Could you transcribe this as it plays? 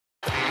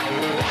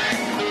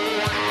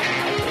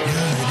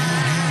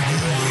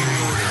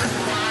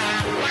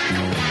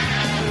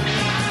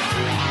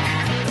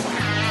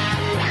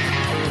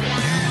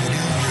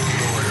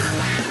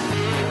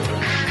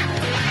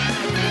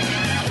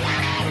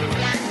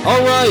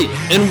All right,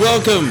 and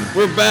welcome.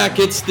 We're back.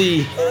 It's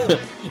the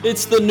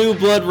New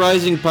Blood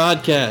Rising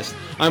podcast.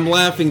 I'm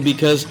laughing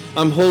because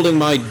I'm holding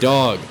my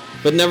dog,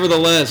 but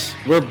nevertheless,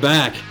 we're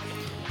back.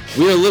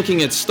 We are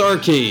looking at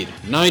Starrcade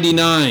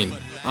 99.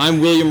 I'm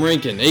William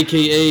Rankin,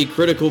 aka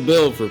Critical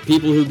Bill for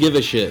people who give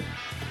a shit.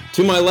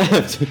 To my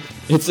left,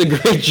 it's the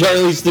great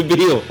Charlie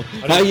Stabile.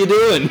 How you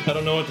doing? I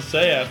don't know what to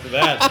say after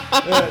that.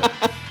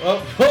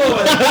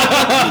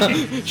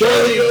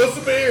 Charlie, owes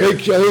a beer. Hey,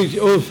 Charlie,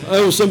 I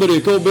owe somebody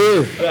a cold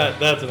beer.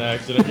 That's an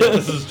accident. Yeah,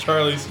 this is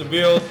Charlie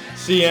Stabile,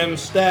 CM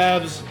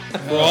Stabs,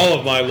 for all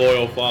of my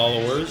loyal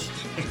followers.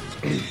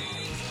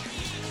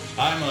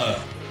 I'm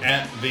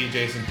at the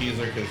Jason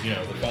Kiesler because,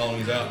 the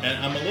following's out.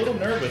 And I'm a little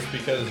nervous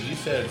because you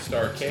said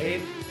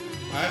Starrcade.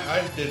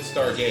 I did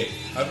Starrcade.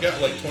 I've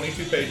got like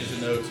 22 pages of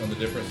notes on the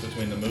difference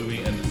between the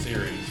movie and the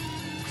series.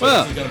 So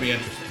this is going to be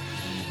interesting.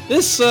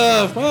 This,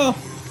 We're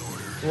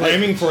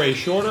aiming for a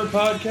shorter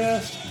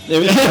podcast.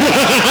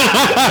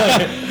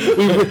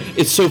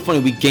 It's so funny.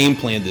 We game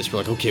planned this.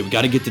 We're like, okay, we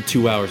got to get to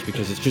 2 hours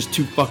because it's just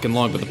too fucking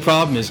long. But the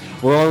problem is,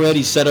 we're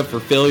already set up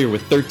for failure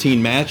with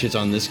 13 matches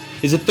on this.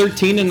 Is it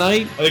 13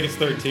 tonight? I think it's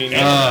 13.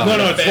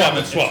 No, it's 12.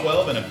 It's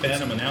 12 and a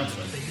phantom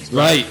announcement.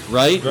 Right.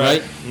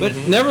 But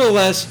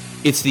nevertheless,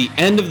 it's the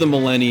end of the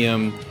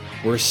millennium.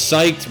 We're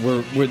psyched.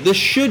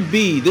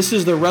 This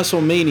is the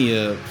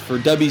WrestleMania for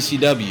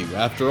WCW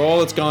after all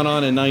that's gone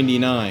on in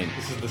 '99.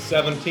 This is the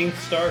 17th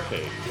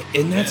Starrcade.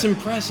 And that's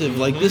impressive.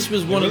 Like, this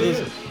was one of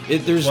those.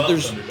 There's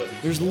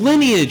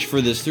lineage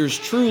for this. There's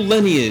true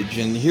lineage,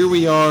 and here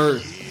we are.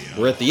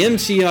 We're at the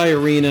MCI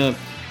Arena.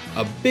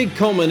 A big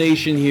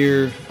culmination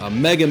here. A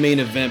mega main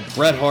event.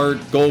 Bret Hart,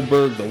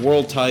 Goldberg, the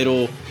world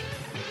title.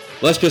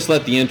 Let's just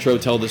let the intro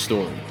tell the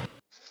story.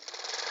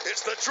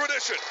 It's the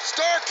tradition.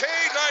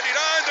 Starrcade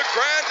 99, the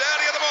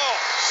granddaddy of them all.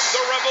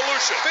 The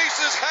Revolution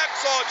faces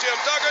Hacksaw Jim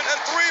Duggan and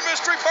three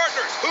mystery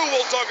partners. Who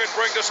will Duggan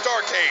bring to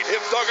Starrcade?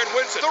 If Duggan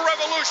wins it, the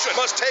Revolution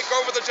must take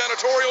over the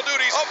janitorial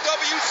duties of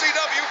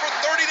WCW for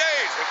 30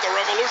 days. If the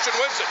Revolution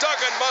wins it,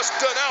 Duggan must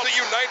denounce the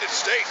United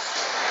States.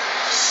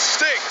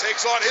 Sting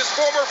takes on his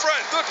former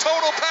friend, the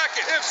Total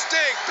Package. If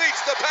Sting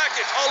beats the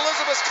Package,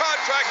 Elizabeth's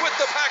contract with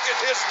the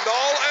Package is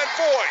null and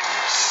void.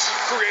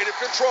 Creative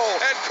Control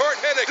and Kurt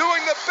Hennig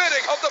doing the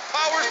bidding of the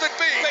powers that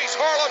be face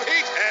Harlem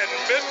Heat and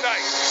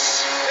Midnight.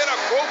 In a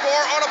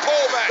crowbar on a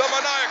pole match, the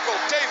maniacal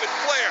David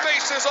Flair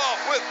faces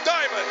off with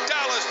Diamond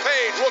Dallas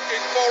Page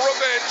looking for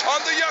revenge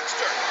on the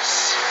youngster.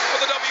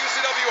 For the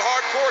WCW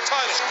Hardcore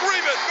title,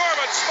 Screamin'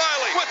 Norman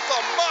Smiley with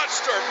the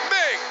monster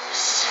Ming.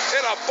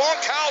 In a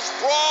bunkhouse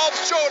brawl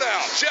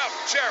showdown, Jeff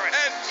Jarrett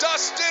and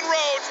Dustin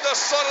Rhodes, the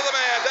son of the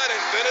man that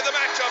invented the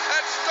matchup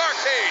at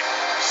Starrcade.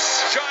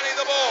 Johnny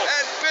the Bull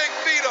and Big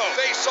Vito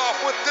face off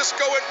with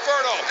Disco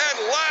Inferno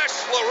and Lash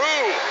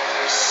LaRue.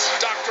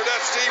 Dr.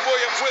 Death Steve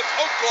Williams with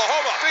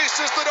Oklahoma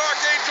faces the Dark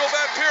Angel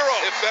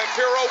Vampiro. If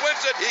Vampiro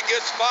wins it, he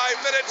gets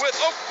 5 minutes with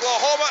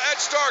Oklahoma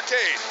at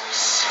Starrcade.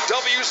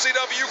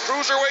 WCW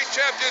Cruiserweight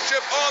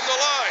Championship on the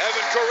line.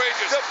 Evan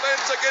Courageous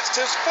defends against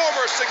his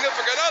former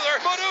significant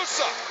other,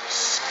 Medusa.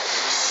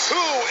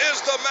 Who is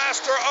the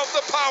master of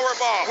the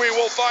powerbomb? We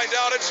will find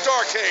out at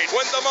Starrcade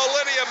when the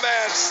Millennium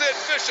Man, Sid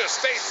Vicious,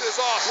 faces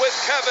off with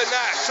Kevin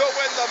Nash. To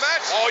win the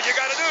match, all you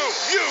gotta do,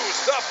 use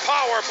the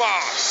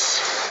powerbomb.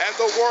 And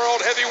the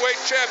World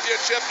Heavyweight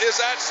Championship is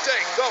at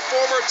stake. The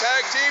former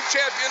tag team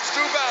champions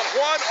do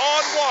battle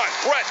one-on-one.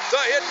 Bret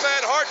the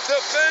Hitman Hart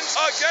defends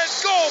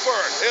against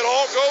Goldberg. It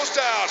all goes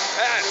down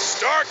at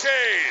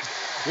Starrcade.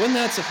 When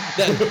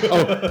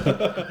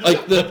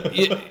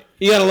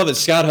you gotta love it.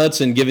 Scott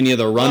Hudson giving you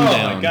the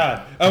rundown. Oh my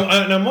god!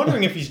 And I'm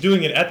wondering if he's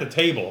doing it at the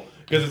table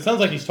because it sounds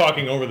like he's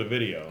talking over the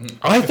video.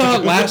 I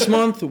thought last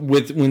month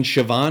when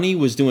Shivani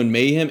was doing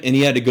Mayhem and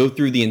he had to go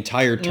through the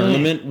entire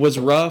tournament was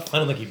rough. I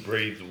don't think he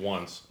breathed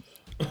once.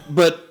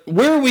 But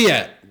where are we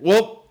at?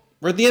 Well,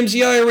 we're at the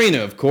MCI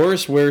Arena, of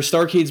course, where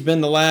Starrcade's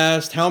been the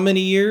last how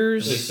many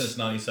years? At least since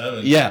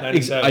 '97. Yeah,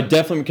 97. I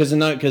definitely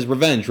because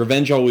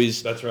Revenge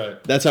always. That's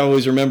right. That's how I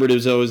always remembered it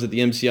was always at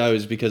the MCI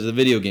was because of the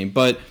video game.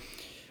 But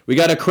we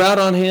got a crowd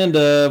on hand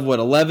of what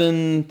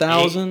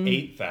 11,000?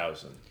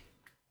 8,000.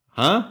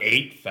 Huh?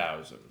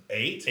 8,000.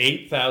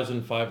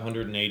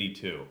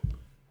 8,582.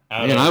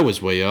 Man, I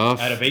was way off.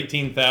 Out of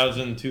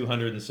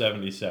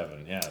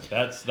 18,277. Yeah,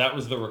 that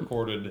was the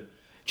recorded.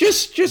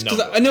 Just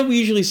because I know we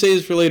usually say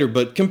this for later,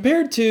 but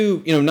compared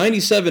to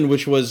 97,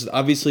 which was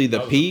obviously the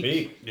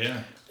peak.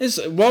 Yeah.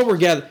 While we're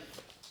gathered,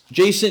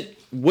 Jason,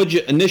 what's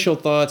your initial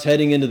thoughts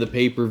heading into the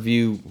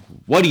pay-per-view?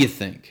 What do you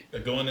think?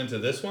 Going into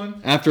this one?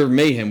 After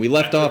Mayhem, we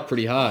left off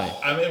pretty high.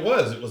 I mean, it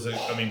was.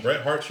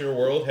 Bret Hart's your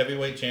world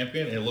heavyweight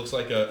champion. It looks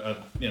like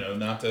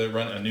not to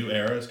run a new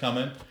era is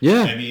coming.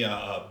 Yeah. Maybe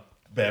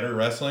better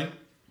wrestling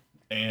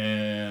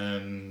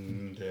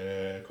and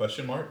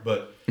question mark,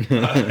 but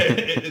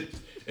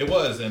it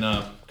was, and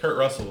Kurt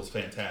Russell was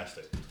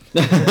fantastic.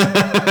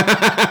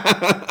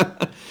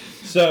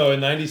 So in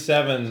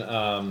 '97,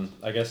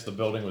 I guess the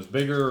building was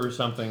bigger or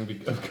something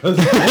because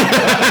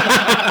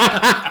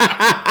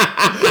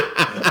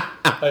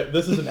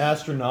this is an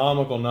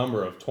astronomical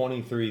number of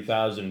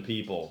 23,000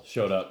 people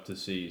showed up to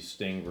see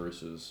Sting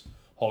versus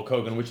Hulk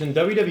Hogan, which in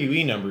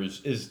WWE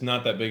numbers is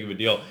not that big of a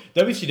deal.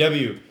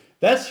 WCW,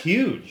 that's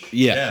huge.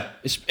 Yeah.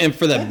 And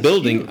for that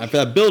building,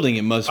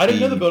 it must be. I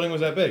didn't know the building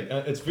was that big.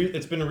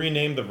 It's been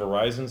renamed the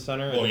Verizon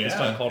Center. Well, It's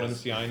not called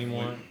MCI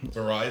anymore.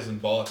 Verizon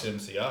bought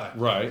MCI.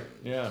 Right.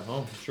 Yeah.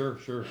 Oh, sure.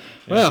 Yeah,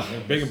 Well,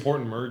 big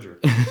important merger.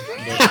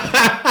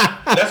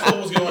 That's what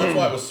was going on. That's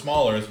why it was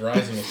smaller, as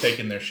Verizon was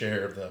taking their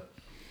share of the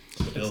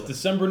building. It's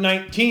December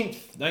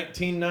 19th,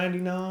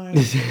 1999.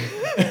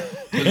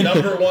 The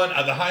number one,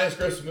 the highest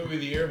grossing movie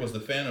of the year was The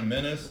Phantom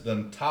Menace.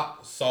 The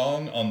top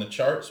song on the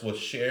charts was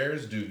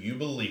Cher's "Do You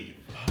Believe."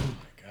 Oh my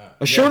god!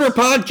 a shorter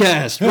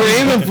podcast. We're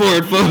aiming for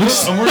it,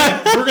 folks. And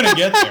we're gonna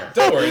get there.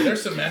 Don't worry,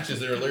 there's some matches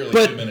that are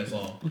literally 2 minutes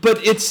long. But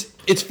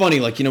it's funny,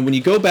 like, you know, when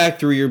you go back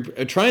through, you're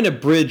trying to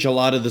bridge a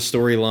lot of the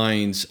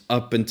storylines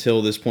up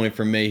until this point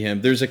from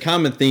Mayhem. There's a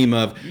common theme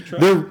of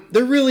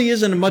there really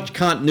isn't much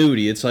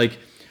continuity. It's like,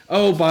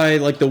 oh, by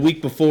like the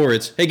week before,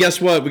 it's, hey, guess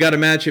what? We got a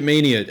match at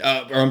Mania.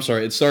 Or I'm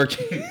sorry, it's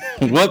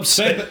Starrcade. Whoops.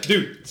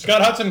 Dude,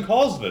 Scott Hudson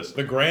calls this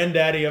the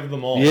granddaddy of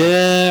them all.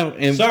 Yeah.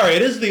 And sorry,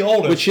 it is the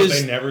oldest, which is,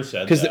 but they never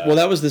said that. Well,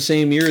 that was the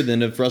same year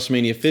then of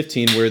WrestleMania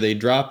 15 where they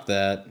dropped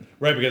that.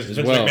 Right, because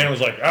Vince McMahon was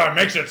like, it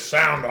makes it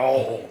sound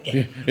old.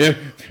 Yeah.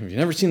 Have you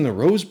never seen the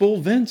Rose Bowl,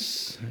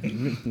 Vince? I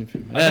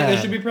think they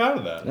should be proud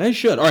of that. They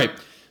should. All right,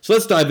 so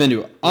let's dive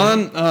into it.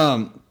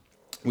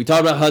 We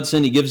talked about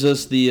Hudson. He gives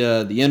us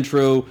the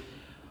intro.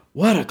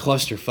 What a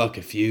clusterfuck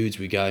of feuds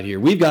we got here.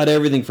 We've got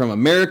everything from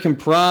American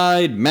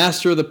Pride,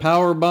 Master of the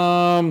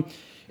Powerbomb,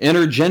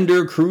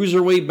 intergender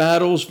cruiserweight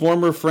battles,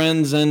 former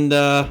friends, and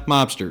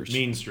mobsters.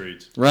 Mean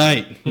Streets.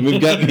 Right. We've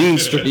got Mean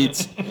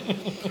Streets.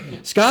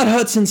 Scott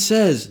Hudson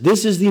says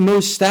this is the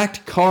most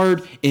stacked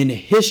card in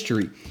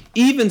history.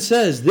 Even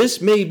says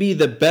this may be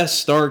the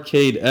best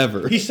Starrcade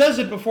ever. He says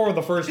it before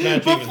the first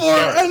match even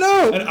starts. I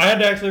know. And I had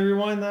to actually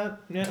rewind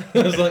that. Yeah.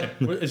 I was like,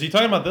 is he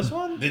talking about this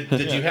one?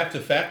 Did you have to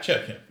fact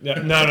check him? Yeah.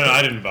 No,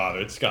 I didn't bother.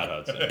 It's Scott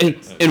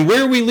Hudson. And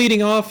where are we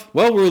leading off?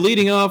 Well, we're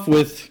leading off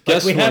with,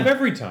 guess we what? have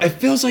every time. It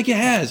feels like it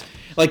has.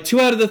 Like 2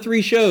 out of the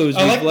 3 shows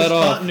I we've like let this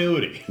off.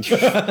 continuity.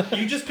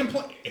 You just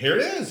complain. Here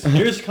it is.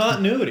 Here's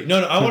continuity.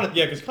 No, I want to.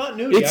 Yeah, because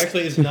continuity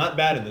actually is not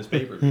bad in this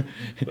paper.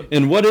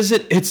 And what is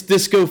it? It's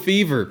Disco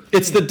Fever.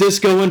 It's the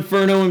Disco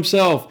Inferno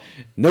himself.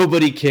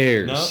 Nobody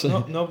cares.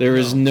 No, there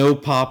is no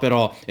pop at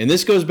all. And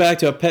this goes back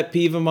to a pet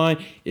peeve of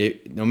mine.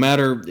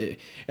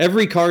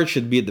 Every card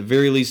should be at the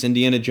very least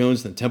Indiana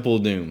Jones and the Temple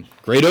of Doom.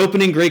 Great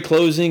opening, great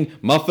closing,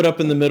 muff it up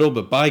in the middle,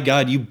 but by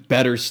God, you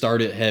better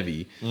start it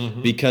heavy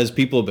because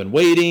people have been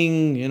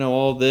waiting,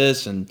 all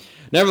this. And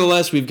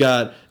nevertheless, we've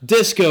got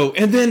Disco,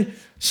 and then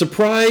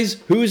surprise,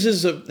 who's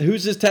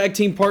his tag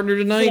team partner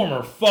tonight?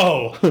 Former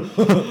foe.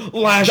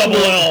 Lash Double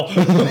L.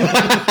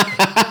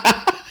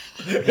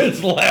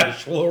 It's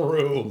Lash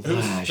LaRue.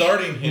 Who's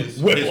starting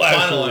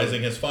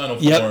finalizing his final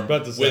form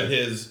with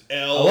his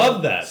L I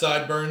love that.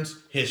 sideburns,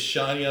 his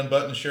shiny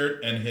unbuttoned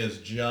shirt, and his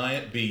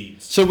giant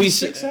beads. So we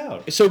sticks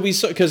out. So we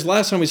saw, because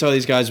last time we saw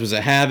these guys was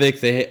at Havoc.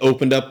 They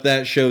opened up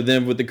that show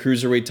then with the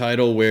Cruiserweight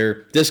title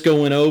where Disco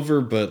went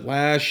over, but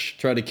Lash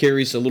tried to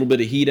carry us a little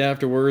bit of heat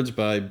afterwards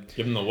by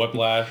give him the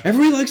whiplash.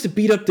 Everybody likes to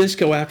beat up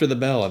Disco after the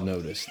bell, I've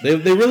noticed. They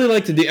really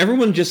like to do.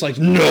 Everyone just like,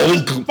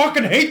 no,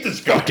 fucking hate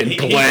this guy. Fucking He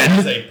Glenn.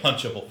 has a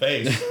punchable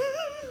face.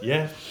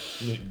 Yeah.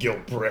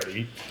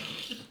 Gilbretti.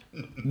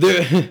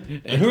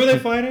 And who are they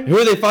fighting? Who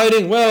are they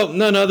fighting? Well,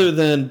 none other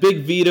than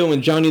Big Vito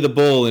and Johnny the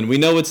Bull, and we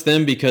know it's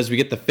them because we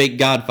get the fake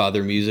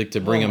Godfather music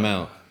to bring them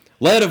out.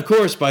 Led, of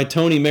course, by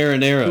Tony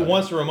Marinaro. Who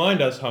wants to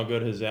remind us how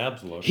good his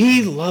abs look.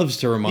 He loves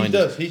to remind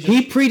us.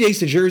 He predates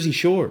the Jersey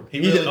Shore.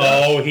 He really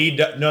does. He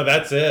does. No,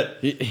 that's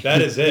it.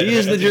 That is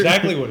it. That's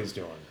exactly what he's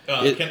doing.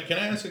 Can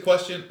I ask a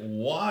question?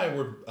 Why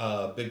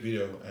were Big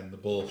Vito and the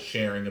Bull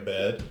sharing a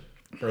bed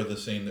for the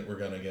scene that we're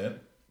going to get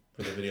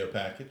for the video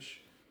package?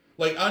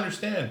 Like, I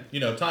understand,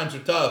 times are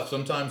tough.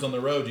 Sometimes on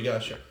the road you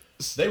got to share.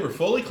 They were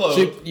fully clothed.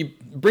 So you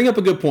bring up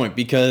a good point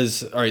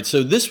because, all right,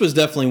 so this was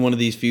definitely one of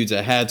these feuds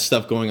that had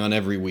stuff going on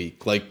every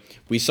week. Like,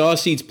 we saw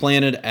seeds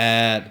planted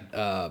at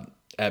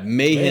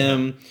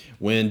Mayhem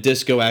when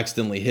Disco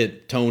accidentally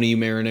hit Tony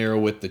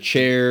Marinaro with the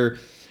chair.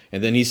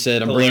 And then he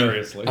said,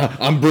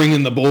 I'm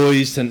bringing the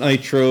boys to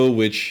Nitro,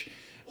 which...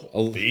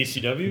 The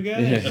ECW guy?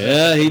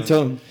 Yeah, he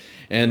told...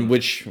 And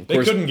which, of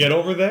course, they couldn't get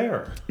over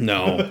there.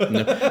 No.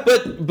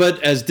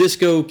 But as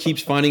Disco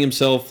keeps finding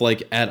himself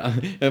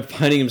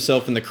finding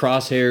himself in the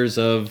crosshairs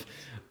of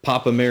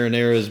Papa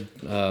Marinaro's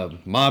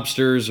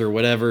mobsters or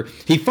whatever,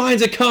 he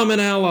finds a common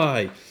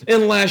ally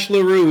in Lash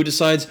LaRue, who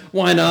decides,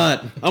 why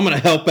not? I'm going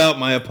to help out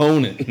my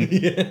opponent.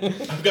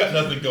 I've got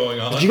nothing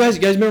going on. Did you guys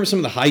remember some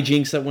of the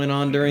hijinks that went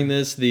on during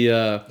this?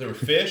 There were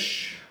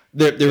fish.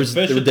 There was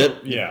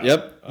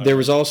There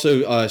was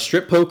also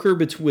strip poker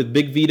with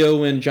Big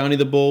Vito and Johnny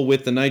the Bull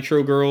with the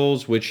Nitro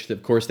girls, which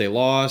of course they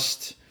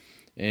lost.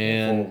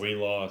 And before we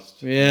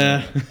lost.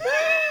 Yeah.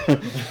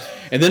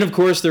 And then, of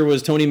course, there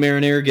was Tony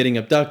Marinere getting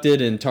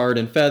abducted and tarred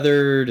and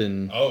feathered,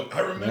 and Oh, I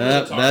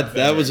remember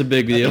that was a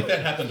big deal. I think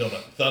that happened on the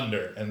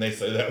Thunder, and they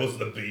said that was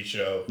the B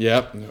show.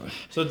 Yep.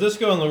 So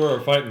Disco and LaRue are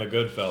fighting the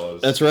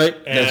Goodfellas. That's right.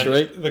 And That's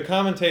right. The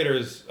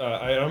commentators,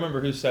 I don't remember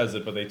who says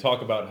it, but they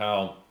talk about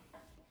how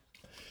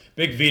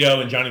Big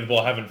Vito and Johnny the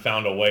Bull haven't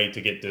found a way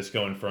to get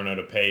Disco Inferno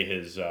to pay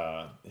his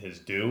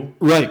due.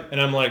 Right. And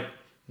I'm like,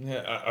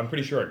 yeah, I'm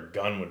pretty sure a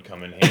gun would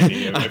come in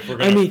handy if we're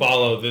going to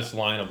follow this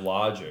line of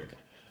logic.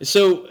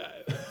 So,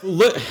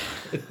 look.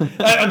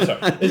 I'm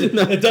sorry.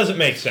 It doesn't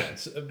make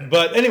sense.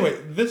 But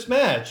anyway, this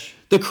match.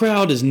 The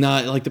crowd is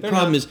not, like, the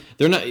problem is,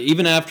 they're not,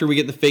 even after we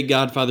get the fake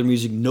Godfather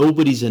music,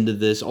 nobody's into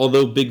this,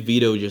 although Big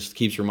Vito just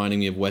keeps reminding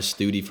me of Wes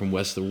Studi from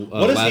What is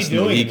he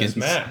doing in this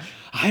match?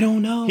 I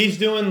don't know. He's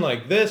doing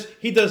like this.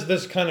 He does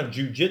this kind of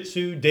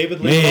jujitsu,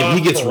 David Lee. Man,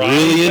 he gets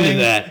really into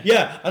that.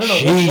 Yeah, I don't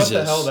know what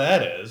the hell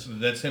that is.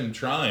 That's him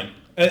trying.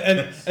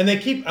 And they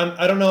keep,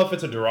 I don't know if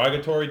it's a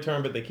derogatory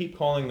term, but they keep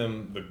calling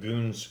them the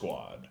Goon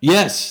Squad.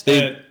 Yes.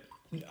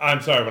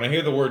 I'm sorry, when I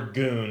hear the word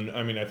goon,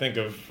 I mean, I think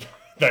of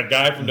that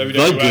guy from WWF.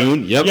 The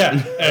Goon, yep. Yeah,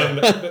 and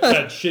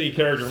that shitty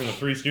character from the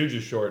Three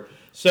Stooges short.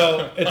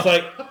 So it's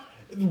like,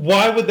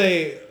 why would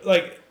they,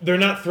 like, they're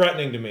not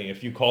threatening to me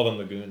if you call them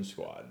the Goon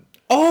Squad.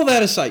 All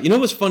that aside, you know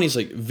what's funny is,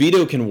 like,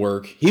 Vito can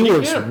work. He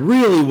works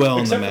really well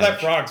in the match. Except for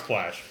that frog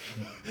splash.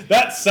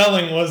 That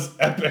selling was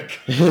epic.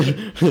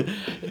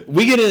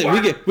 we get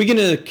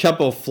a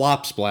couple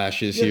flop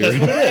splashes here. That's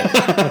what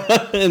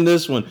it is. In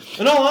this one.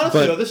 In all honesty,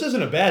 though, this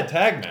isn't a bad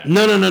tag match.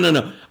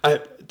 No.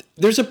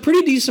 There's a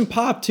pretty decent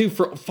pop too.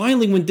 For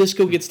finally, when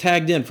Disco gets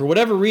tagged in, for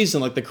whatever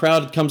reason, like the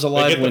crowd comes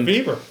alive. They get the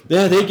fever.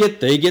 Yeah, they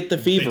get the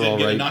fever. They did all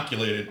get right.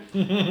 inoculated.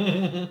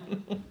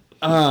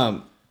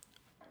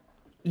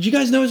 Did you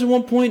guys notice at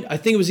one point? I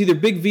think it was either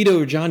Big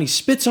Vito or Johnny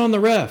spits on the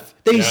ref.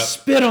 They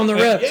spit on the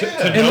ref.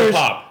 To no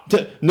pop.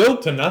 To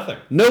nothing.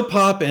 No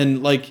pop,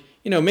 and like,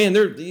 you know, man,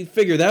 you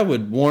figure that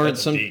would warrant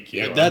That's some. a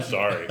DQ. I'm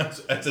sorry.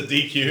 That's a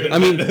DQ. I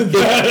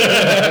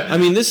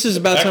mean, this is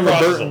about time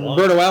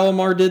Roberto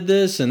Alomar did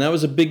this, and that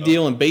was a big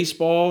deal in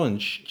baseball. And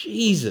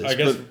Jesus, I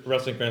guess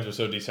wrestling fans were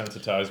so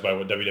desensitized by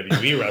what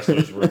WWE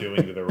wrestlers were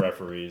doing to their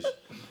referees.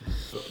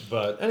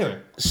 But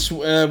anyway,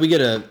 we get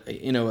a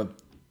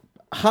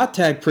hot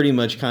tag pretty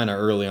much kind of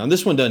early on.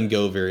 This one doesn't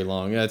go very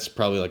long. That's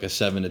probably like a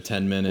 7 to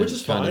 10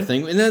 minute kind of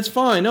thing, and that's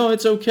fine. No,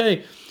 it's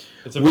okay.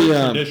 It's a very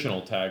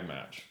traditional tag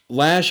match.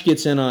 Lash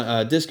gets in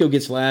on Disco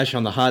gets Lash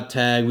on the hot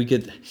tag. We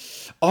get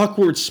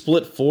awkward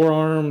split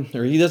forearm,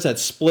 or he does that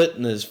split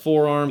in his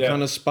forearm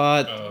kind of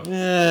spot.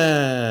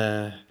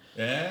 It's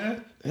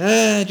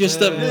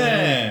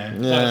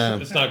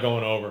not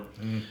going over.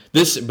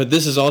 This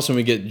is also when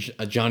we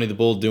get Johnny the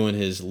Bull doing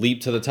his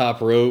leap to the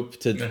top rope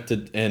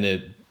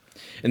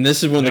and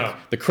this is when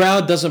the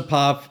crowd doesn't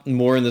pop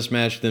more in this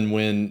match than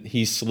when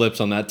he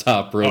slips on that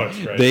top rope.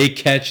 They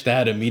catch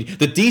that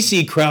immediately. The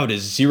DC crowd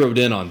is zeroed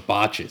in on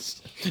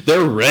botches.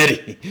 They're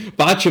ready.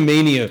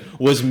 Botchamania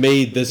was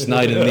made this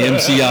night in the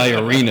MCI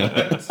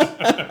arena.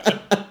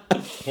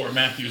 Poor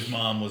Matthew's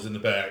mom was in the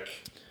back.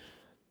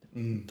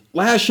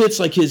 Lash hits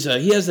like his,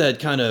 he has that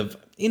kind of,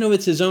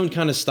 it's his own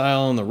kind of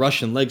style on the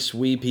Russian leg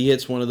sweep. He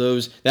hits one of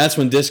those. That's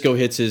when Disco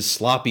hits his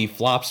sloppy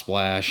flop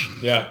splash.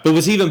 Yeah. But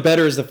what's even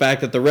better is the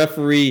fact that the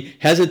referee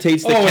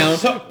hesitates to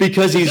count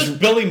because he's...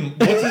 Billy,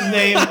 what's his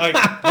name?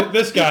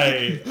 This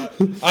guy,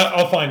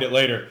 I'll find it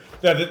later.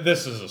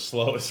 This is the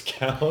slowest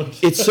count.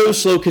 It's so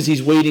slow because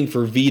he's waiting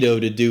for Vito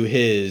to do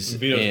his.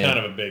 Vito's kind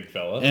of a big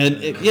fella. And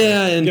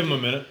give him a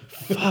minute.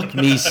 Fuck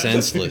me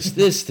senseless.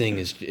 This thing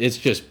it's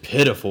just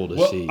pitiful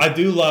to see. I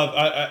do love,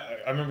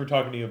 I remember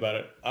talking to you about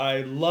it.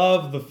 I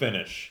love the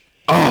finish.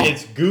 Oh.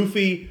 It's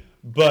goofy,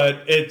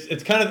 but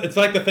it's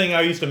like the thing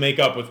I used to make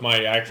up with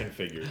my action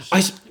figures.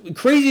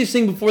 Craziest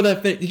thing before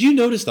that finish, did you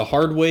notice the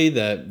hard way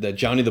that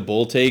Johnny the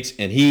Bull takes,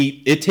 and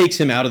it takes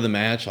him out of the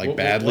match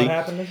badly? What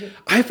happened is it?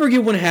 I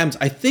forget when it happens.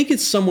 I think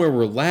it's somewhere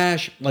where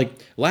Lash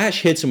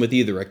hits him with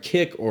either a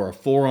kick or a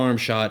forearm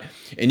shot,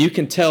 and you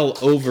can tell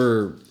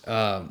over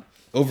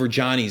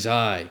Johnny's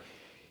eye.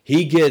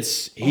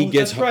 That's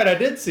right. I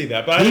did see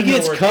that, but I didn't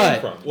know where cut.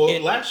 it came from.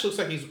 Well, Lash looks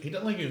like he doesn't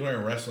look like he's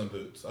wearing wrestling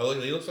boots.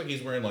 He looks like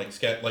he's wearing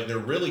they're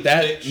really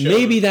thick shoes.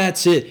 Maybe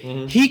that's it.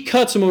 Mm-hmm. He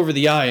cuts him over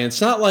the eye, and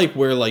it's not like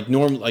where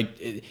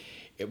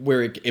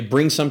where it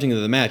brings something to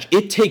the match.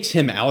 It takes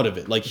him out of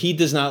it. Like he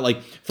does not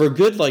for a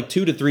good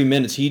 2 to 3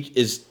 minutes. He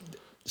is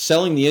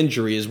selling the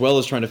injury as well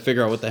as trying to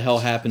figure out what the hell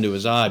happened to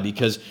his eye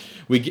because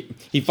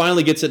he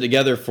finally gets it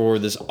together for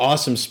this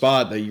awesome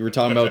spot that you were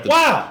talking about.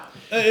 Wow.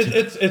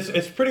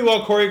 It's pretty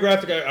well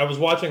choreographed. I was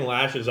watching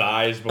Lash's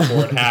eyes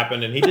before it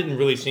happened, and he didn't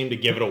really seem to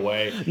give it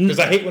away because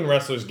I hate when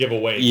wrestlers give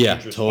away. Yeah,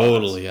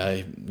 totally.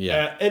 And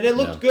it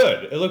looked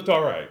good. It looked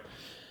all right.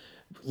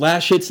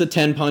 Lash hits the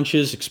 10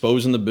 punches,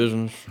 exposing the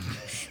business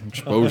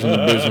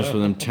for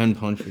them 10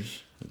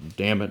 punches.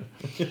 Damn it!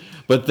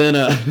 But then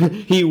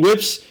he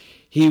whips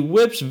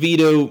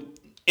Vito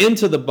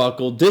into the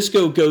buckle.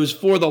 Disco goes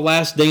for the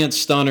last dance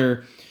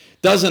stunner.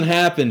 Doesn't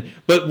happen.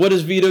 But what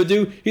does Vito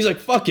do? He's like,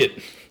 fuck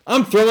it.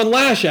 I'm throwing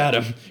Lash at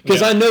him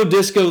because I know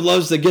Disco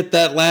loves to get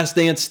that last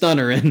dance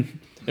stunner in.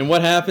 And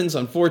what happens?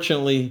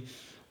 Unfortunately,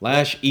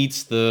 Lash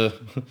eats the...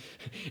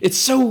 It's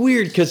so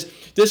weird because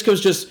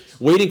Disco's just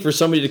waiting for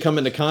somebody to come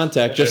into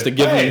contact just to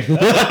give him...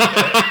 That's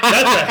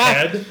a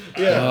head.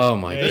 Yeah. Oh,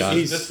 my God.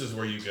 This is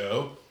where you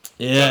go.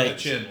 Yeah. Tuck the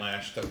chin,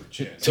 Lash. Tuck the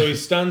chin. So he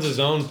stuns his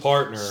own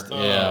partner.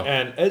 Yeah.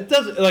 And it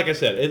does, like I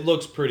said, it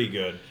looks pretty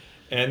good.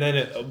 And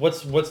then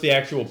what's the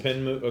actual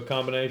pin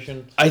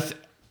combination?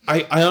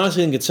 I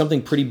honestly think it's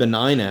something pretty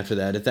benign after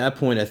that. At that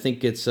point, I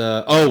think it's...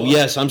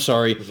 yes, I'm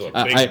sorry. Well,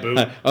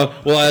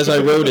 as I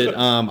wrote it,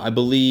 I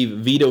believe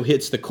Vito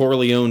hits the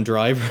Corleone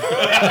driver.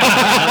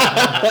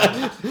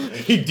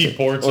 He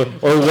deports him.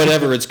 Or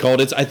whatever it's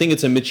called. I think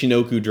it's a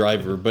Michinoku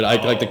driver, but I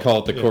like to call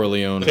it the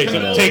Corleone. Takes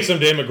him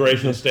to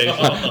immigration station.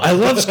 I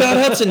love Scott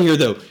Hudson here,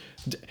 though.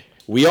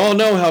 We all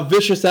know how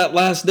vicious that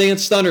last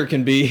dance stunner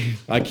can be.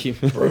 We've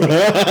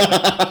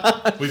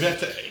had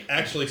to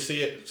actually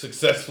see it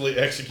successfully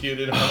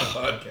executed on a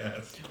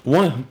podcast.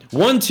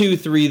 1, 2,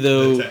 3,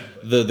 though. Exactly.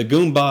 The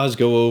Goombas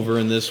go over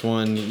in this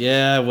one.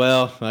 Yeah,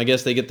 well, I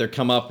guess they get their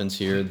comeuppance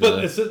here.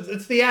 But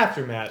it's the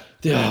aftermath.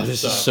 Oh,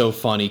 this is so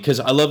funny because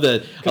I love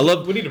that.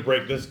 We need to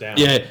break this down.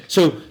 Yeah.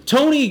 So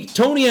Tony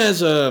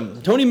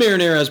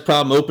Marinara has a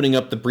problem opening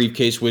up the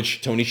briefcase,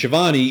 which Tony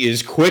Schiavone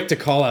is quick to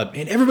call out.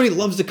 Man, everybody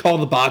loves to call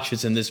the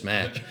botches in this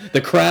match.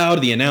 The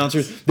crowd, the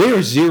announcers, they are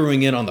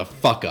zeroing in on the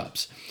fuck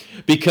ups.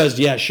 Because,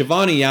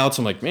 Schiavone outs.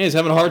 I'm like, man, he's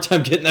having a hard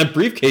time getting that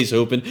briefcase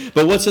open.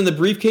 But what's in the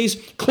briefcase?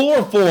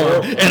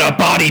 Chloroform and a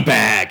body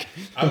bag.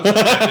 I was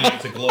expecting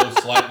it to glow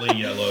slightly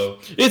yellow.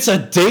 It's a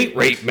date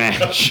rape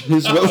match.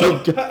 Is what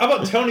we got. How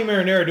about Tony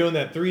Marinara doing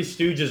that Three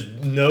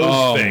Stooges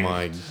nose thing? Oh,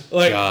 my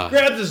God.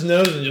 Grabs his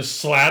nose and just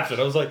slaps it.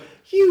 I was like,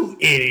 you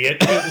idiot.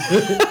 That's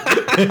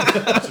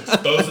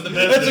exposing the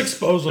business. That's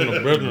exposing the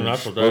business.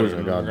 That's what that is.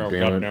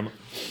 God damn it.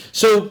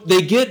 So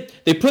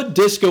they put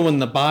Disco in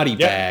the body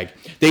bag.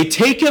 They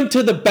take him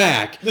to the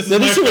back. This is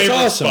my favorite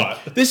awesome.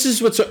 spot. This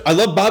is what's... I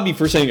love Bobby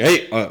for saying,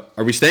 hey,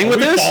 are we staying with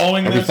we this?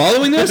 following Are we this?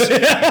 following this?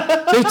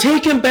 They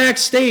take him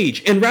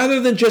backstage, and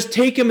rather than just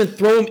take him and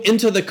throw him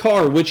into the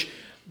car, which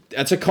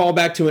that's a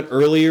callback to an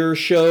earlier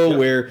show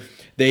where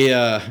they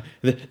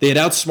had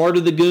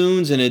outsmarted the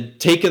goons and had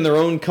taken their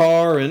own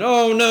car, and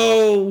oh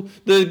no,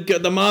 the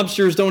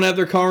mobsters don't have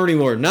their car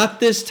anymore. Not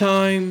this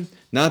time.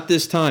 Not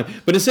this time.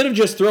 But instead of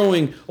just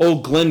throwing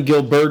old Glenn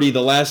Gilberti,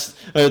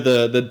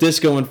 the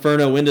Disco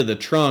Inferno into the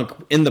trunk,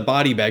 in the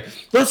body bag,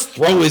 let's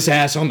throw his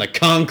ass on the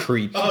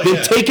concrete.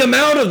 Then take him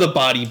out of the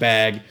body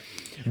bag.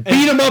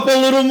 Beat him up a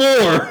little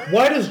more.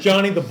 Why does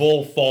Johnny the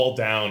Bull fall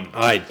down?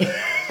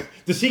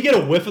 Does he get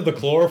a whiff of the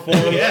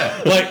chloroform?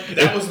 Yeah.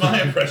 That was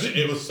my impression.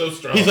 It was so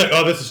strong. He's like,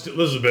 oh, this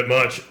is a bit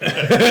much.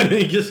 And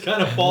he just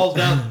kind of falls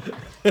down.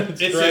 It's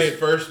his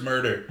first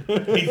murder.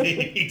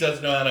 He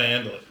doesn't know how to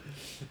handle it.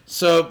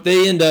 So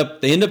they end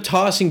up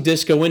tossing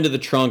Disco into the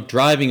trunk,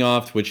 driving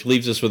off, which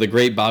leaves us with a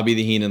great Bobby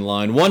the Heenan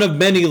line, one of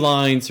many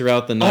lines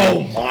throughout the night.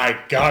 Oh my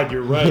God,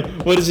 you're right.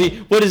 What does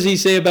he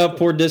say about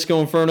poor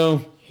Disco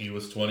Inferno? He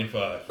was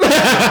 25.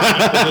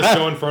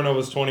 Disco Inferno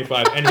was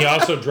 25, and he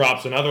also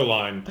drops another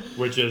line,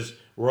 which is,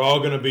 "We're all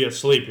gonna be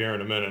asleep here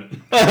in a minute."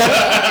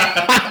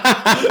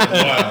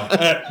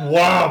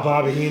 Wow,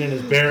 Bobby Heenan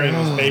is burying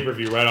his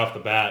pay-per-view right off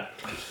the bat.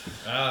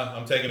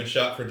 I'm taking a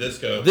shot for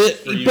Disco.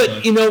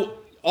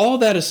 All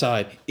that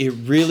aside, it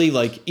really,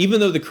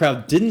 even though the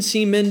crowd didn't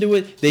seem into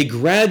it, they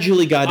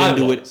gradually got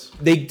into it.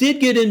 They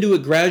did get into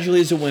it gradually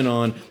as it went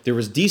on. There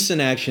was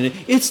decent action.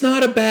 It's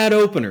not a bad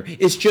opener.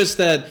 It's just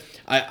that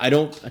I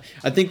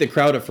think the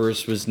crowd at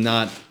first was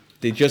not,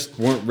 they just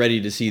weren't ready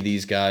to see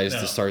these guys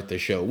to start the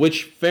show,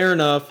 which, fair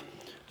enough.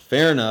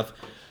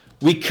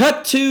 We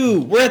cut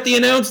to, we're at the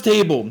announce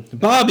table.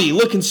 Bobby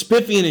looking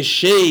spiffy in his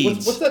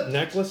shades. What's that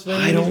necklace thing?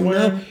 I don't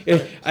know.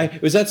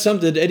 Was that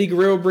something? Did Eddie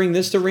Guerrero bring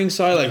this to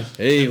ringside? Like,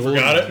 hey, hold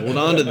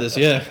on to this.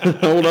 Yeah,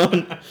 hold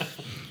on.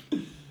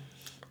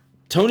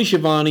 Tony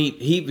Schiavone,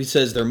 he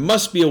says there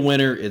must be a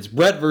winner. It's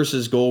Brett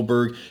versus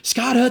Goldberg.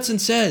 Scott Hudson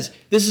says,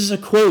 this is a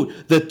quote,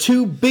 the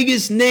two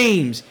biggest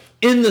names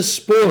in the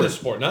sport. In the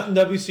sport, not in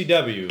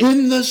WCW.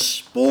 In the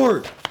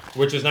sport.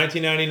 Which is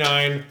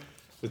 1999.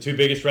 The two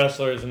biggest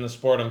wrestlers in the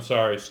sport, I'm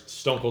sorry,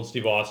 Stone Cold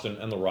Steve Austin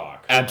and The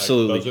Rock.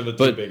 Absolutely. Those are the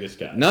two biggest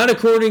guys. Not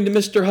according to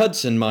Mr.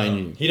 Hudson, mind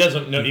you. He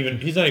doesn't know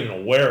he's not even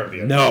aware of the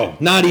No,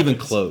 not even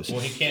close. Well,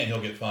 he can't. He'll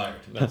get fired.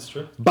 That's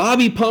true.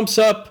 Bobby pumps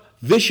up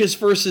Vicious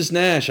versus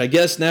Nash. I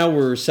guess now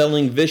we're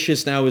selling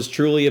Vicious now as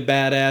truly a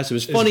badass. It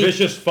was funny. Is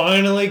Vicious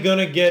finally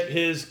gonna get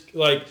his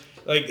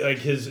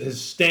his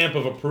stamp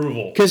of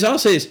approval? Because I'll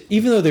say this,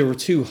 even though they were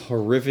two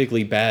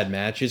horrifically bad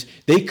matches,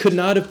 they could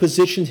not have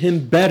positioned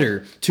him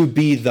better to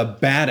be the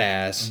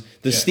badass,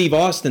 the Steve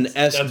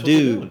Austin-esque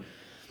dude.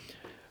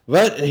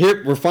 But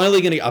here, we're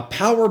finally going to get a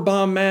power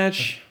bomb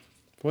match.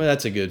 Boy,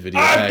 that's a good video.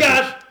 I've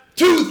got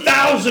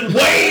 2,000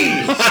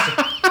 ways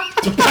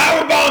to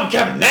powerbomb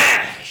Kevin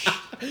Nash.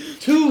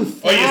 2,000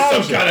 Oh,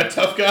 you some kind of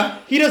tough guy?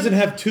 He doesn't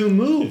have 2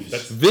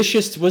 moves.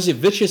 Vicious, was it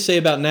Vicious say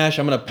about Nash?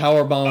 I'm going to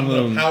powerbomb I'm him.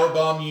 going to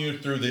powerbomb you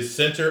through the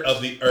center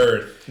of the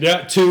earth.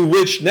 Yeah. To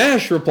which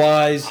Nash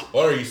replies,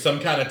 What are you, some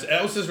kind of...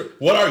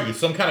 What are you,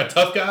 some kind of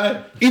tough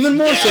guy? even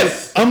more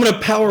Yes! so, I'm going to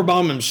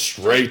powerbomb him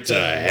straight to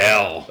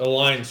hell. A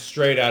line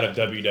straight out of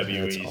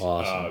WWE's That's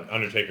awesome.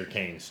 Undertaker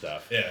Kane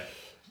stuff. Yeah.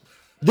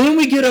 Then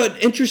we get an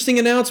interesting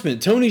announcement.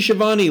 Tony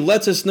Schiavone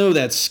lets us know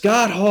that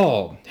Scott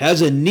Hall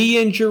has a knee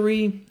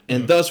injury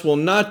and thus will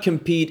not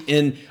compete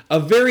in a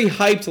very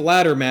hyped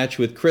ladder match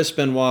with Chris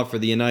Benoit for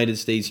the United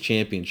States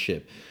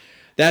Championship.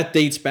 That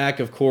dates back,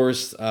 of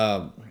course,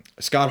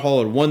 Scott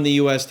Hall had won the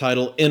U.S.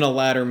 title in a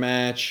ladder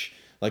match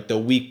like the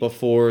week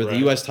before. Right. The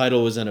U.S.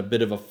 title was in a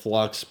bit of a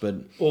flux, but...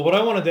 Well, what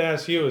I wanted to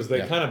ask you is they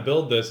Yeah. kind of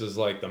build this as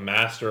like the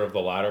master of the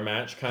ladder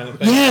match kind of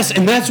thing. Yes,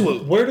 and that's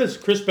what... Where does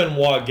Chris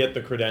Benoit get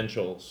the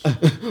credentials? I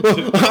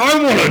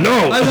want to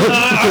know!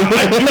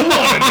 I do want to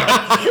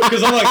know.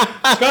 Because I'm like,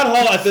 Scott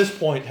Hall at this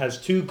point has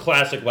 2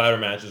 classic ladder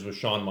matches with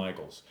Shawn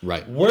Michaels.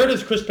 Right. Where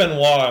does Chris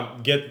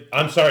Benoit get...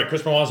 I'm sorry,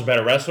 Chris Benoit's a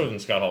better wrestler than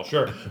Scott Hall,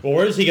 sure. But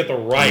where does he get the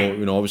right...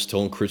 I was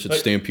telling Chris at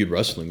Stampede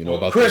Wrestling,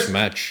 about Chris, this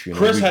match.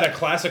 Chris had a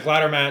classic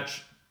ladder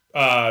match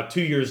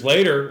 2 years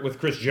later with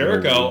Chris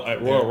Jericho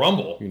at Royal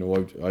Rumble.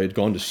 I had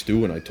gone to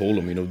Stu and I told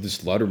him,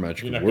 this ladder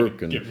match could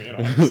work. And Give me an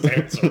honest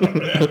answer.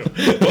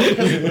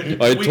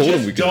 I told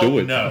him we could do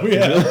it. No.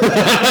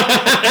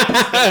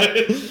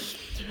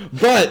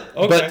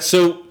 But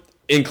so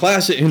in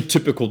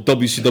typical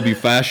WCW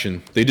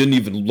fashion, they didn't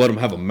even let him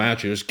have a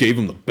match. They just gave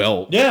him the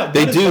belt. Yeah, what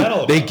they is do. that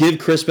all They about? give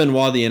Chris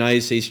Benoit the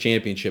United States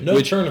Championship. No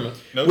tournament.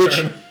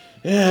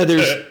 Yeah,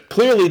 there's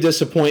clearly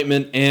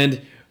disappointment.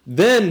 And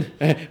then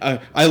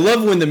I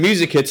love when the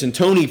music hits and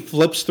Tony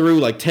flips through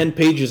like 10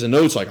 pages of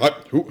notes like,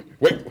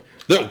 wait,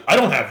 I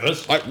don't have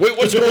this. wait,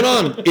 what's going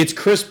on? It's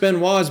Chris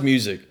Benoit's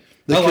music.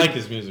 I like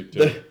his music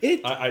too.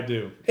 It- I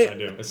do. I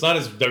do. It's not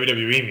his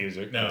WWE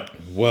music. No.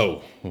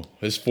 Whoa,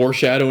 his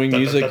foreshadowing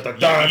music.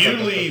 You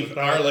leave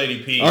Our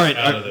Lady Peace All right,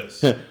 out of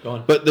this. Go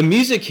on. But the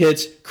music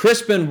hits,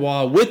 Chris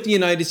Benoit with the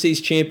United States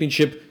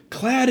Championship,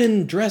 clad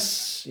in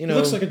dress, He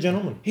looks like a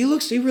gentleman. He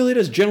really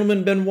does.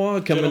 Gentleman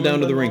Benoit coming Gentleman down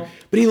to the Benoit. ring.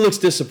 But he looks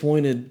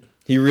disappointed.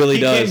 He really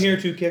He does. came here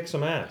to kick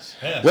some ass.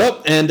 Yeah.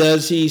 Well, and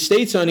as he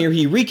states on here,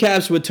 he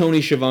recaps what Tony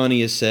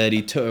Schiavone has said.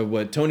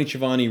 What Tony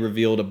Schiavone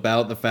revealed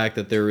about the fact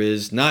that there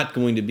is not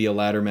going to be a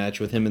ladder match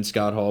with him and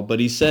Scott Hall. But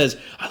he says,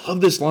 I love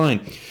this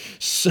line,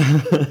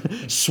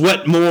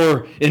 sweat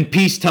more in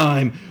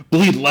peacetime,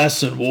 bleed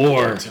less in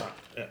war.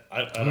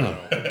 I don't know.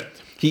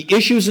 He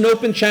issues an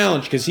open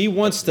challenge because he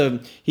wants there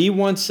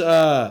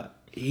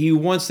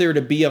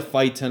to be a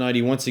fight tonight.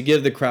 He wants to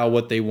give the crowd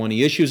what they want.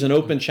 He issues an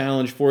open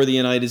challenge for the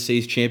United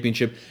States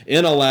Championship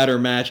in a ladder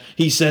match.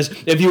 He says,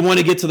 if you want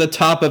to get to the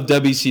top of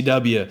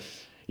WCW,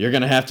 you're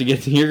gonna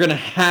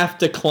have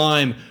to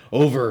climb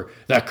over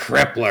the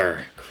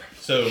Crippler.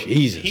 So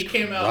Jesus he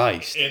came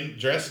Christ. out and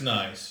dressed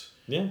nice.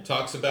 Yeah.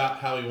 Talks about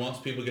how he wants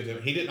people to get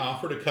to. He didn't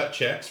offer to cut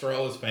checks for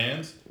all his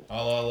fans.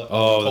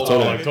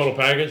 Total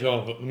package.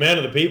 Oh, man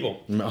of the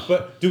people. No.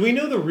 But do we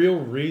know the real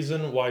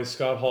reason why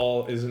Scott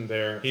Hall isn't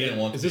there? He didn't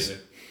want to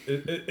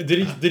be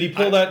Did he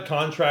pull that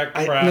contract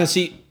crap? Now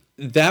see,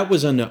 that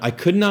was I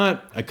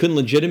couldn't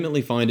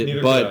legitimately find it,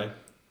 Neither but could I.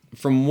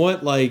 from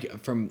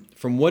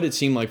what it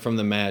seemed like from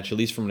the match, at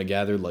least from what I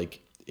gathered,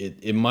 like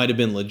it might have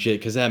been legit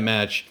because that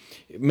match.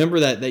 Remember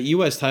that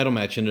U.S. title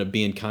match ended up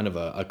being kind of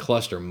a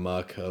cluster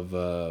muck of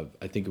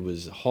I think it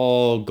was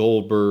Hall,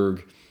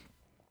 Goldberg,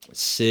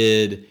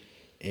 Sid,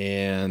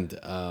 and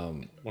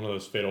One of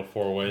those fatal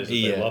 4-ways that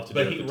Yeah. they love to do.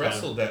 But at he the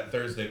wrestled that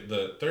Thursday.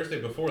 The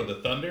Thursday before the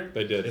Thunder.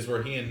 They did. Is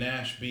where he and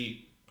Nash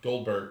beat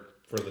Goldberg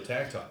for the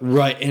tag title.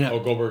 right. And time. Oh,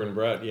 Goldberg and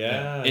Brett.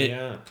 Yeah,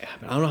 yeah.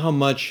 I don't know how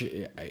much.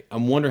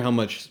 I'm wondering how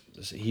much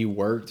he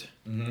worked.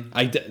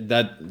 Mm-hmm.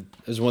 That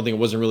is one thing that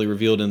wasn't really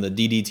revealed in the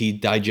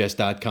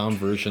DDTdigest.com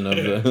version of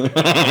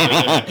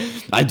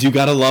the. I do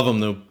gotta love him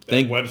though.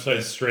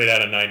 Website's straight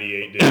out of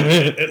 '98, dude.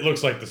 It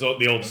looks like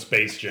the old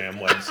Space Jam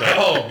website.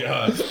 Oh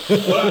God!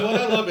 what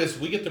I love is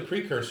we get the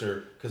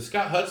precursor because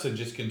Scott Hudson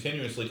just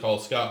continuously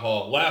calls Scott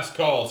Hall "Last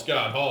Call,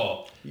 Scott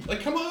Hall." Like,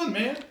 come on,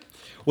 man.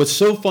 What's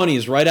so funny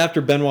is right after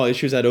Benoit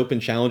issues that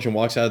open challenge and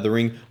walks out of the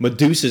ring,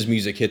 Medusa's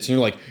music hits, and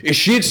you're like, is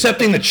she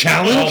accepting the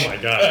challenge? Oh my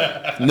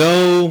God!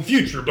 No.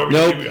 Future WWE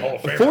No. Hall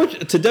of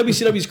Famer. To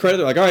WCW's credit,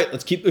 they're like, all right,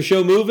 let's keep the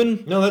show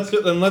moving. No, let's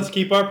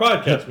keep our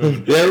podcast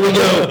moving. There we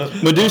go.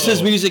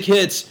 Medusa's music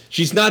hits.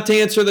 She's not to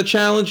answer the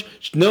challenge.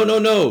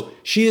 No.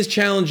 She is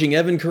challenging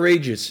Evan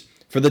Courageous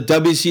for the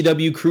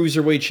WCW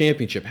Cruiserweight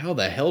Championship. How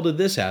the hell did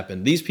this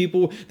happen? These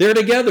people, they're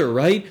together,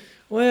 right?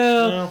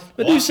 Well, A lot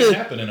can Medusa,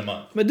 happen in a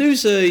month.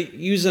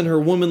 using her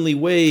womanly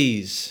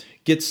ways,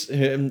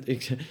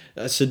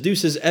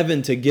 seduces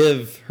Evan to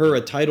give her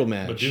a title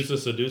match.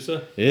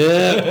 Medusa.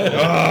 Yeah.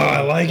 Oh,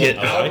 I like it.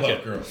 I like love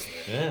it. girls.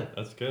 Yeah,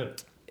 that's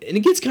good. And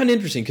it gets kind of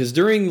interesting because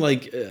during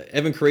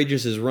Evan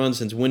Courageous' run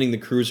since winning the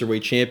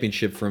Cruiserweight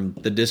Championship from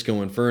the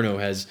Disco Inferno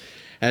has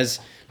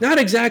not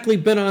exactly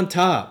been on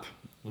top.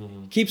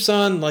 Keeps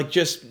on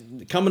just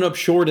coming up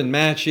short in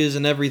matches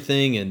and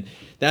everything. And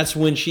that's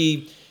when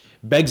she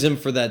begs him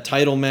for that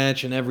title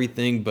match and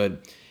everything.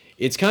 But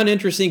it's kind of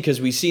interesting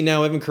because we see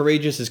now Evan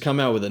Courageous has come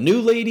out with a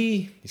new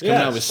lady. He's coming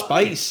out with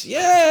Spice.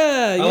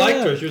 Yeah, I liked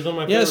her. She was one of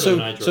my favorites on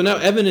Nitro. So now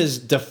Evan is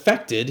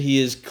defected.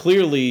 He has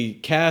clearly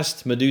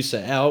cast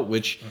Medusa out,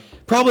 which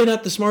probably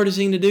not the smartest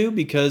thing to do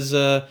because,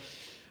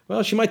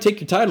 well, she might take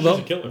your title belt.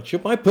 She's a killer. She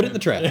might put it in the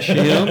trash. You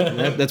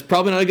know, that's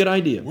probably not a good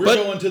idea. We're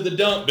going to the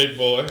dump, big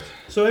boy.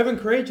 So Evan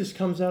Courageous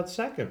comes out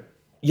second.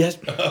 Yes.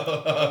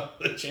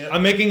 The champ. I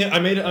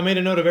made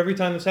a note of every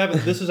time this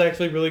happens. This is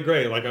actually really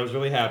great. Like, I was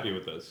really happy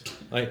with this.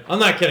 Like, I'm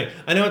not kidding.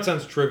 I know it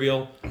sounds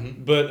trivial,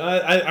 but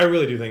I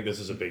really do think this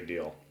is a big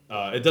deal.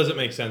 It doesn't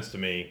make sense to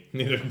me.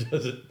 Neither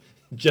does it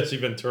Jesse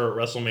Ventura at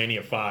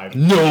WrestleMania 5.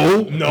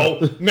 No.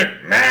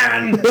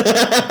 McMahon.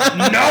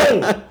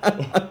 No.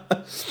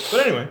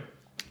 But anyway.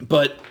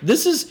 But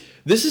this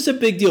is a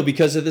big deal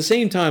because at the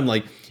same time,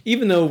 like,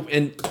 even though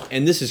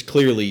and this is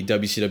clearly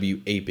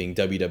WCW aping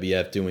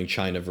WWF doing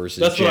China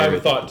versus That's Jarrett. what I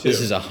thought too. This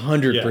is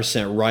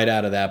 100% right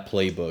out of that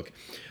playbook.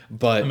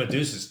 But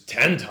Medusa's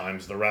 10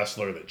 times the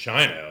wrestler that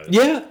China is.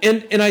 yeah,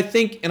 and I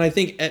think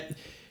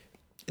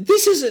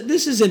this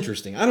is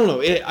interesting. I don't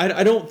know.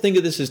 I don't think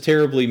of this as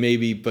terribly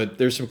maybe, but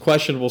there's some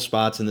questionable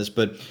spots in this.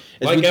 But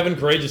Like Evan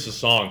Courageous'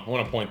 song. I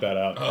want to point that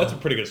out. That's a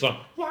pretty good song.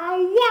 Wow,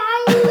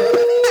 wow.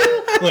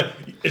 Like,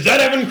 is that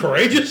Evan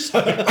Courageous?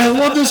 I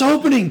love this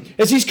opening.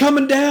 As he's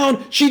coming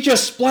down, she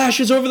just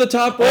splashes over the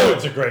top rope. Oh,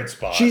 it's a great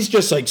spot. She's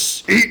just like,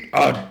 eat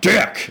a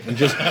dick. And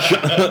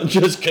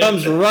just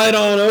comes right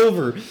on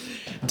over.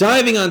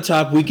 Diving on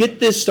top, we get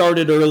this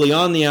started early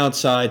on the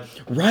outside,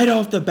 right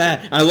off the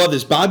bat. I love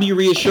this. Bobby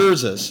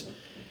reassures us.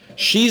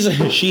 She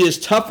is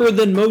tougher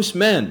than most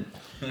men.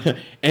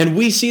 And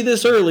we see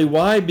this early.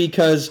 Why?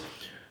 Because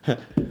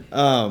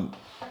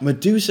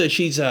Medusa,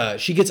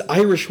 she gets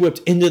Irish whipped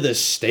into the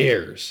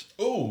stairs.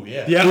 Oh,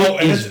 yeah. Yeah,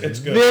 It's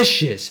good.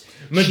 Vicious.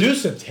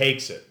 Medusa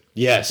takes it.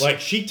 Yes. Like,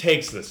 she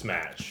takes this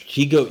match.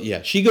 She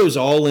goes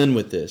all in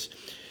with this.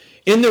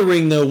 In the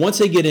ring, though, once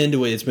they get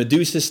into it, it's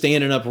Medusa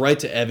standing up right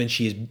to Evan.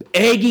 She is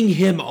egging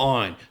him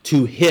on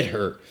to hit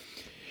her.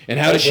 And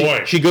how does she?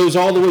 She goes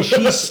all the way.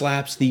 She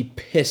slaps the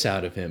piss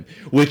out of him,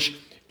 which,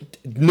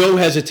 no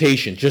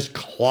hesitation, just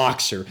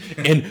clocks her.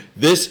 And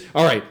this,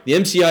 all right, the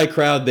MCI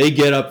crowd, they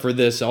get up for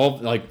this. All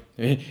like,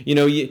 you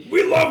know,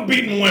 We love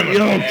beating women.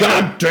 oh,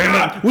 God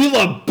damn it. We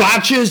love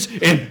botches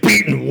and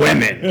beating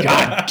women.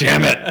 God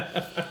damn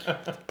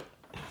it.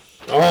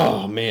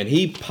 Oh, man,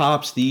 he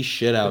pops the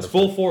shit out It's of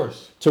full her.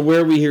 force. To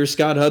where we hear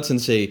Scott Hudson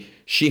say,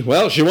 she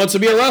wants to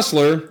be a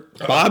wrestler.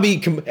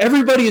 Bobby,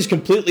 everybody is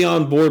completely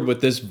on board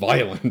with this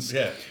violence.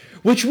 Yeah.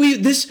 Which we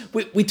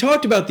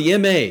talked about the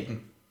MA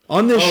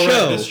on this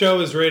show. Right. This show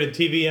is rated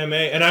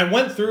TVMA, and I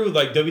went through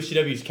like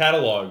WCW's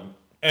catalog,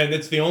 and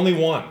it's the only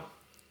one.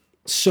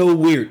 So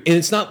weird,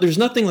 and there's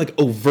nothing like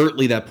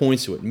overtly that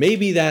points to it.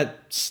 Maybe that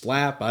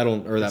slap,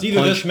 or that It's either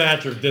punch. this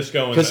match or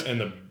disco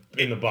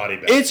in the body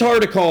bag. It's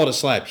hard to call it a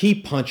slap. He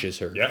punches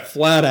her,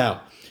 flat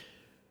out.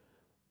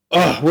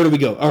 Where do we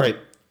go? All right,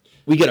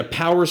 we get a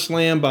power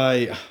slam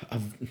by.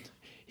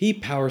 He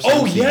power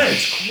slams the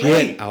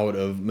shit out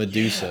of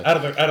Medusa.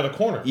 Out of the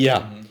corner.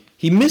 Yeah.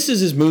 He misses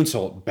his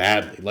moonsault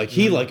badly. Like,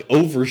 he,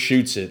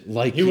 overshoots it.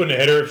 Like, He wouldn't have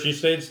hit her if she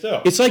stayed still.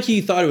 it's like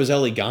he thought it was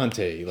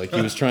Elegante, like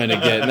he was trying to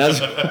get, and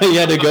that's why he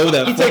had to go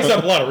that He far. takes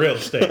up a lot of real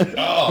estate.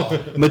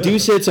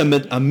 Medusa hits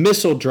a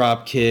missile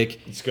drop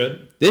kick. It's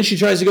good. Then she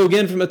tries to go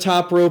again from the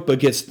top rope, but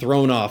gets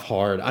thrown off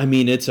hard. I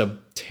mean, it's a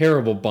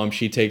terrible bump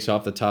she takes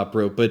off the top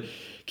rope, but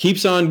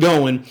keeps on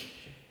going.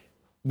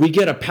 We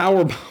get a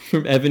power bomb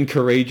from Evan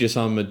Courageous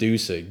on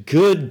Medusa.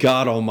 Good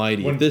God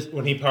Almighty! When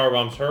he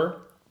powerbombs her.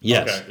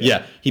 Yes, Okay,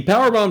 yeah. He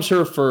powerbombs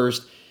her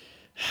first.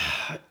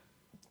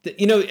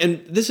 You know,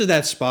 and this is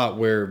that spot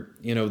where,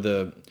 you know,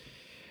 the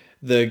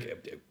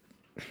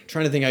I'm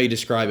trying to think how you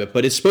describe it,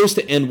 but it's supposed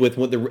to end with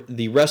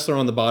the wrestler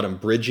on the bottom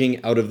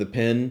bridging out of the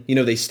pin. You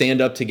know, they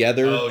stand up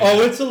together. Oh,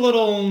 it's a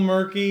little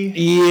murky.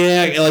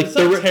 Yeah, like it's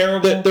not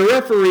terrible.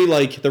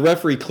 The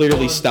referee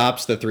clearly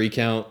stops the 3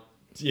 count.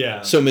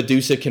 Yeah. So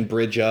Medusa can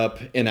bridge up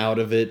and out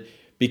of it.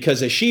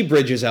 Because as she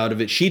bridges out of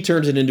it, she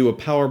turns it into a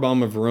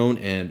powerbomb of her own,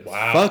 and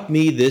fuck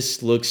me,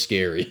 this looks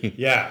scary.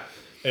 Yeah.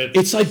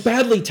 It's like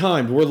badly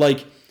timed, where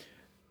like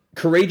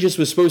Courageous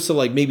was supposed to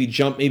like maybe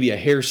jump maybe a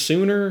hair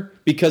sooner,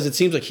 because it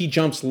seems like he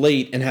jumps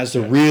late and has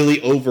to really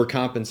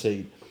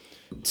overcompensate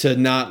to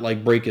not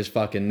like break his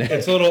fucking neck.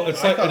 It's a little.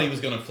 It's I thought he was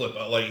gonna flip,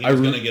 like he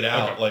was gonna get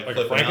out, like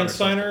a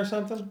Frankensteiner or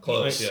something.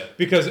 Close, yeah.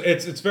 Because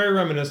it's very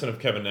reminiscent of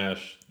Kevin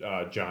Nash,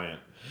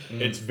 Giant.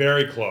 It's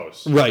very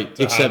close, right?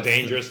 To except how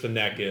dangerous the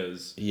neck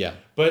is. Yeah,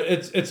 but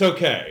it's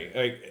okay.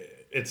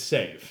 Like, it's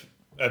safe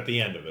at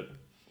the end of it.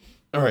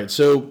 All right,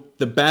 so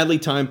the badly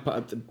timed,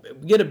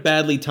 we get it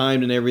badly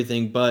timed and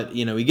everything, but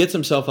you know he gets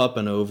himself up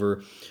and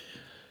over.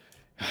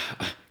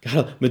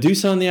 got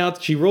Medusa on the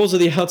out. She rolls to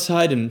the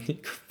outside, and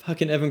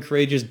fucking Evan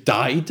Courageous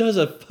he does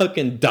a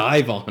fucking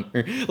dive on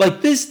her.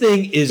 Like, this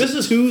thing is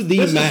to the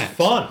max. This is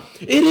fun.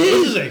 It is.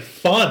 This is a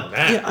fun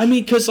match. Yeah, I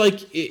mean, because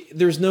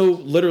there's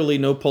literally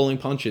no pulling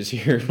punches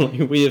here,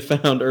 like we have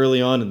found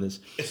early on in this.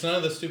 It's none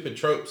of the stupid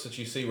tropes that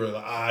you see where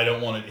I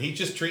don't want it. He's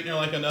just treating her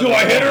like another. Do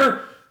I hit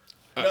her?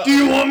 Do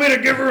you want me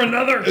to give her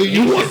another? He's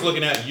just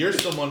looking at you're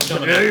someone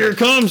coming. Here it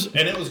comes.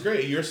 And it was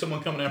great. You're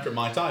someone coming after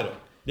my title.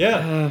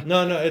 Yeah.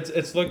 No,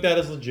 it's looked at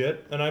as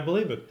legit, and I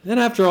believe it. Then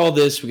after all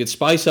this, we get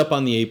Spice up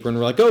on the apron.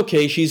 We're like,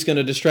 okay, she's going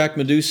to distract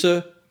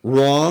Medusa.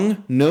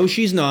 Wrong. No,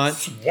 she's not.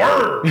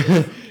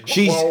 Swerve!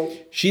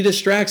 She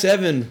distracts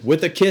Evan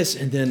with a kiss,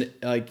 and then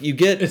you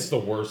get... It's the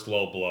worst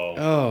low blow.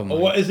 Oh, my.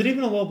 What, is it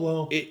even a low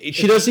blow?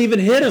 She doesn't even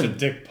hit him. It's a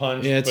dick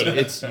punch. Yeah,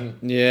 It's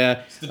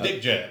the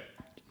dick jab.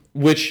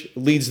 Which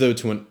leads, though,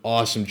 to an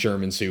awesome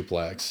German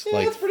suplex. Yeah,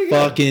 like, that's pretty good.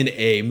 fucking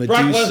A. Medusa.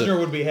 Brock Lesnar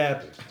would be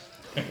happy.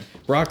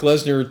 Brock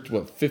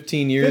Lesnar,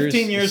 15 years?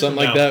 15 years something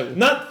from like now. that.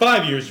 Not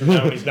 5 years from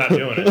now when he's not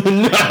doing it.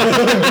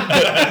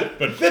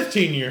 But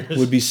 15 years.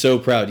 Would be so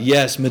proud.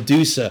 Yes,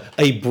 Medusa,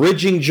 a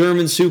bridging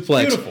German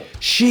suplex. Beautiful.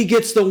 She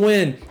gets the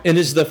win and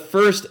is the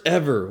first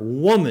ever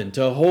woman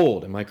to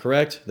hold, am I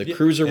correct? The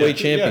Cruiserweight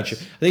Championship.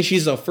 Yes. I think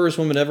she's the first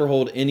woman to ever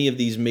hold any of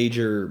these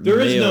major There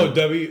is no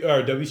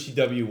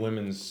WCW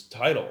women's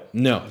title.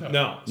 No.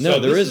 No. No,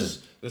 there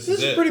isn't. This This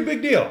is it. a pretty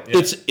big deal. And And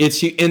it's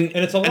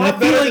a I lot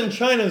feel better like, than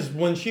China's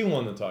when she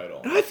won the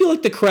title. I feel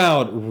like the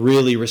crowd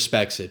really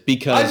respects it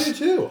because... I do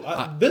too.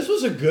 This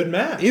was a good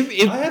match.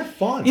 I had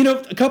fun. You know,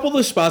 a couple of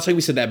those spots, like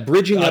we said, that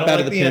bridging I up don't out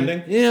like of the the pin.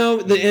 ending. You know,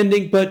 the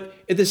ending, but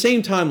at the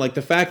same time, like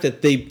the fact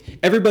that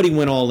everybody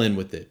went all in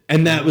with it,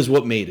 and that was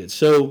what made it.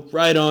 So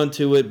right on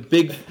to it,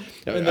 big.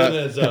 And then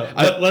there's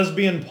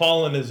lesbian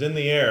pollen is in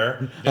the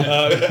air.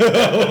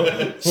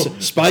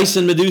 Spice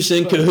and Medusa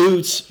in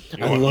cahoots.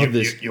 I love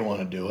this. You want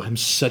to do it? I'm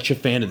such a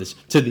fan of this.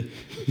 You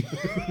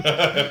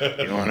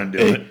want to do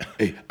it?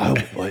 Hey,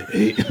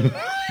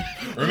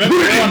 Remember,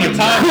 you're on the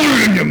top.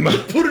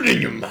 put it in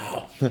your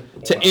mouth.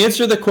 To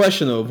answer the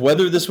question though of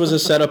whether this was a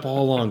setup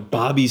all along,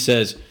 Bobby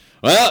says,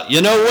 "Well,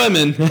 you know,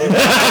 women." There's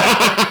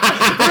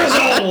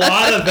a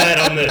lot of that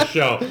on this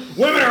show.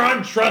 Women are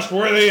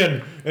untrustworthy,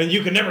 and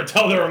you can never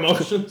tell their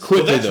emotions.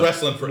 Quickly, Well, that's though.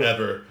 wrestling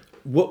forever.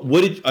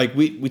 What did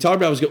we talked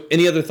about?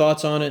 Any other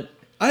thoughts on it?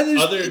 Other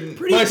than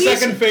My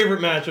second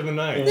favorite match of the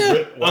night.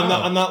 Yeah.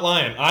 Wow. I'm not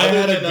lying. I Other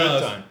had a than,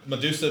 good time.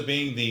 Medusa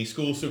being the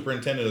school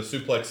superintendent of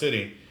Suplex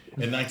City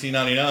in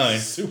 1999.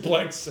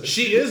 Suplex.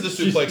 She is the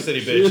Suplex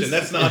City bitch, and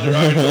that's not a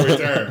derogatory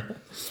term.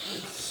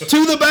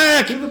 To the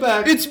back. To the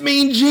back. It's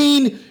Mean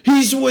Gene.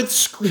 He's with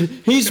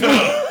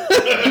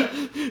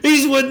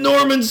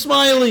Norman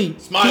Smiley.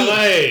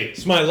 Smiley!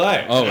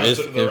 Smiley. Oh, That's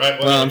it's, the right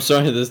way. well, I'm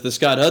sorry. This the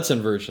Scott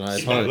Hudson version. I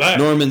apologize. Smiley.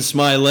 Norman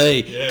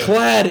Smiley, Yeah.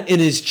 clad in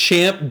his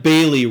Champ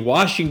Bailey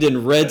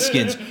Washington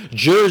Redskins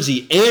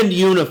jersey and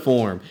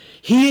uniform.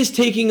 He is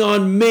taking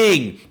on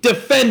Ming,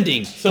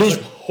 defending Sounds his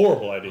like a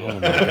horrible idea. Oh my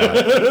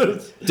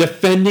God.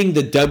 Defending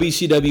the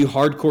WCW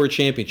Hardcore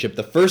Championship.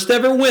 The first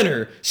ever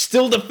winner,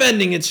 still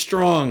defending it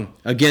strong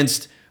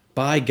against,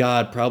 by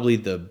God, probably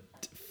the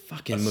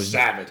fucking most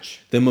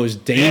savage. the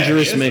most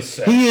dangerous he man. is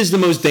a He is the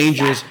most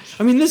dangerous.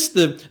 I mean,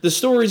 the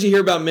stories you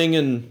hear about Ming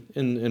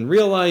in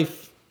real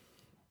life,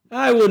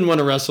 I wouldn't want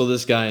to wrestle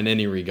this guy in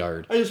any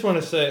regard. I just want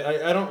to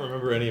say, I don't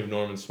remember any of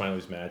Norman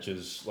Smiley's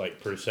matches,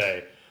 like, per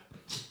se.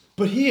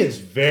 But he is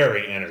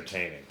very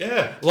entertaining.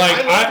 Yeah. Like,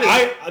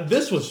 I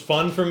this was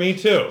fun for me,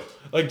 too.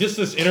 Like, just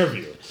this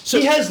interview. So-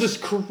 he has this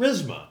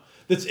charisma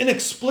that's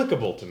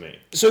inexplicable to me.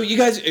 So you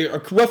guys,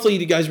 roughly,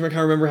 do you guys kind of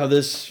remember how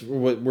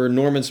where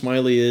Norman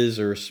Smiley is?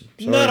 Or sorry.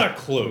 Not a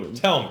clue.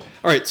 Tell me.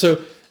 All right,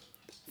 so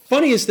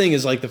funniest thing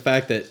is like the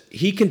fact that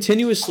he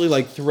continuously,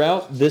 like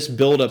throughout this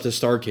build up to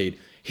Starrcade,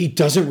 he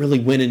doesn't really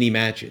win any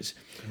matches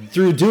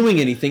through doing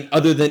anything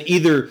other than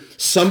either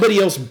somebody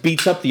else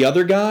beats up the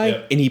other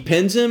guy and he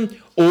pins him,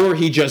 or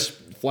he just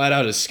flat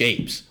out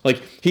escapes.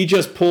 Like he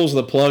just pulls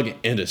the plug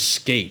and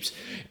escapes.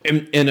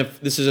 And if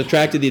this has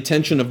attracted the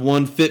attention of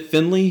one Fit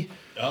Finley.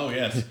 Oh,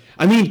 yes.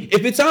 I mean,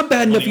 if it's not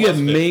bad enough, he you have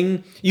was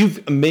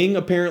fit. Ming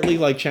apparently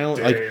like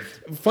challenge. Like,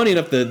 funny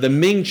enough, the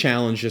Ming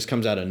challenge just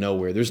comes out of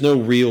nowhere. There's no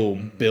real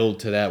build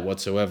to that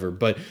whatsoever.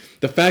 But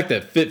the fact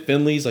that Fit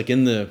Finley's like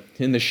in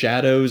the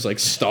shadows, like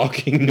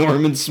stalking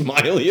Norman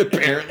Smiley,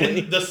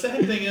 apparently. The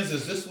sad thing is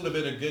this would have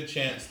been a good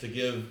chance to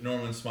give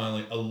Norman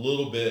Smiley a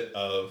little bit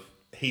of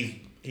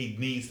he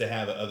needs to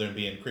have it other than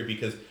being creepy,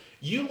 because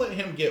you let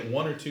him get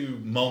one or two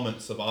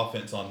moments of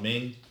offense on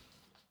Ming,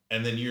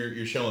 and then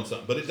you're showing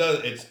something. But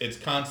it's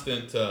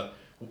constant.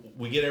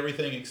 We get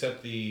everything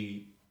except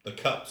the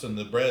cups and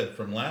the bread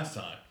from last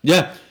time.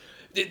 Yeah,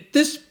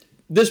 this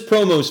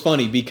promo is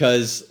funny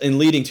because in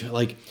leading to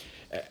like.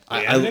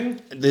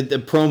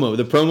 The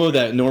promo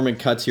that Norman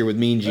cuts here with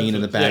Mean Gene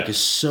in the back is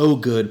so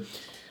good.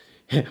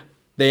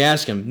 They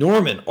ask him,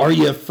 Norman, are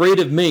you afraid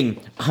of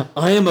Ming?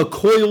 I am a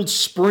coiled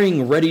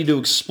spring ready to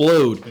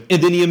explode.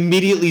 And then he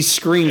immediately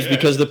screams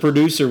because the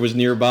producer was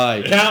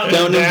nearby. Counting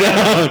him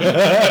down.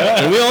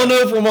 And we all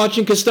know from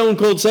watching Cause Stone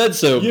Cold said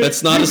so.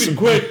 That's not you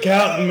quit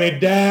counting me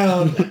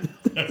down.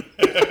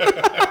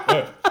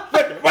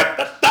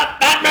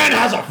 That man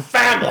has a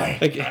family.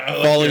 Like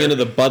falling into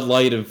the Bud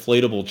Light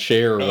inflatable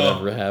chair or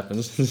whatever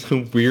happens. It's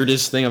the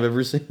weirdest thing I've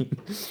ever seen.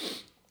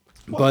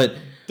 But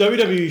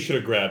WWE should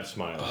have grabbed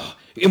Smiley.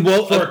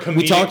 Well, For a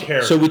comedic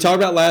character. So we talked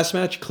about last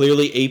match,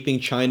 clearly aping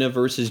China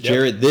versus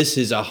Jarrett. This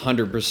is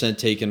 100%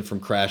 taken from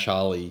Crash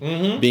Holly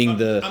being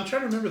the... I'm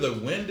trying to remember,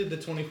 when did the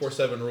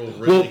 24/7 rule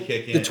really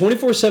kick in? The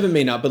 24/7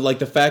 may not, but like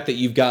the fact that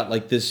you've got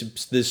like this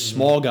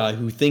small guy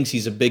who thinks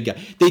he's a big guy.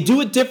 They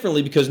do it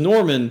differently because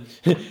Norman...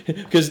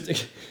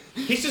 because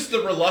He's just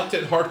the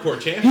reluctant hardcore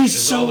champion. he's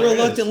so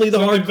reluctantly the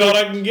Only belt hardcore...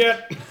 I can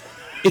get.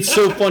 It's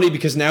so funny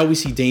because now we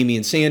see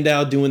Damian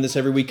Sandow doing this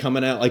every week,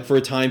 coming out, like for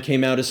a time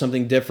came out as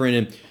something different,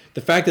 and the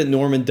fact that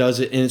Norman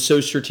does it, and it's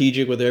so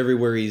strategic with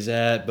everywhere he's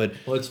at, but...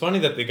 Well, it's funny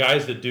that the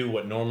guys that do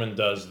what Norman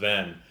does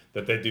then,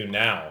 that they do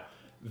now,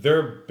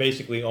 they're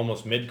basically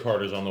almost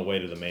mid-carders on the way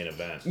to the main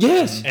event.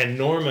 Yes! And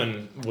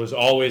Norman was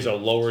always a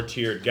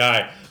lower-tiered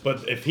guy,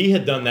 but if he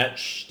had done that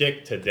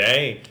shtick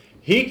today...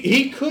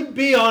 He could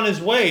be on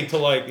his way to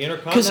like the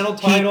Intercontinental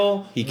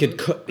title. He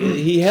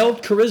he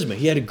held charisma.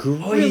 He had a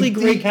really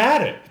great... He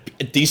had it.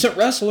 A decent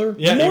wrestler.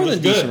 Yeah, more he was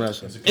than good. decent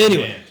wrestler. He's a good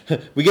Anyway,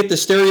 we get the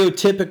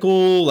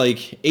stereotypical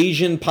like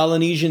Asian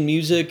Polynesian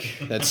music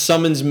that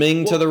summons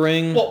Ming to the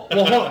ring. Well,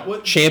 hold on.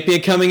 What,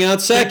 Champion coming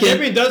out second.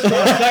 Champion does come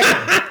out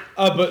second.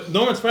 But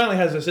Norman Smiley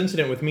has this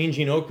incident with Mean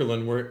Gene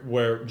Okerlund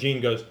where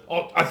Gene goes,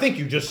 "Oh, I think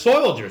you just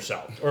soiled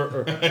yourself,"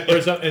 or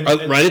something.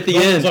 And Right at the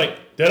Norman's end. like,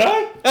 "Did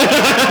I?"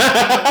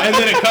 And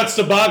then it cuts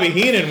to Bobby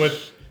Heenan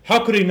with, "How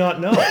could he not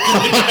know?"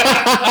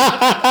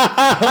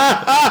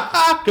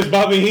 Because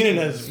Bobby Heenan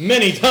has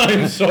many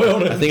times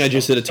soiled I him. think I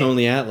just did a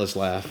Tony Atlas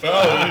laugh.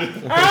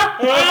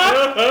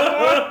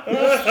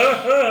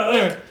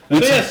 So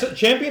yes,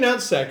 champion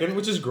out second,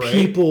 which is great.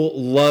 People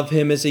love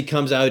him as he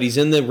comes out. He's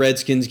in the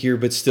Redskins gear,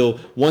 but still,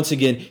 once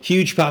again,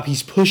 huge pop.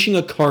 He's pushing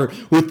a cart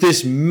with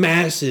this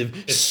massive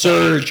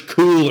Surge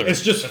cooler.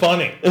 It's just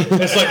funny.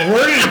 It's like,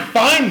 where did he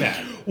find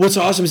that? What's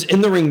awesome is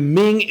in the ring,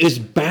 Ming is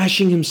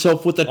bashing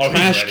himself with a Oh, he's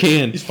trash ready.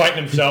 can. He's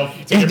fighting himself.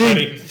 To And get then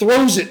ready.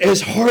 throws it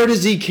as hard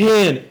as he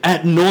can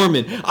at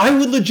Norman. I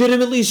would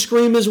legitimately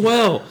scream as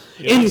well.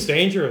 Yeah, And it's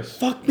dangerous.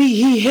 fuck me,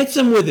 he hits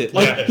him with it.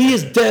 Like, Yeah. he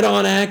is dead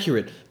on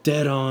accurate.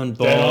 Dead on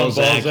balls,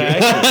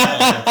 accurate.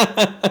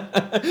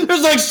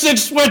 There's like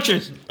 6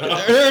 switches.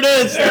 There it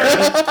is.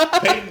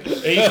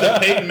 He's the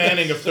Peyton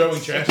Manning of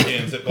throwing trash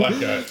cans at black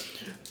guys.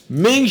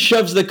 Ming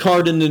shoves the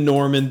card into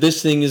Norman.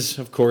 This thing is,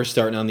 of course,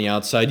 starting on the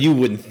outside. You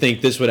wouldn't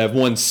think this would have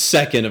 1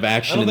 second of I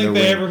action don't in the think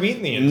they ring. ever meet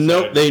in the inside.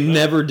 Nope, they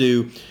never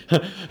do.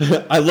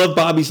 I love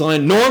Bobby's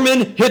line,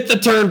 Norman, hit the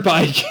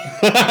turnpike.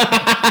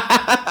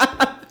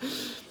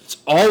 It's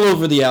all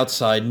over the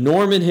outside.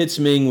 Norman hits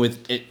Ming with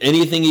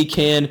anything he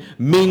can.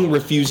 Ming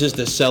refuses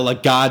to sell a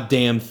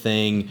goddamn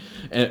thing,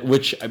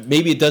 which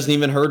maybe it doesn't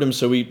even hurt him,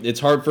 so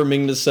it's hard for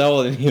Ming to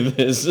sell any of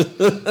this.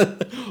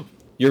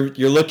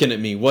 You're looking at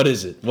me. What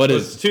is it? What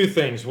is It's 2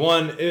 things.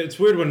 One, it's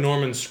weird when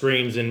Norman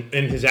screams in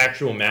his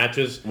actual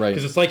matches. Right.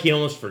 Because it's like he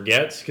almost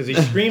forgets. Because he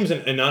screams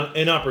in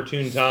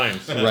inopportune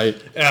times. Right.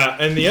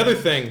 And the other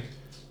thing,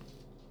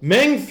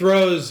 Meng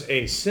throws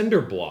a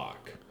cinder block.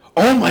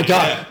 Oh my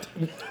god!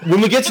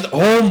 When we get to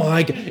oh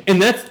my god!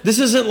 And this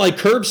isn't like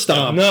Curb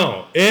Stomp.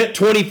 No, it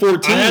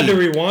 2014. I had to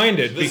rewind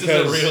it This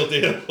because is a real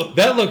deal.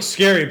 that looks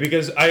scary.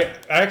 Because I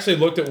actually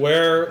looked at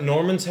where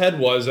Norman's head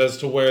was as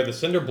to where the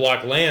cinder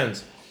block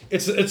lands.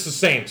 It's the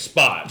same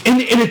spot.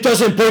 And it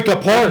doesn't break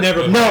apart.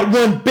 Never Not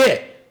one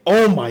bit.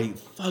 Oh my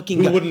fucking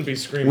Who god! wouldn't be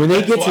screaming? When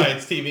they That's get why to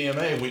it's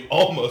TVMA. We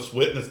almost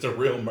witnessed a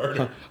real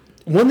murder.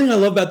 one thing I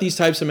love about these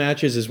types of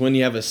matches is when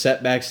you have a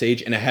set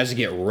backstage and it has to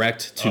get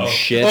wrecked to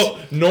shit. Oh,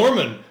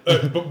 Norman!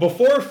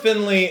 Before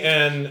Finley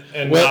and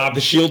well, Knob,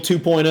 the Shield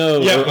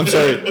 2.0. yeah, I'm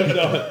sorry.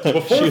 No,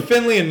 before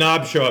Finley and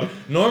Knob show up,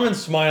 Norman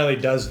Smiley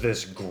does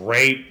this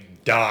great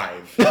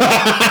dive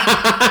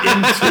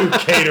into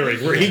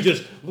catering, where he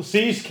just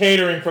sees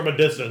catering from a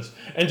distance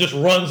and just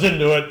runs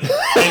into it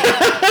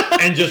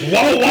and just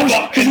wah wah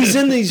wah. Because he's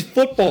in these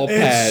football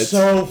pads. It's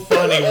so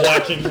funny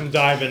watching him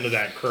dive into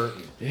that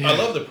curtain. I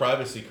love the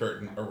privacy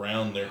curtain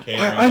around their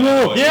catering. I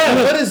know.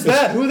 Yeah, what is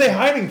that? Who are they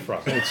hiding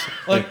from?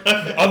 Like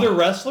other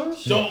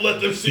wrestlers? Don't let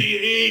them see you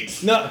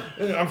eat. No,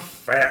 I'm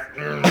fat.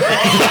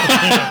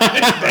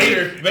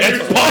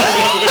 Vader's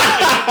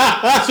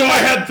So I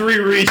had 3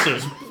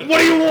 Reese's. What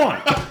do you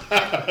want?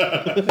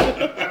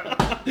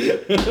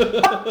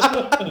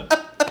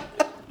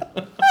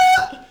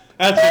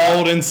 That's an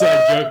old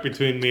inside joke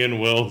between me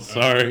and Will.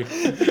 Sorry.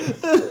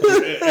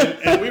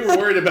 and we were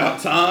worried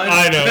about time.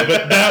 I know,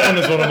 but that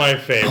one is one of my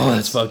favorites. Oh,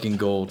 that's fucking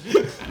gold.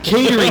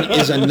 Catering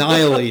is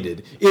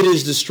annihilated. It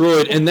is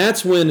destroyed, and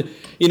that's when,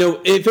 you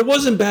know, if it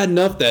wasn't bad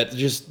enough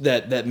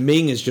that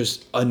Ming is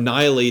just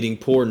annihilating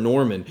poor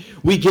Norman,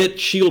 we get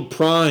Shield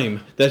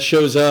Prime that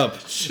shows up.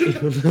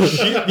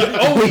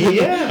 Oh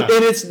yeah,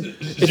 and it's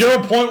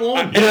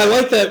 0.1. And I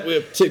like that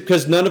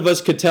because none of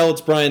us could tell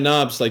it's Brian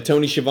Knobs, like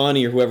Tony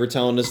Schiavone or whoever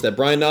telling us that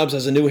Brian Knobs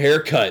has a new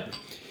haircut.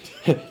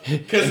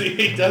 Because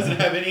he doesn't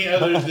have any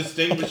other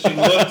distinguishing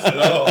looks at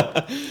all.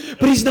 But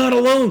he's not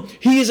alone.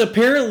 He is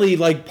apparently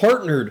like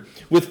partnered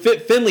with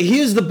Fit Finley. He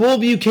is the Bull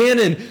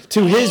Buchanan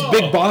to his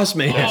big boss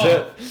man.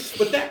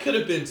 But that could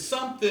have been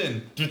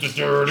something.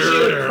 Shield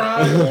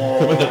Prime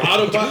with the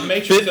Autobot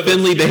Matrix. Fit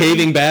Finley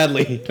behaving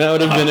badly. That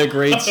would have been a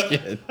great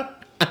skit.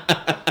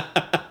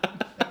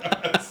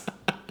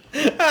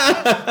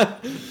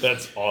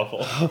 That's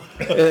awful.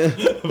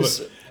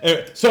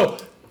 So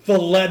the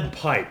lead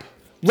pipe.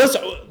 Look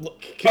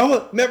at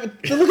all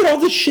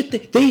the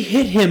shit they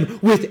hit him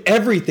with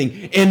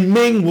everything, and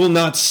Ming will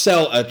not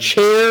sell a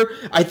chair.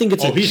 I think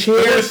it's he's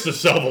chair. forced to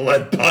sell the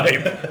lead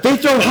pipe. They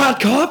throw hot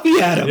coffee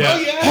at him. Yeah. Oh,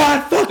 yeah.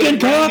 Hot fucking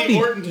coffee. Randy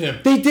Ortoned him.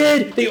 They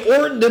did. They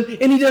Ortoned him,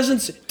 and he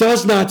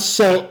does not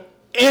sell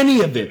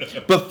any of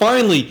it. But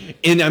finally,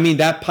 and I mean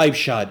that pipe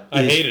shot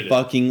is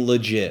fucking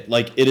legit.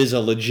 Like it is a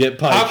legit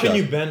pipe shot. How can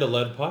you bend a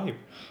lead pipe?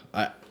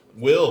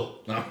 Will.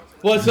 No.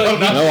 Well, it's like,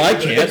 no, I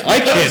can't.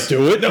 I can't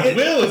do it. No,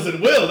 Will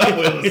isn't Will. That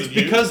Will isn't it's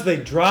because they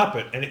drop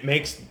it and it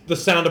makes the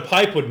sound a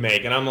pipe would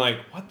make, and I'm like,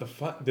 what the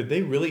fuck? Did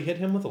they really hit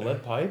him with a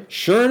lead pipe?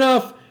 Sure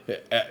enough,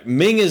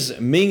 Ming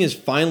is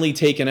finally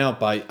taken out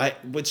by.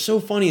 What's so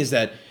funny is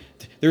that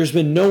there's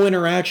been no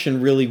interaction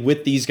really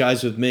with these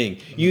guys with Ming.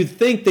 You'd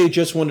think they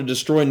just want to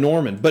destroy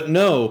Norman, but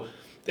no.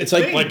 It's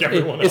like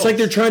everyone else. It's like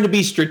they're trying to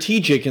be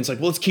strategic. And it's like,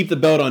 well, let's keep the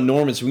belt on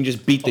Norman so we can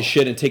just beat the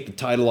shit and take the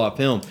title off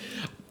him.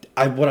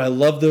 What I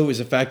love though is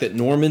the fact that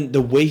Norman,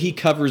 the way he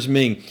covers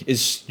Ming,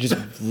 is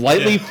just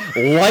lightly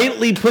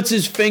puts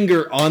his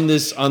finger on the.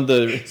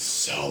 It's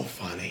so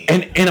funny.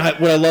 And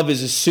what I love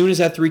is as soon as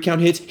that 3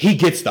 count hits, he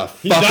gets the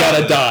fuck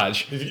out of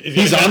Dodge.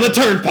 He's on the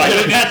turnpike.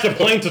 That's the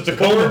plane to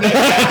Tacoma.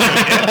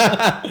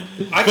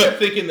 I kept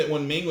thinking that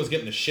when Ming was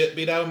getting the shit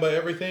beat out of him by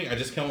everything, I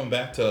just coming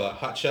back to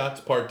Hot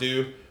Shots Part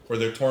 2, where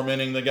they're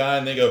tormenting the guy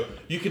and they go,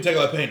 "You can take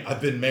all that pain.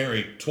 I've been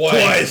married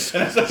twice."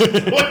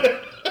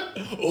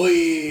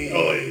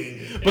 Oy.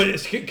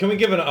 But can we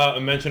give a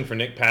mention for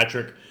Nick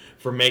Patrick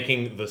for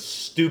making the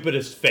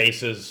stupidest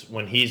faces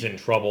when he's in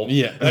trouble?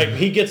 Yeah. Like,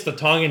 he gets the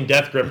Tongan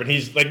death grip, and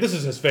he's like, this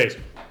is his face.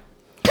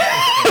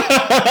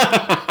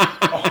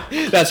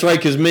 That's right,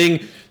 because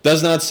Ming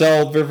does not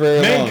sell for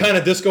very long. Ming kind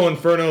of Disco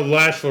Inferno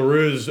Lash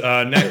LaRue's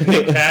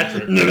Nick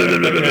Patrick.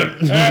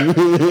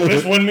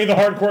 This win me the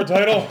hardcore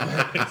title?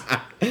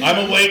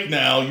 I'm awake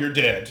now. You're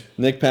dead.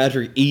 Nick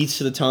Patrick eats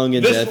the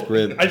Tongan death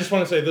grip. I just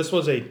want to say this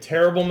was a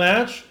terrible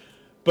match,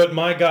 but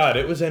my God,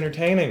 it was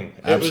entertaining.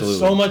 Absolutely. It was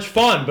so much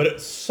fun, but it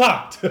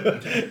sucked.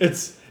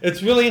 It's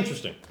really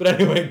interesting. But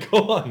anyway, go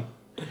on.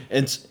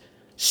 It's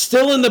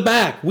still in the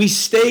back. We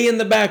stay in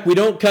the back. We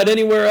don't cut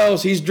anywhere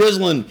else. He's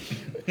drizzling.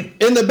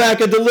 In the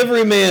back, a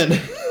delivery man.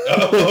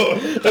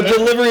 A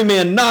delivery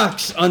man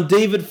knocks on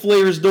David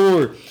Flair's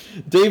door.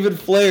 David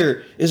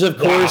Flair is of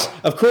course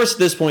at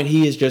this point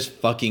he is just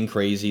fucking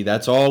crazy.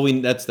 That's all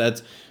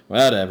that's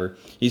whatever.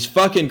 He's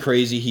fucking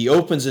crazy. He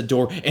opens the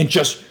door and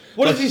just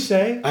what does he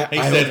say? He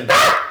said,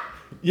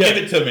 "Give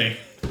it to me."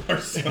 Or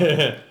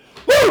something.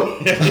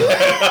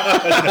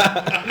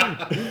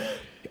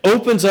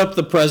 Opens up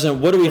the present.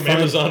 What do we find?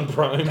 Amazon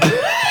Prime.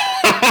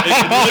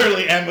 It's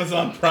literally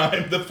Amazon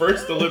Prime, the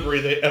first delivery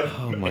they ever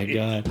Oh my made.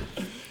 God.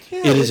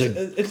 Yeah,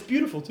 it's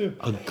beautiful too.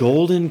 A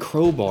golden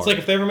crowbar. It's like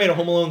if they ever made a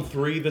Home Alone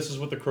 3, this is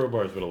what the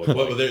crowbars would have looked like.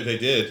 Well, they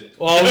did.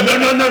 Oh,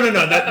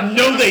 no.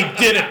 No, they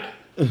didn't.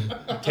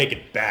 Take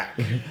it back.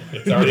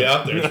 It's already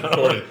out there. It's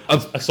recorded. I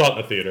saw it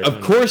in the theater.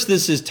 Of course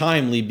this is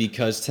timely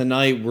because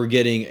tonight we're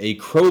getting a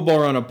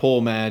crowbar on a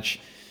pole match.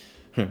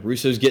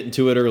 Russo's getting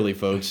to it early,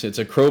 folks. It's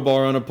a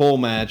crowbar on a pole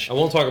match. I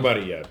won't talk about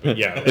it yet, but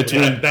yeah,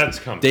 that's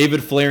coming.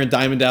 David Flair and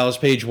Diamond Dallas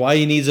Page. Why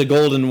he needs a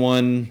golden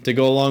one to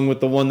go along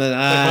with the one that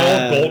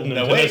old golden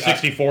Nintendo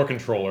 64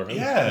 controller.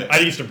 Yeah. I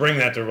used to bring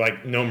that to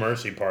like No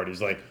Mercy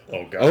parties. Like,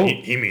 oh God,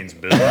 he means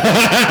business.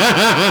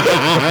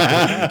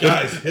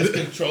 Guys, his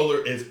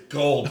controller is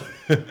gold.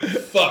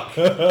 Fuck.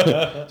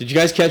 Did you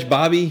guys catch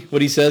Bobby?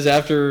 What he says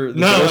after the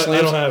No, door I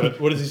slams? don't have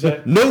it. What does he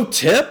say? No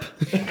tip.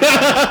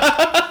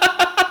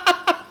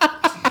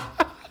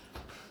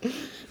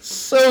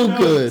 So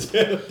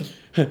good.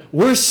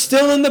 We're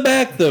still in the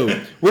back,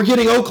 though. We're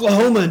getting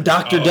Oklahoma and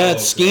Dr. Death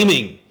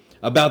scheming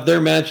about their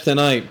match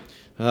tonight.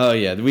 Oh,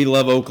 yeah. We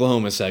love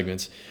Oklahoma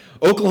segments.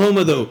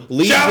 Oklahoma, though,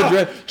 leaves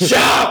the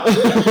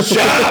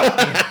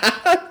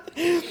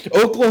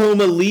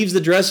Oklahoma leaves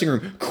the dressing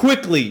room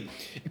quickly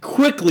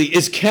quickly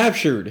is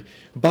captured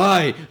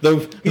by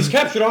the... He's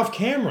captured off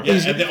camera. Yeah,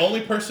 and the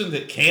only person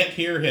that can't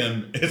hear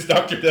him is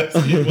Dr.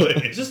 Dusty Is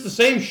Blaze. this the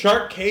same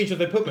shark cage that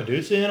they put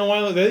Medusa in a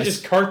while ago? They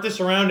just cart this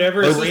around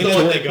every This is arena the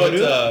one they they go put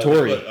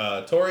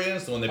to? Tori in.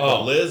 It's the one they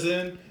put Liz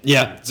in.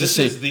 Yeah. This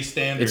is the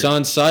standard. It's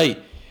on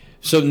site.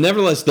 So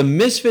nevertheless, the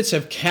Misfits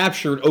have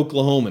captured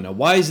Oklahoma. Now,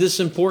 why is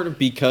this important?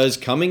 Because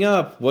coming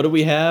up, what do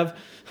we have?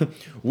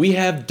 We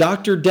have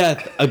Dr.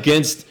 Death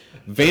against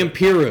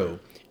Vampiro.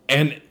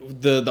 And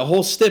the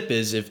whole stip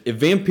is if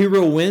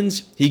Vampiro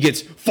wins, he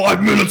gets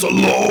 5 minutes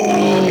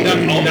alone.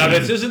 Now,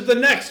 this isn't the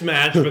next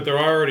match, but they're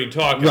already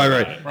talking about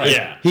it. Right.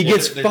 Yeah. He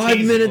gets they're 5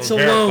 teasing. minutes We'll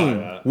verify alone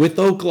that. with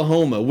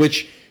Oklahoma,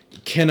 which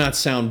cannot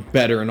sound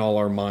better in all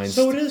our minds.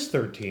 So it is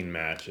 13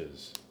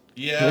 matches.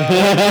 Yeah.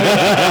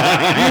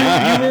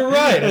 You were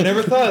right. I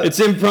never thought. It's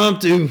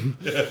impromptu.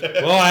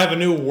 Well, I have a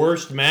new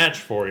worst match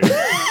for you.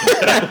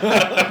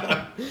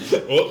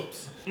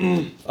 Whoops.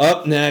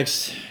 Up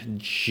next,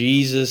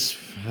 Jesus.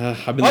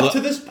 I've been Up to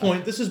this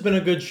point, this has been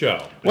a good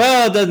show.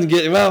 Well,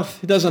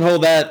 it doesn't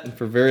hold that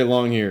for very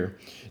long here.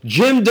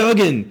 Jim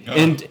Duggan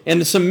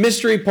and some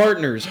mystery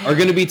partners are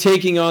going to be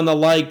taking on the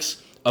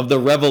likes of the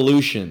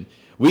Revolution.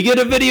 We get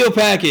a video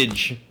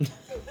package.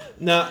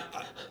 Now,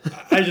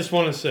 I just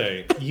want to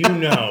say,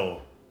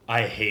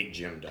 I hate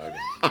Jim Duggan.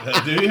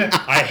 Do you?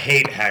 I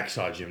hate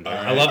Hacksaw Jim Duggan.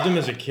 All I right. loved him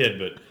as a kid,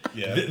 but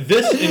Yeah.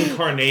 this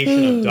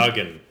incarnation of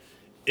Duggan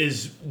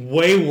is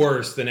way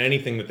worse than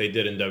anything that they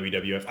did in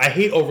WWF. I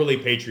hate overly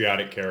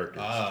patriotic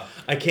characters.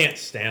 I can't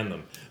stand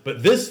them.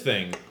 But this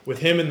thing with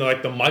him in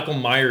the Michael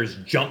Myers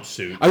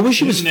jumpsuit. I wish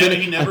he was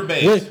He never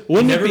bathes.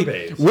 Wouldn't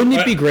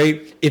it be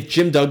great if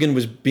Jim Duggan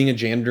was being a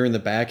janitor in the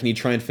back and he'd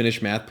try and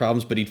finish math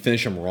problems, but he'd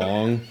finish them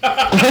wrong?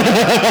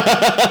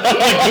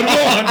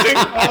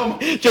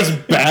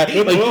 Just bad.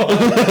 Bad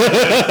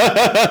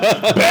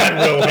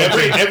Will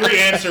Hunting. Every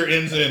answer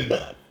ends in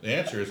the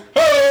answer is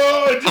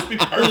it'd just be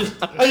perfect.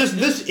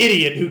 This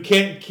idiot who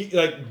can't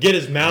get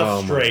his mouth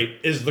Oh, my. straight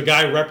is the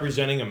guy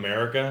representing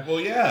America. Well,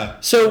 yeah.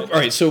 So, all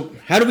right. So,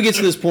 how do we get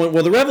to this point?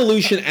 Well, the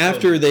Revolution,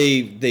 after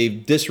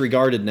they've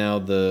disregarded now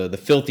the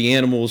filthy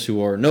animals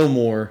who are no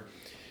more,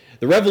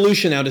 the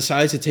Revolution now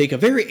decides to take a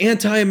very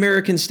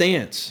anti-American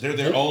stance. They're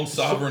their own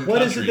sovereign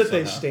What is country. it that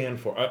they somehow. do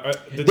for?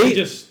 Did They- they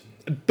just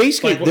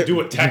Basically, they're- do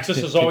what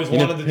Texas has always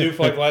wanted to do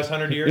for the last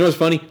 100 years? You know what's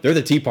funny? They're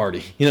the Tea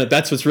Party.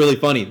 That's what's really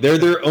funny. They're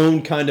their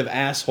own kind of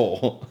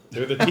asshole.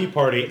 They're the Tea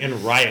Party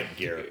in riot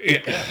gear.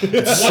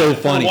 It's so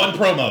funny. For one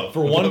promo.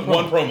 For one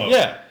promo.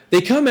 Yeah.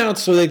 They come out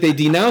so that they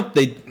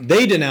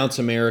denounce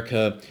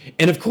America,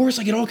 and of course,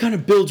 it all kind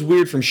of builds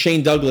weird from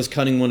Shane Douglas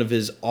cutting one of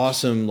his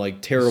awesome,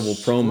 terrible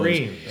promos,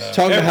 Screams.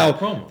 talking about Terrible how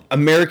promo.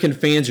 American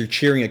fans are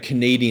cheering a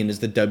Canadian as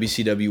the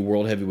WCW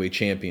World Heavyweight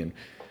Champion.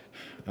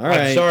 All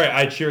right. I'm sorry,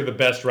 I cheer the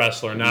best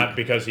wrestler, not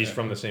because he's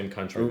from the same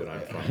country that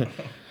I'm from.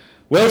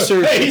 Well,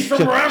 sir, Hey, he's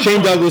from where I'm Shane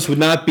from. Douglas would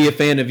not be a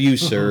fan of you,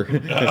 sir,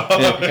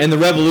 and the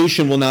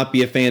Revolution will not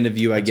be a fan of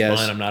you, I guess.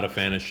 Fine, I'm not a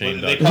fan of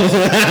Shane They Douglas.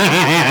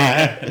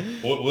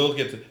 call we'll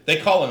get to. They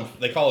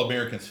call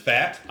Americans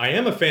fat. I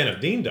am a fan of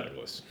Dean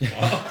Douglas.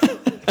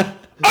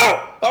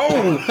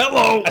 Oh,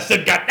 hello. I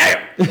said, goddamn!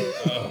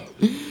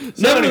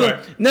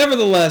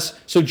 Nevertheless,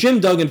 so Jim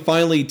Duggan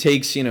finally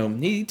takes a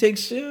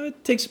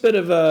bit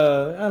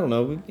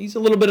of he's a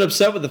little bit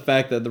upset with the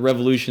fact that the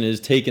Revolution is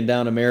taking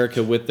down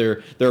America with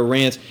their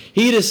rants.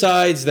 He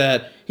decides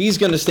that he's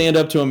going to stand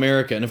up to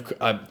America, and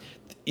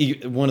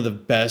one of the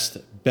best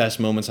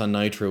moments on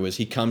Nitro is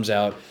he comes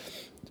out,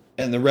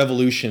 and the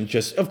Revolution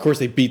of course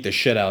they beat the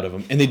shit out of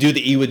him, and they do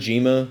the Iwo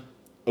Jima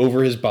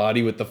over his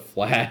body with the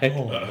flag.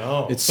 Oh,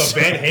 no. It's the so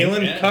Van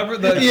Halen cover?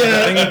 The thing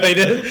Yeah. that they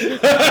did?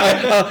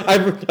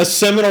 A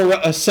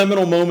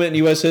seminal moment in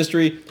U.S.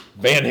 history.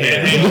 Van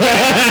Halen.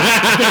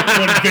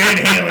 When Van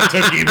Halen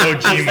took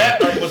Iwo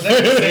Jima. Was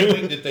that the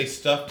same week that they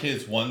stuffed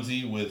his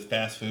onesie with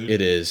fast food?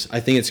 It is. I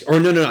think it's. Or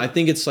no. I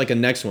think it's a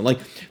next one.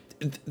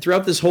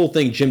 Throughout this whole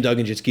thing, Jim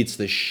Duggan just gets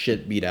the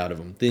shit beat out of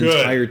him the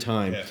entire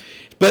time. Yeah.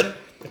 But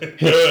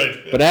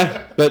Good.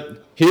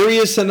 but here he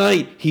is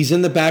tonight. He's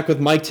in the back with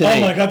Mike Tenay.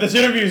 Oh my god, this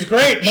interview is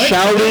great.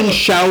 Shouting.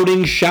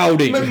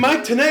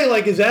 Mike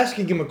Tenay is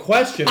asking him a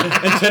question, and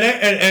Tenay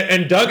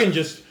and Duggan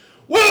just,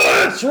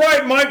 well, that's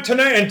right, Mike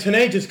Tenay, and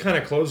Tenay just kind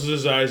of closes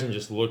his eyes and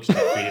just looks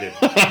defeated.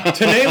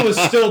 Tenay was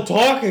still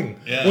talking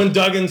when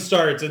Duggan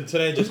starts, and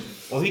Tenay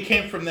just, Well, he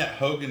came from that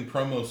Hogan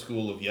promo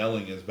school of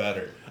yelling is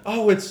better.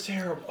 oh, it's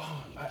terrible.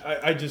 Oh,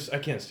 I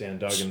can't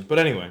stand Duggan. But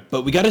anyway,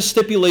 But we got a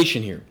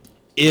stipulation here.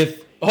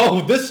 If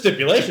this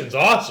stipulation's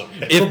awesome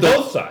for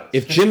both sides.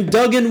 If Jim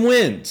Duggan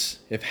wins,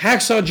 if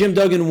Hacksaw Jim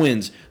Duggan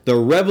wins, the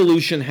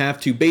Revolution have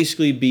to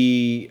basically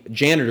be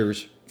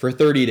janitors for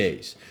 30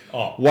 days.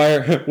 Oh.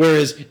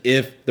 Whereas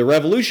if the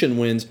Revolution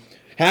wins,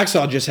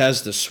 Hacksaw just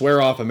has to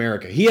swear off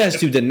America. He has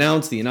to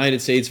denounce the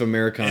United States of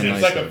America on And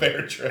it's Nitro. like a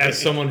fair trade.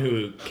 As someone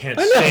who can't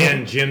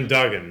stand Jim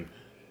Duggan,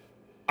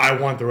 I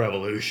want the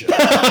Revolution.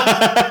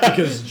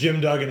 Because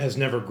Jim Duggan has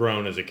never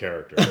grown as a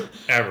character.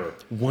 Ever.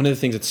 One of the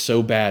things that's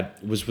so bad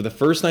was with the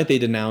first night they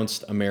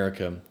denounced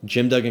America,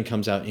 Jim Duggan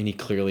comes out and he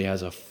clearly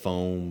has a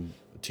foam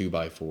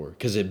 2x4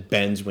 because it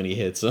bends when he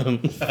hits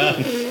him.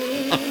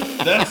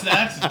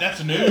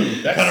 That's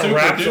new. That's Kind of super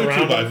wraps new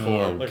around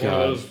 2x4. like one of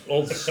those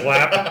old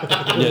slap.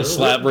 Yeah,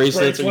 slap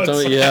bracelets or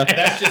something. Yeah.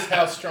 That's just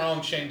how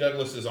strong Shane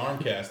Douglas's arm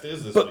cast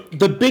is this week. But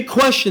the big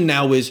question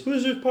now is,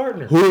 Who's his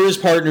partner? who are his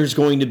partners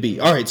going to be?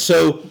 All right,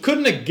 so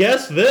Couldn't have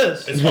guessed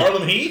this. Is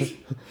Harlem Heat?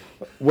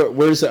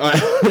 where's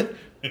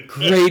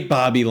great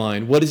Bobby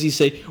line? What does he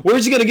say?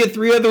 Where's he going to get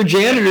 3 other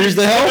janitors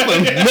to help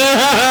him?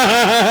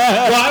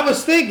 Well, I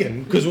was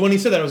thinking, because when he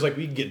said that, I was like,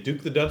 we can get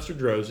Duke the Dumpster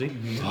Drosy.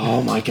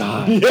 Oh my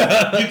God! You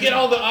get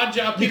all the odd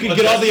job You people.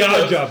 could get all the Dusty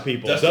odd Rose- job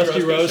people. Dusty Dusty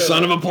Rose, Rose,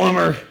 Son of a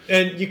plumber,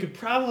 and you could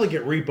probably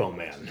get Repo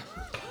Man.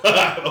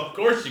 Of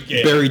course you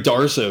can. Barry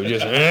Darso,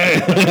 just.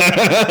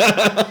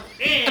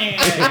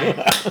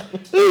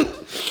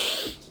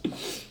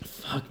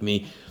 Fuck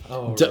me.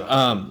 Oh,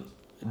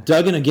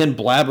 Duggan again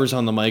blabbers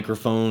on the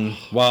microphone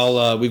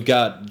while we've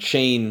got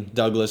Shane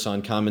Douglas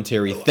on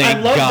commentary. Thank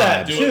I love God.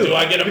 that, too. Do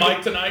I get a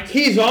mic tonight?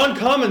 He's on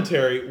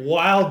commentary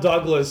while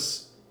while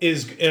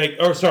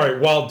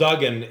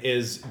Duggan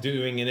is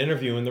doing an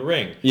interview in the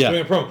ring. Yeah.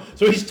 Doing a promo.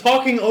 So he's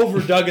talking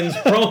over Duggan's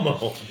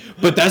promo.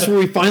 But that's where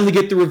we finally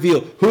get the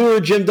reveal. Who are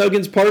Jim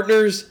Duggan's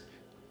partners?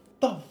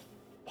 The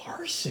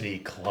Varsity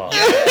Club.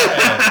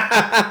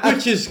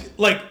 Which is,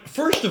 like,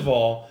 first of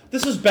all,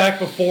 this is back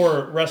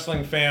before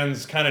wrestling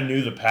fans kind of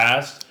knew the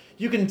past.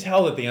 You can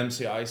tell that the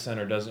MCI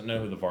Center doesn't know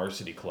who the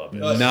Varsity Club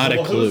is. Not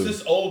a clue. Who's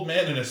this old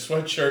man in a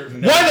sweatshirt?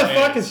 And Why no the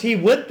fuck pants? is he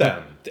with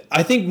them?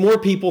 I think more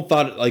people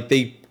thought like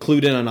they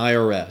clued in on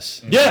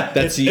IRS. Yeah,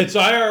 That's it's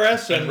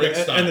IRS And Rick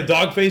Steiner. and the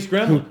dog-faced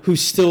gremlin.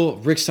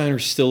 Rick Steiner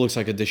still looks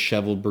like a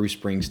disheveled Bruce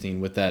Springsteen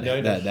with that Yeah,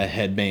 he does. that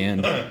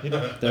headband,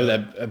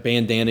 that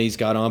bandana he's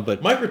got on.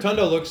 But Mike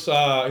Rotundo looks he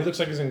looks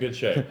like he's in good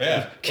shape.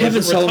 Yeah. Kevin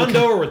Is it Sullivan.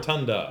 Rotundo or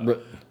Rotunda?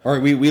 All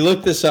right, we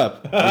looked this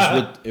up,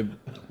 but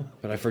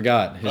I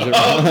forgot. Is it,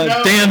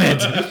 no. Damn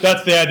it!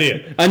 That's the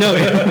idea. I know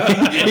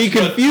he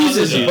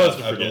confuses you.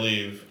 I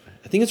believe.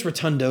 I think it's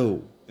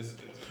Rotundo.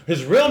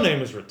 His real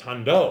name is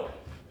Rotundo,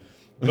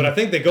 but I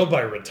think they go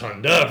by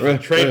Rotunda for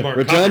trademark.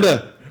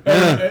 Rotunda.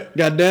 Yeah,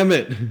 God damn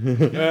it!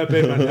 I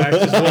paid my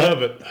taxes. What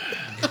of it?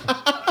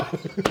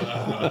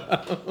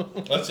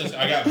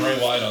 I got Bray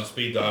Wyatt on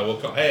speed dial. We'll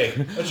call. Hey,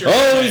 what's your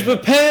Oh, he's name?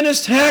 been paying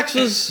his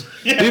taxes.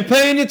 You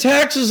paying your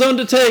taxes,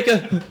 Undertaker?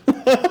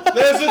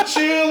 There's a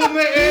chill in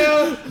the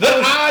air.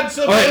 The odds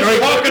of All right,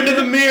 Talking to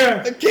the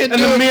mirror, can't and do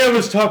the it. mirror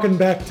was talking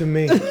back to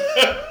me.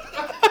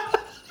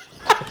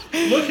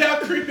 Look how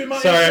creepy my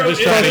Sorry, I'm intro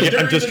just trying to is get. I'm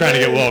during just the trying to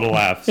get day. Will to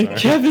laugh. Sorry.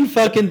 Kevin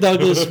fucking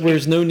Douglas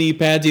wears no knee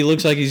pads. He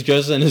looks like he's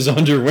just in his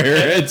underwear.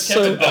 It's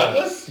Kevin so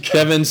Douglas?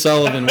 Kevin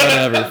Sullivan,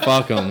 whatever.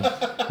 Fuck him.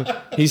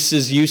 He's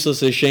as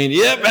useless as Shane.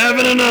 Yep,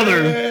 having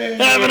another.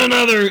 Having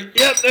another.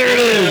 Yep, there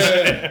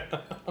it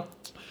is.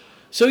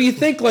 So you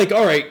think like,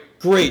 all right,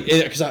 great,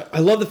 because I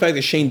love the fact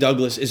that Shane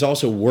Douglas is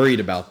also worried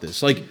about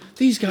this. Like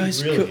these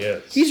guys, He really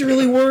is. He's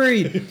really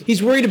worried.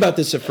 He's worried about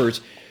this at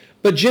first.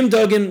 But Jim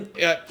Duggan,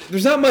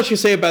 there's not much to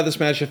say about this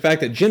match. The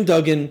fact that Jim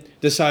Duggan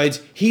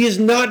decides he is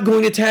not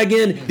going to tag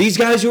in these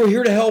guys who are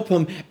here to help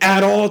him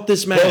at all at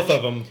this match. Both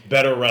of them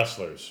better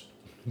wrestlers.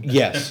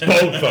 Yes.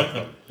 Both of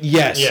them.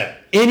 Yes. Yeah.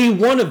 Any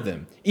one of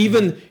them.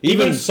 Even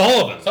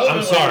Sullivan. Sullivan I'm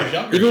was sorry.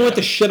 younger, even with yeah.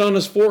 the shit on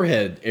his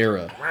forehead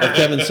era of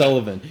Kevin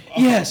Sullivan.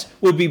 Yes,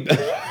 would be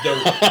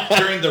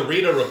During the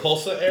Rita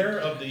Repulsa era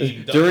of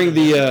the during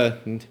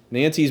the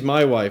Nancy's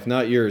my wife,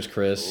 not yours,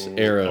 Chris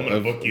era. I'm gonna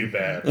of- book you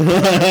bad.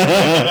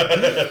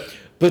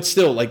 But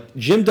still, like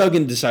Jim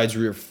Duggan decides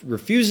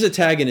refuses to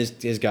tag in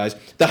his guys.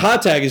 The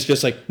hot tag is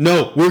just like,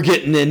 no, we're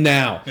getting in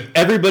now.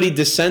 Everybody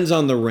descends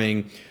on the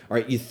ring. All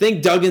right, you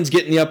think Duggan's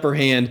getting the upper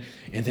hand,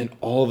 and then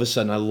all of a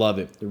sudden, I love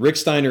it. Rick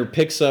Steiner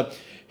picks up.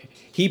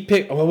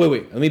 Oh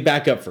wait. Let me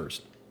back up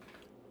first.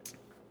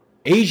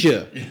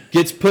 Asia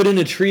gets put in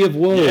a tree of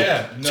woe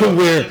to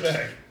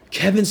where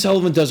Kevin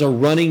Sullivan does a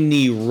running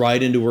knee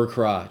right into her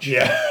crotch.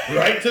 Yeah.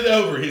 right to the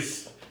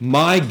ovaries.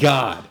 My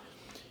God.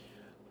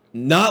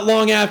 Not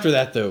long after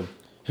that, though,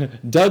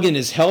 Duggan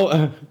is helped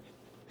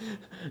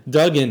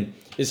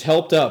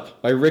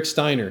up by Rick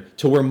Steiner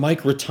to where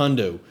Mike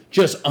Rotundo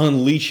just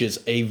unleashes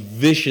a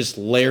vicious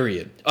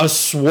lariat, a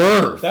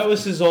swerve. That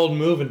was his old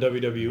move in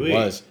WWE.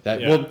 Was. That-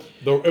 Yeah.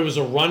 well, it was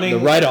a running the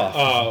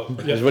write-off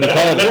yeah. is what he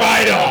called it.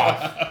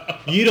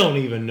 Write-off. You don't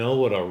even know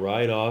what a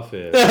write-off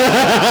is.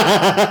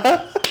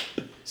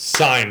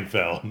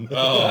 Seinfeld.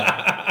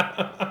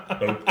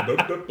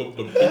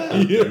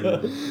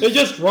 They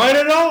just write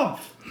it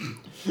off.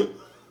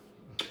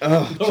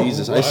 Oh,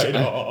 Jesus.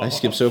 I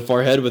skipped so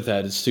far ahead with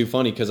that. It's too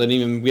funny because we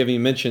haven't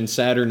even mentioned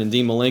Saturn and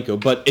Dean Malenko,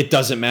 but it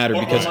doesn't matter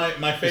because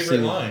my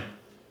favorite line.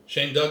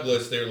 Shane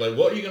Douglas, they're like,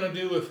 what are you going to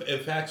do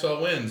if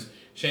Hacksaw wins?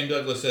 Shane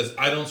Douglas says,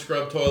 I don't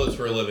scrub toilets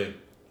for a living.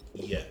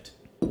 Yet.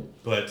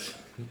 But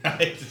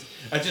it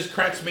just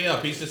cracks me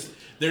up. He's just,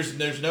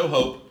 there's no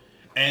hope.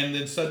 And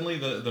then suddenly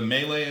the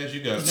melee as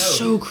you go. it's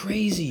so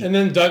crazy. And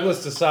then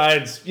Douglas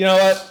decides, you know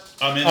what?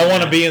 I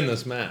want to be in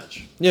this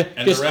match. Yeah,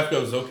 And the ref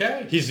goes,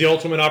 okay. He's the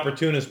ultimate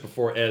opportunist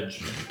before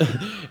Edge.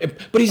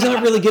 but he's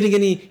not really getting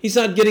any. He's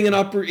not getting an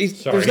Sorry,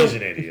 he's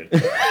an idiot.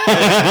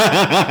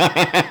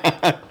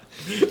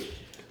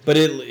 But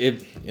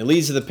it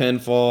leads to the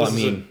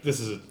pinfall. This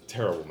is a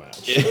terrible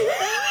match.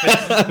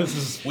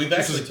 We've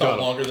actually talked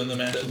longer than the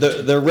match.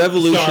 The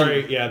Revolution.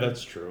 Sorry, yeah,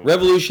 that's true.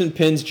 Revolution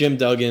pins Jim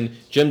Duggan.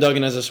 Jim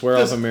Duggan has a swear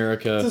off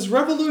America. Does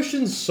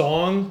Revolution's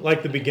song,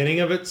 like the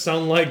beginning of it,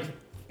 sound like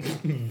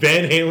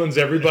Van Halen's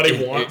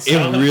 "Everybody Wants"? It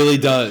really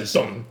does.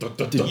 You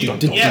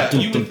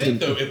would think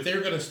though, if they're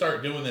going to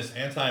start doing this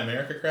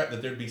anti-America crap,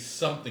 that there'd be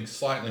something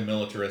slightly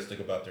militaristic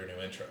about their new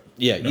intro.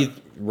 Yeah,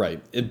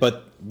 right.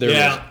 But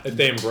if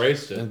they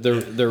embraced it,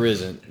 there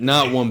isn't.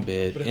 Not one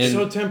bit. But it's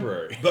so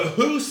temporary. But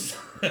whose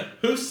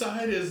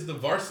side is the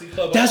varsity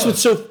club? That's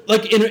what's so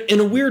like in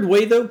a weird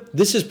way though.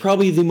 This is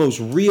probably the most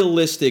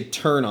realistic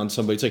turn on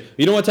somebody. It's like,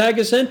 you don't want to tag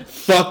us in?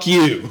 Fuck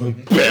you.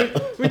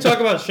 We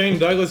talk about Shane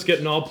Douglas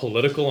getting all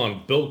political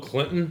on Bill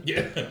Clinton.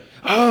 Yeah.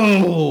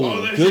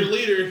 Oh, that's your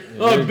leader.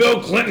 Oh,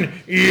 Bill Clinton.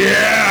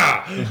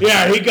 Yeah,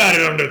 he got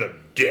it under the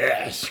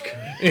desk.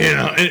 You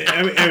know,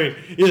 I mean,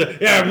 he's like,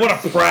 yeah,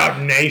 what a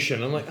proud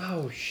nation. I'm like,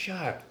 oh,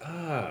 shut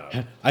up.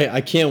 I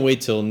can't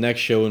wait till next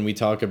show when we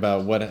talk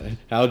about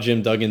how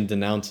Jim Duggan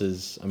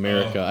denounces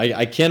America.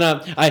 I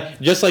cannot.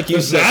 Just like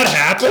you said. Does that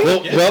happen?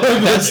 Well,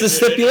 that's the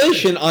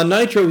stipulation on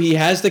Nitro. He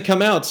has to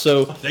come out.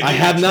 So I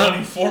have not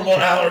 24 more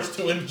hours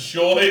to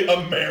enjoy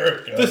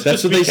America.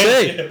 That's what they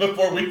say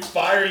before we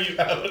fire you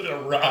out of the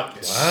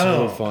rocket.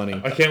 Wow, so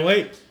funny. I can't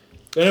wait.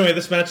 Anyway,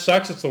 this match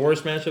sucks. It's the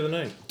worst match of the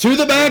night. To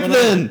the back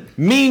then.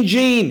 Mean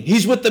Gene.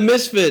 He's with the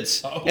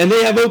Misfits. Oh. And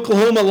they have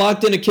Oklahoma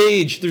locked in a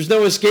cage. There's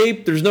no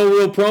escape. There's no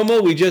real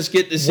promo. We just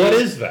get to see What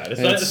is that?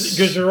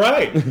 Because you're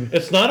right.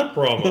 It's not a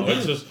promo.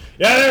 It's just,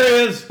 yeah, there he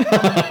is.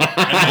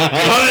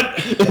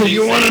 Cut.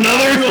 You want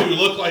another? Who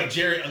look like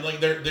Jerry. Like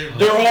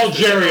they're all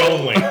Jerry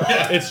only.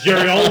 It's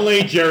Jerry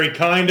only, Jerry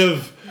kind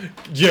of,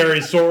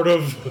 Jerry sort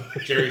of.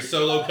 Jerry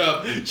solo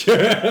cup.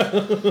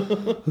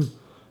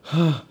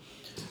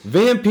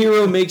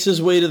 Vampiro makes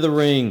his way to the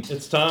ring.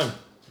 It's time.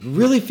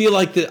 Really feel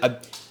like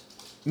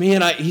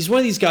he's one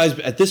of these guys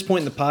at this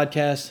point in the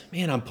podcast.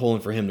 Man, I'm pulling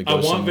for him to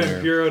go somewhere. I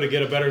want Vampiro to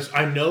get a better.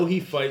 I know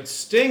he fights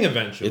Sting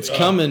eventually. It's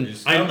coming.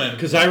 He's coming.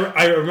 Because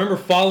I remember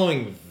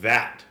following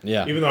that.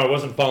 Yeah. Even though I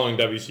wasn't following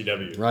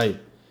WCW. Right.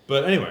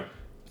 But anyway.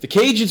 The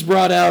cage is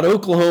brought out.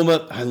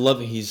 Oklahoma. I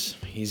love it.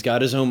 He's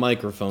got his own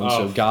microphone,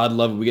 so God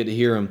love it. We get to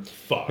hear him.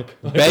 Fuck.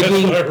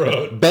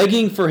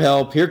 Begging for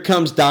help. Here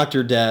comes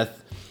Dr. Death.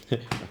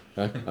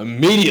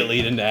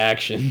 Immediately into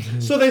action.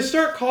 So they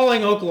start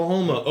calling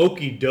Oklahoma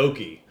Okie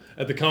Dokie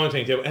at the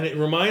commentating table, and it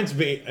reminds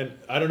me, and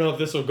I don't know if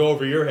this will go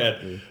over your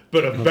head,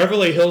 but of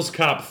Beverly Hills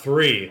Cop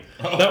 3.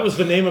 That was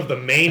the name of the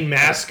main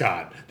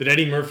mascot that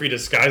Eddie Murphy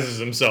disguises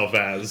himself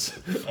as.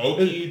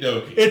 Okie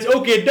Dokie. It's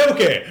Okie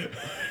Dokie.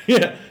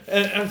 Yeah,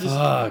 and I'm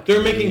just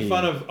they're making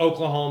fun of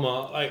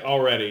Oklahoma like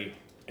already,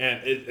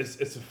 and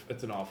it's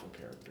an awful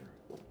character.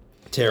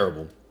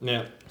 Terrible.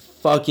 Yeah.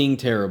 Fucking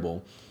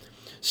terrible.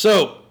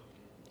 So.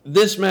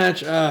 This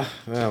match,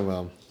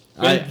 well.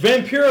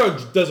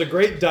 Vampiro does a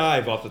great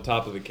dive off the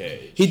top of the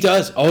cage. He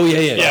does. Oh,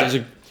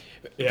 yeah.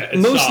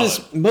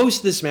 Most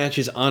of this match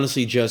is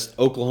honestly just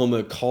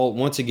Oklahoma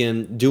once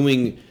again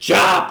doing...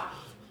 Chop!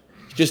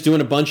 Just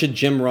doing a bunch of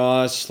Jim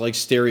Ross, like,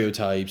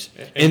 stereotypes.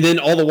 And then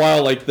all the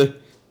while, like,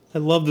 I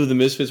love the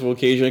Misfits will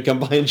occasionally come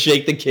by and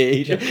shake the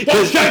cage.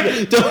 Don't shake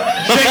it! Shake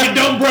it,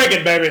 don't break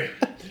it, baby!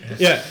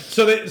 Yeah,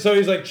 so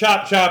he's like,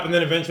 chop, chop, and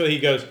then eventually he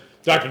goes...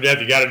 Dr. Death,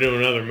 you got to do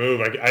another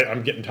move.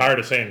 I'm getting tired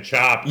of saying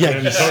chop. Yeah.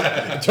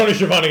 And Tony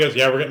Schiavone goes,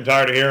 yeah, we're getting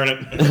tired of hearing it.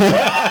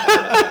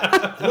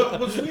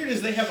 What's weird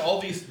is they have all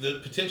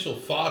the potential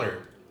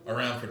fodder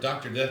around for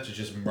Dr. Death to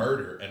just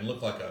murder and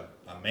look like a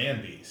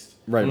man beast.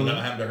 Right.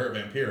 Without having to hurt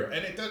Vampiro.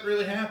 And it doesn't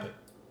really happen.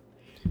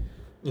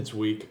 It's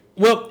weak.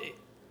 Well,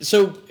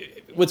 so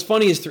what's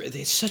funny is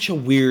it's such a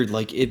weird,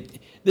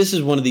 this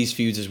is one of these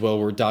feuds as well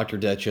where Dr.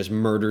 Death just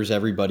murders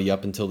everybody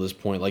up until this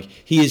point. Like,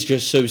 he is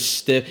just so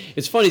stiff.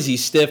 It's funny as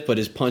he's stiff, but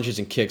his punches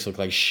and kicks look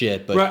like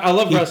shit. But I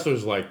love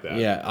wrestlers like that.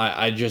 Yeah,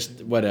 I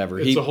just, whatever.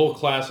 It's a whole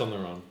class on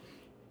their own.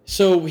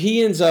 So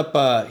he ends up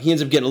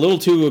getting a little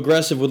too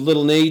aggressive with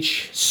Little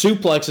H,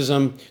 suplexes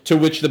him, to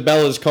which the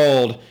bell is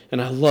called. And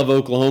I love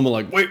Oklahoma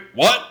like, wait,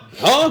 what?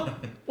 Huh?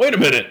 Wait a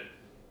minute.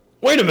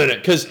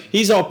 Because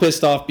he's all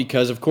pissed off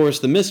because, of course,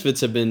 the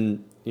Misfits have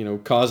been...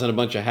 causing a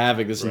bunch of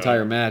havoc this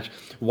entire match.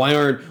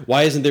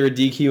 Why isn't there a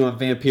DQ on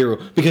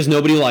Vampiro? Because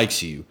nobody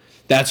likes you.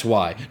 That's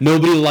why.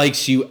 Nobody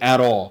likes you at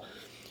all.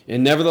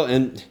 And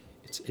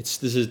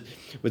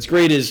what's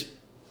great is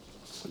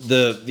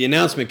the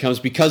announcement comes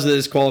because of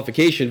this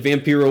qualification.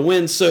 Vampiro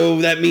wins,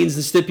 so that means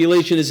the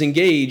stipulation is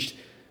engaged.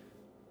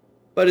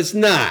 But it's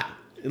not.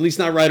 At least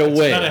not right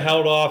away. It's kind of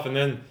held off, and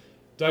then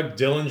Doug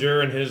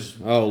Dillinger and his...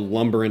 Oh,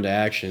 lumber into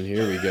action.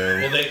 Here we go.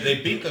 Well,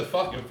 they beat the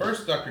fucking...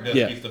 First, Dr. Death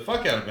beats the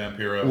fuck out of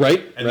Vampiro.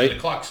 Right, and then the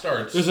clock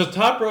starts. There's a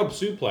top rope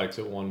suplex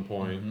at one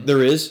point. Mm-hmm.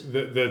 There is.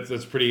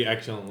 That's pretty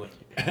excellently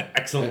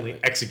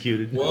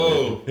executed.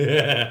 Whoa.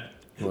 Yeah.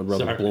 I'd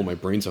rather blow my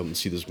brains out and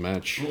see this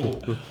match.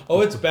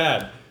 Oh, it's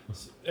bad.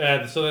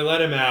 So they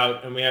let him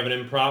out, and we have an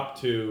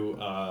impromptu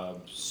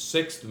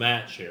sixth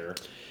match here.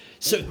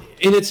 So,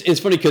 and it's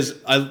funny because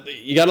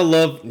you gotta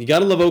love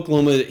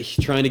Oklahoma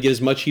trying to get as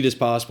much heat as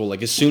possible.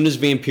 Like as soon as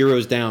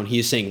Vampiro's down, he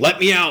is saying, "Let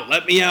me out,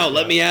 let me out,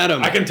 let me at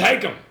him. I can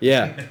take him."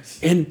 Yeah,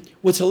 and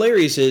what's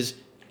hilarious is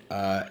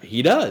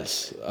he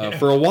does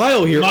for a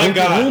while here. My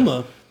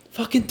Oklahoma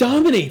fucking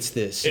dominates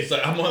this. It's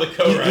like I'm one of the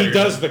co-writers. He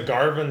does the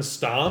Garvin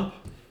stomp,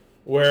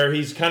 where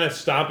he's kind of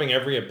stomping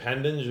every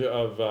appendage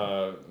of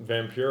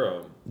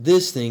Vampiro.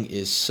 This thing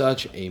is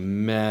such a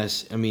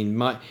mess. I mean,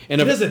 He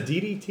does a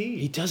DDT.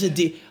 He does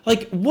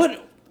like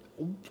what?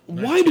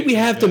 Why do we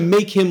have to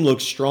make him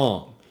look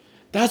strong?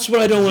 That's what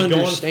I don't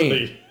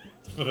understand.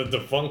 For the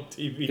defunct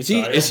TV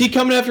title? Is he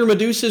coming after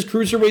Medusa's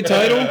cruiserweight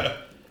title?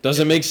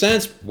 Doesn't make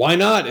sense. Why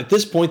not? At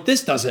this point,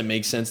 this doesn't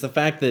make sense. The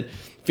fact that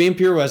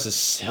Vampiro has to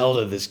sell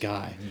to this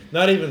guy.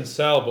 Not even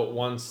sell, but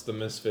once the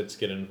Misfits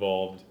get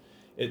involved,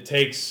 it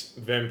takes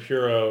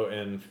Vampiro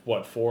and,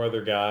 4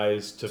 other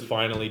guys to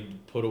finally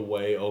put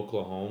away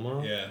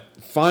Oklahoma? Yeah.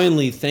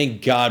 Finally,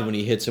 thank God, when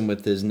he hits him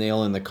with his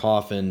nail in the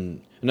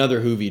coffin.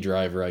 Another Hoovy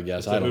driver, I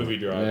guess. It's a Hoovy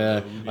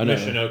driver. Yeah.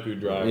 Michinoku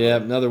driver. Yeah,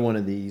 another one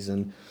of these.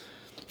 And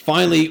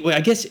finally,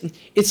 I guess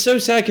it's so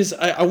sad because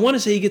I want to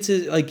say he gets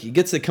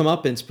the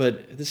comeuppance, but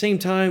at the same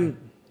time...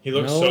 He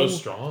looks so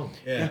strong.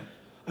 Yeah.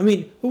 I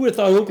mean, who would have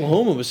thought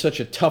Oklahoma was such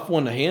a tough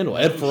one to handle?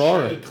 Ed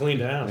Ferrara.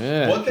 Cleaned house.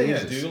 Yeah, one thing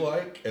I do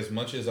like, as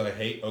much as I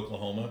hate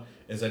Oklahoma,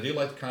 is I do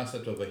like the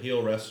concept of a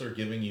heel wrestler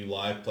giving you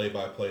live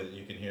play-by-play that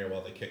you can hear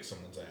while they kick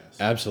someone's ass.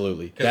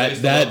 Absolutely. Because I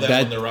used to love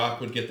that when The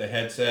Rock would get the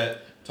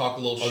headset, talk a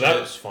little shit. Oh,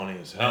 that was funny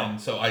as hell.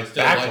 And so I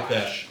still like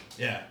that.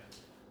 Yeah.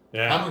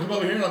 I'm going to come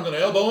over here and I'm going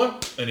to elbow him.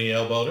 And he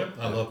elbowed him.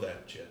 I love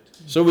that shit.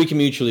 So we can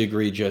mutually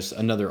agree, just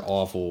another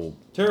awful...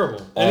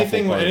 Terrible.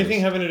 Anything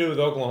having to do with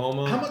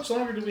Oklahoma? How much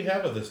longer do we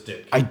have of this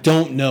dick? I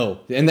don't know.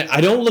 And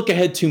I don't look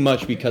ahead too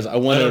much because I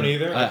want to... I don't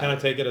either. I kind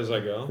of take it as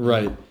I go.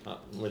 Right.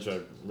 Which I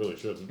really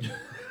shouldn't.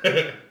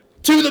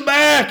 To the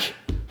back!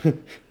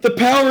 The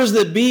powers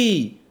that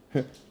be!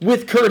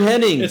 With Kurt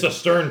Hennig. It's a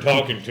stern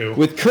talking to.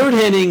 With Kurt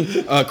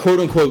Hennig,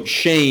 quote-unquote,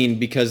 Shane,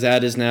 because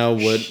that is now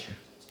what...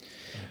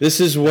 This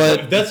is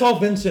what... That's all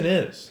Vincent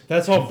is.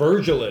 That's all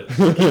Virgil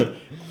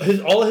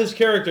is. All his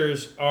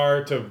characters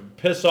are to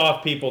piss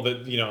off people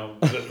that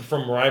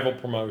from rival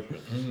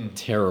promotions.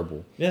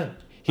 Terrible. Yeah.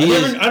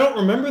 I don't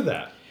remember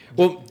that.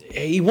 Well,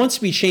 he wants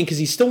to be Shane because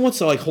he still wants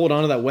to hold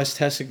on to that West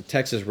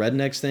Texas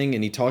Rednecks thing,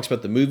 and he talks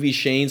about the movie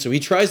Shane, so he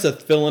tries to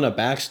fill in a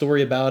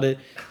backstory about it.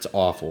 It's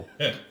awful.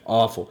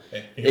 Awful.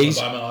 Hey, you want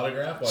to buy my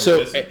autograph while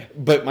you're pissing?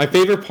 But my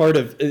favorite part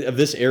of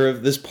this era,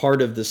 this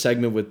part of the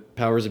segment with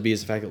Powers of B is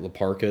the fact that La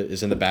Parka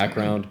is in the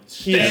background.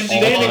 He's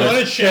standing on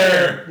a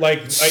chair,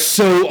 like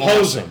so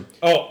posing.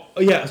 Oh,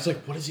 yeah. It's like,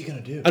 what is he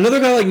going to do? Another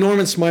guy like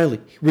Norman Smiley,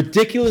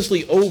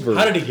 ridiculously over.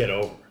 How did he get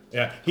over?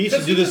 Yeah, he used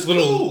to do this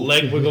little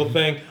leg wiggle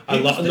thing. I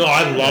love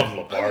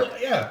La Parka.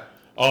 Yeah.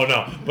 Oh,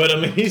 no. But,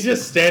 I mean, he's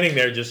just standing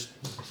there just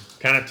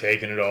kind of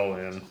taking it all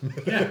in.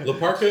 Yeah, La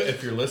Parka,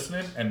 if you're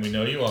listening, and we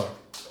know you are,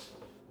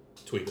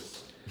 tweet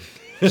us.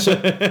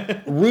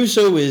 So,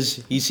 Russo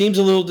he seems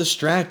a little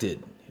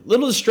distracted.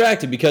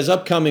 Because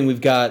upcoming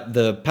we've got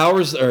the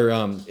Powers,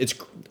 it's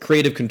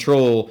Creative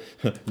Control,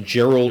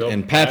 Gerald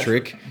and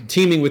Patrick,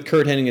 teaming with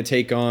Kurt Hennig to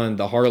take on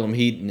the Harlem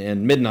Heat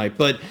and Midnight.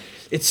 But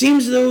it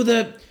seems, though,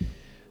 that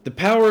the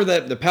powers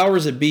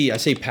that be, I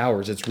say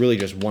powers, it's really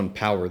just one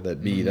power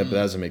that be. That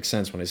doesn't make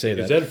sense when I say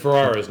that. Ed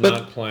Ferrara is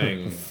not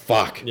playing.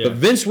 Fuck. Yeah. But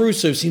Vince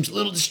Russo seems a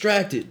little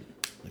distracted.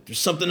 Like there's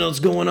something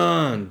else going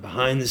on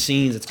behind the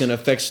scenes that's going to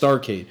affect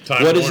Starrcade.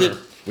 What is it?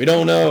 We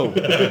don't know.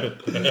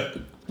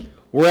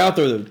 We're out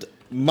there.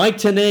 Mike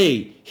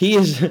Tenay, he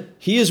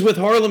is with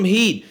Harlem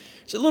Heat.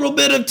 There's a little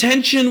bit of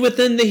tension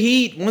within the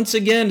Heat. Once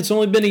again, it's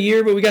only been a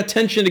year, but we got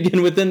tension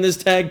again within this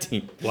tag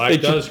team.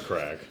 Black does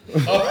crack.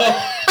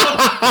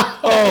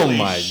 Oh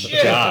my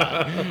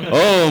God!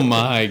 Oh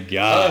my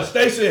God!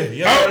 Stacy,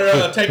 you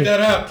better take that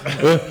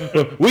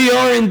out. We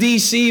are in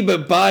DC,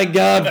 but by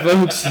God,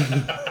 folks,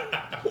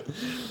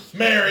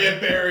 Mary and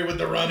Barry with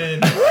the run-in.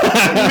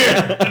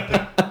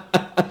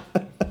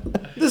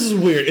 This is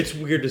weird. It's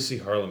weird to see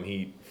Harlem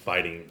Heat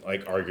fighting,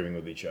 like arguing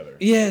with each other.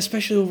 Yeah,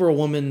 especially over a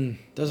woman.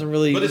 Doesn't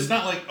really. But it's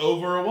not like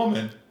over a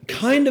woman.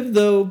 Kind of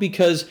though,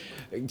 because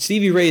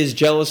Stevie Ray is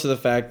jealous of the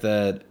fact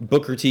that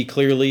Booker T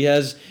clearly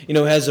has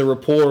a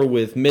rapport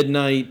with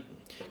Midnight,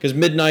 because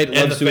Midnight and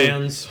loves the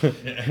fans.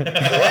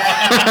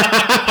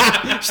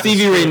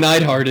 Stevie Ray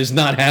Neidhart is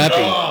not happy.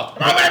 Oh,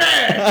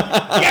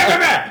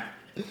 my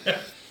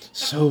baby!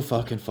 So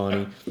fucking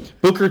funny.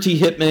 Booker T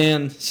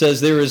Hitman says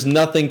there is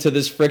nothing to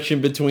this friction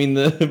between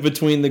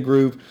the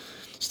group.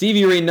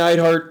 Stevie Ray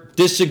Neidhart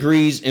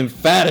disagrees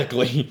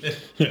emphatically.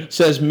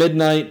 Says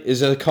Midnight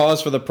is a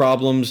cause for the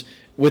problems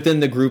within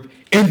the group,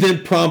 and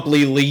then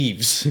promptly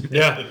leaves.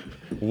 Yeah.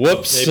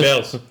 Whoops. Hey,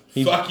 Bills.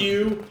 Fuck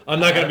you.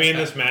 I'm not going to be in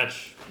this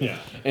match. Yeah.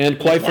 And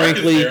quite Mark is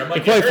frankly, there. I'm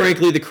like, "You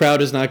hurt." the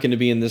crowd is not going to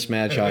be in this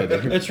match either.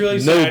 It's really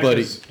sad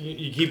Nobody. 'cause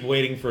you keep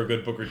waiting for a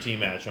good Booker T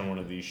match on one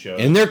of these shows.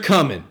 And they're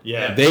coming.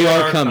 Yeah, they they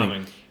are are coming.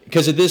 coming.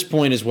 Because at this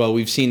point as well,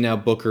 we've seen now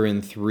Booker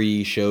in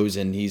 3 shows,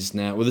 and he's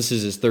now this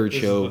is his third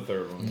This show. is the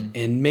third one.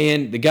 And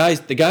man, the guy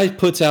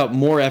puts out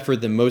more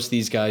effort than most of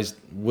these guys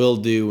will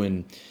do,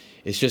 and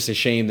it's just a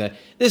shame that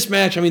this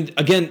match. I mean,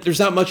 again, there's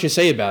not much to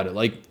say about it.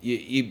 Like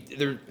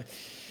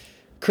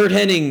Kurt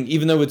Hennig,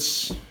 even though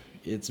it's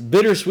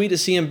bittersweet to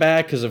see him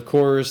back, because of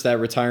course that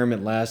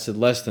retirement lasted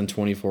less than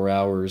 24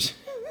 hours.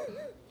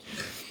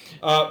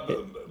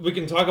 We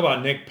can talk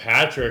about Nick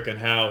Patrick and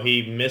how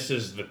he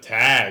misses the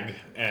tag,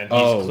 and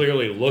he's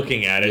clearly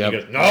looking at it. Yep. He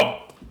goes,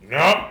 nope,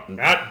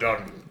 that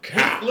doesn't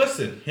count.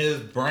 Listen, his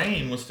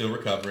brain was still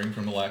recovering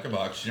from the lack of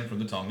oxygen from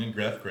the tongue and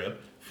breath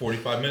grip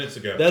 45 minutes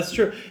ago. That's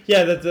true.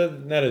 Yeah,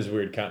 that is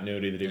weird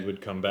continuity that he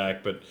would come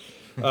back, but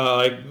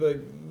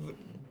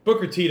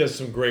Booker T does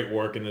some great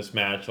work in this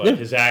match. Like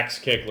his axe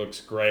kick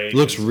looks great.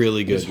 Looks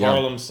really good. His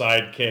Harlem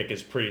side kick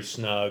is pretty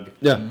snug.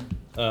 Yeah.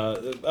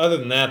 Other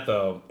than that,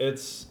 though,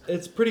 it's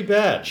pretty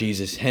bad.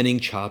 Jesus,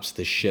 Hennig chops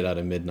the shit out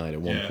of Midnight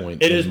at one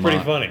point. It is pretty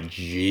funny.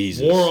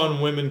 Jesus. War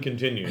on Women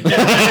continues. Yeah,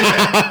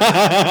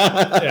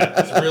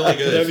 it's really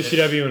good.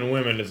 WCW and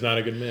women is not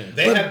a good match.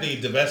 They have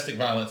the Domestic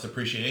Violence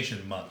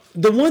Appreciation Month.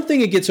 The one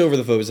thing it gets over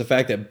the phone is the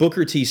fact that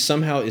Booker T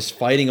somehow is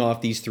fighting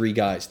off these 3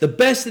 guys. The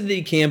best that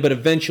he can, but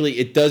eventually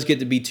it does get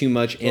to be too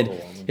much. And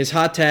his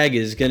hot tag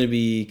is going to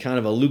be kind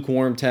of a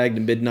lukewarm tag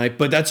to Midnight.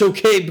 But that's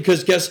okay,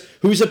 because guess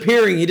who's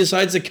appearing? He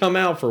decides to come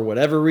out for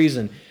whatever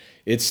reason.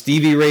 It's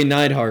Stevie Ray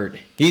Neidhart.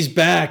 He's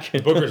back.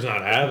 Booker's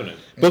not having it.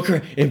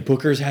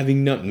 Booker's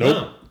having none.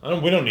 Nope. No,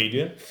 we don't need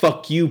you.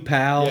 Fuck you,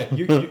 pal.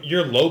 Yeah,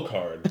 you're low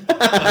card.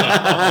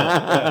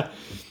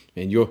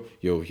 Man, your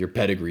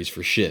pedigree's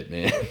for shit,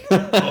 man.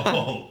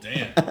 Oh,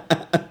 damn.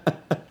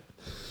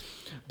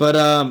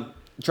 But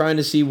trying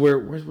to see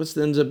what's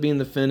ends up being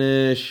the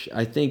finish.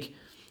 I think.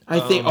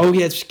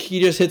 He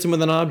just hits him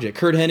with an object.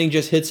 Kurt Hennig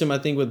just hits him, I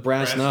think, with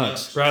brass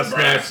knucks.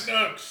 Brass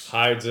knucks.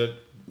 Hides it.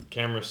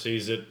 Camera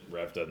sees it.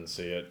 Ref doesn't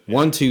see it.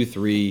 1, 2,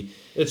 3.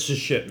 It's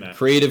just shit, man.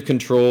 Creative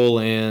control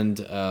and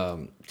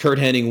Kurt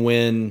Hennig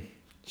win.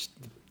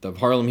 The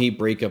Harlem Heat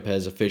breakup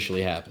has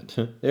officially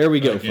happened. There we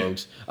go,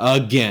 folks.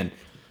 Again.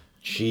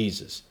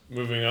 Jesus.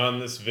 Moving on,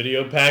 this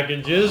video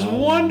package is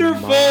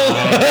wonderful.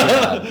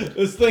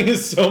 This thing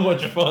is so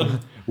much fun.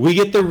 We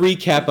get the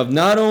recap of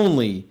not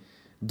only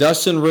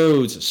Dustin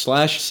Rhodes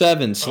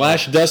 /7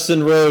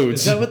 /Dustin Rhodes.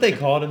 Is that what they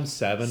called him?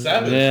 7?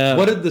 Yeah.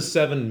 What did the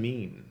 7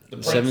 mean? The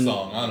Prince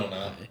song, I don't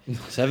know.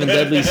 7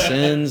 Deadly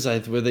Sins.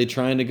 Were they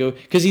trying to go?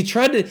 Because he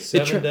tried to.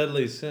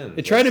 Deadly Sins.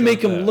 They tried to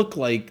make him look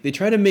like. They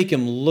tried to make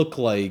him look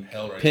like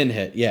Hellraiser.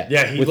 Pinhead. Yeah.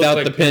 Yeah, he without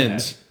looked the like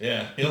pins.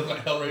 Yeah, he looked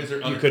like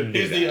Hellraiser. He couldn't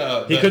do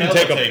that. He couldn't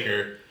take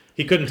a...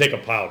 He couldn't take a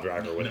pile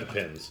driver with the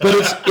pins. But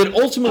it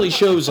ultimately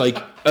shows like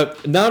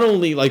not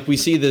only like we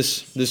see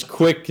this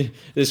quick.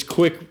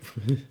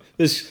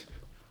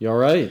 You all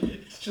right?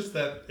 It's just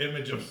that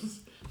image of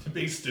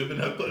being stupid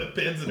enough to put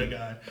pins in a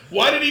guy.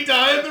 Why did he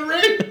die in the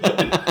ring?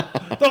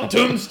 Don't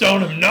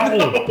tombstone him, no.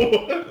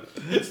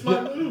 It's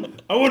my move.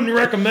 I wouldn't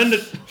recommend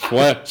it.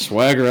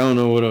 Swagger, I don't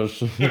know what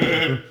else.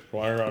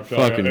 Swagger, I'm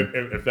Fucking-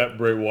 if that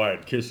Bray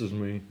Wyatt kisses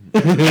me,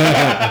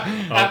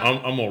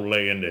 I'm gonna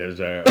lay into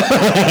his ass.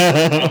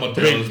 I'm a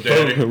Tails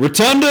daddy.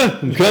 Rotunda,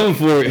 I'm coming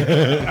for you.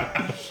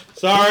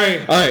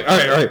 Sorry. All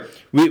right.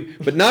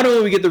 But not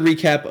only we get the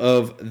recap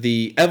of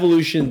the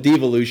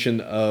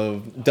devolution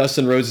of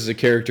Dustin Rhodes as a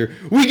character,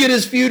 we get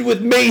his feud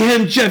with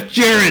Mayhem Jeff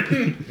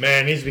Jarrett.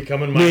 Man, he's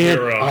becoming my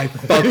hero. I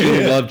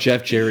fucking love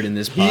Jeff Jarrett in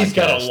this podcast. He's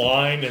got a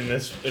line in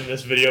this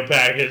video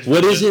package.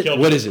 What is it?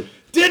 What is it?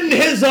 Didn't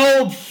his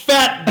old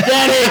fat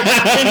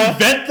daddy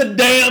invent the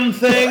damn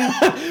thing?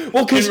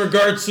 Well, in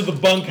regards to the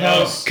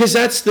bunkhouse, because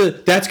that's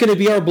going to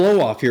be our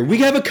blow off here. We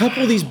have a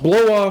couple of these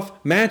blow off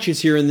matches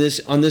here on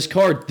this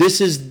card.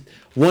 This is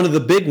one of the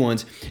big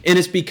ones, and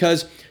it's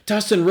because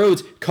Dustin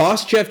Rhodes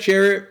cost Jeff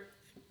Jarrett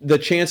the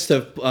chance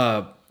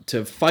to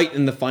fight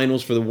in the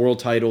finals for the world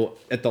title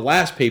at the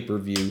last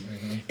pay-per-view,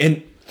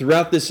 and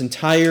throughout this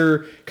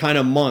entire kind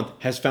of month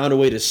has found a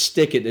way to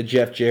stick it to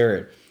Jeff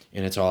Jarrett,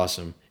 and it's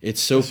awesome.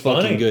 It's fucking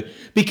funny. good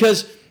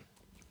because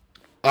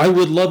I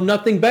would love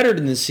nothing better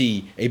than to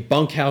see a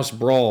bunkhouse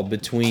brawl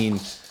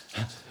between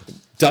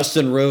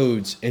Dustin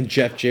Rhodes and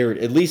Jeff Jarrett,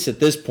 at least at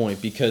this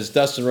point, because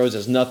Dustin Rhodes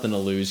has nothing to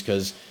lose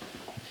because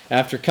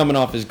after coming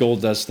off his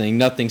Goldust thing,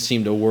 nothing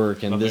seemed to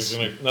work. And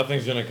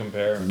nothing's gonna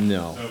compare.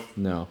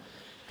 No.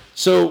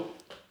 So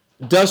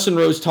Dustin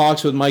Rhodes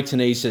talks with Mike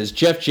Tenay, says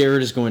Jeff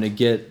Jarrett is going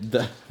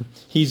to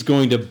he's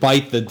going to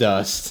bite the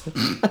dust.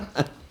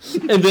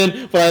 And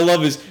then what I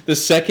love is the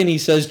second he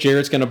says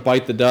Jarrett's going to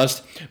bite the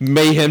dust,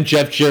 Mayhem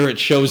Jeff Jarrett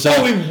shows up.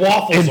 Oh, he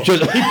waffles him. He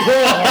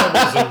pearl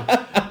harbors him.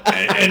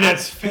 And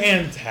it's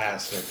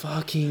fantastic.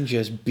 Fucking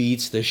just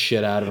beats the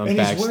shit out of him And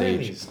backstage. he's wearing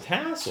these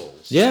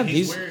tassels. Yeah,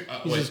 He's he's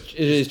wearing,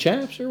 his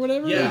chaps or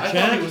whatever. Yeah, I thought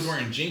chaps? he was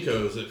wearing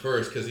Jinkos at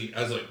first because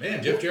I was like,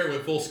 man, Jeff Jarrett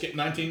went full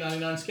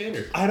 1999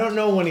 skater. I don't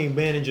know when he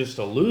manages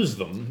to lose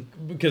them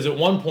because at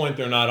one point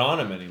they're not on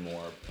him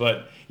anymore.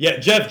 But yeah,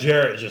 Jeff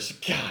Jarrett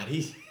just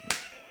he's.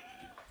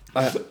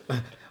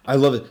 I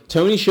love it.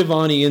 Tony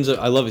Schiavone ends up.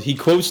 I love it. He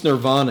quotes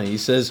Nirvana. He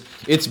says,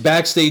 "It's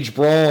backstage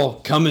brawl.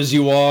 Come as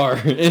you are."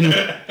 And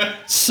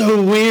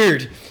so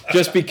weird.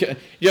 Just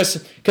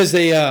because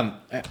they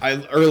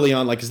early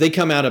on, like, because they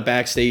come out of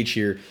backstage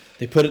here,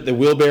 they put it the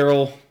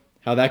wheelbarrow.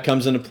 How that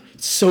comes into.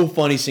 It's so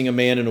funny seeing a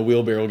man in a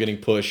wheelbarrow getting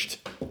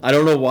pushed. I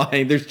don't know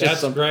why. There's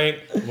just That's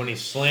great when he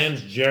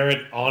slams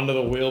Jarrett onto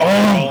the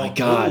wheelbarrow. Oh my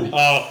God.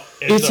 Oh,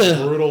 it's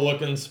a brutal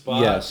looking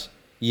spot.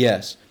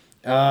 Yes.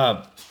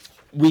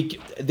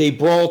 They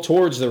brawl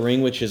towards the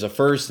ring, which is a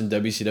first in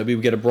WCW. We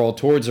get a brawl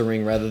towards the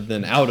ring rather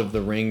than out of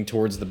the ring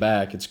towards the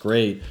back. It's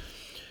great.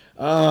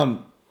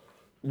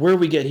 Where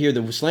we get here,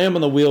 the slam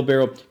on the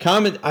wheelbarrow.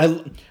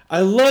 I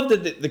love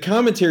that the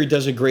commentary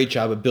does a great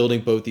job of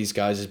building both these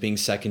guys as being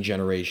second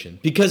generation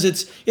because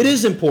it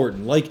is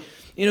important. Like,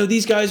 you know,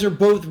 these guys are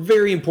both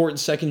very important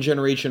second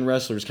generation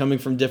wrestlers coming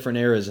from different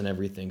eras and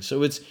everything.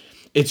 So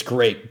it's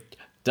great.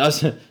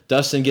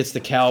 Dustin gets the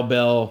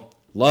cowbell.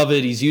 Love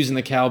it. He's using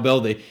the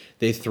cowbell.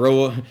 They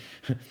throw.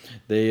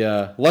 They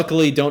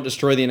luckily don't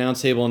destroy the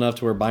announce table enough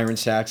to where Byron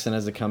Saxton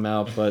has to come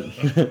out, but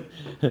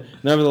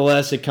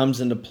nevertheless, it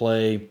comes into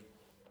play.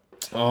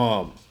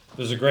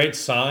 There's a great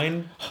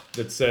sign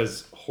that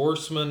says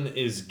 "Horseman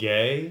is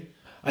gay."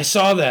 I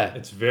saw that.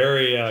 It's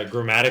very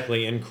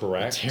grammatically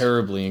incorrect.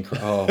 Terribly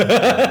incorrect. Oh,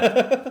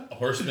 God.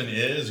 Horseman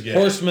is gay.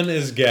 Horseman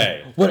is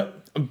gay.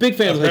 What a big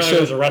fan of the Apparently, show.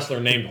 there's a wrestler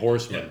named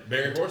Horseman. Yeah,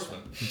 Barry Horseman.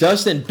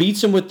 Dustin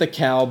beats him with the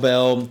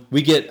cowbell.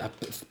 We get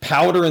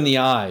powder in the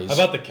eyes. How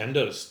about the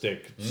kendo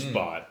stick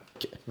spot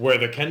where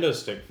the kendo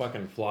stick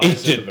fucking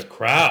flies into the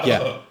crowd?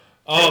 Yeah.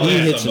 Oh He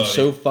man, hits him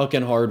so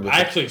fucking hard with I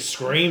it. actually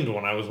screamed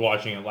when I was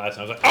watching it last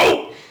night. I was like,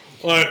 "Oh,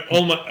 like,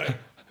 oh my,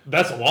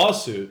 that's a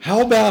lawsuit."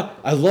 How about,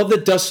 I love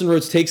that Dustin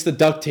Rhodes takes the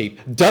duct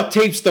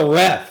tapes the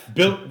ref.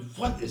 Bill,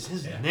 what is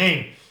his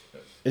name?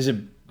 Is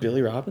it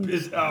Billy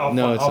Robbins? I'll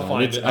No, it's I'll not.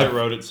 find It's- it. I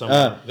wrote it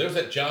somewhere. There's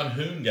that John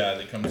Hoon guy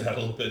that comes out a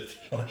little bit.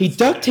 He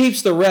duct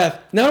tapes the ref.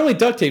 Not only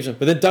duct tapes him,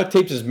 but then duct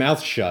tapes his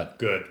mouth shut.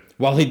 Good.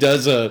 While he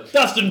does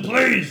Dustin,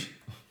 please.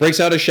 breaks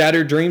out of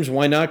Shattered Dreams.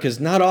 Why not? Because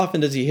not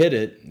often does he hit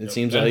it. It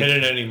seems Don't like hit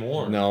it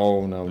anymore.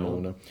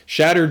 No.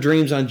 Shattered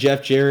Dreams on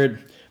Jeff Jarrett.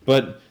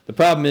 But the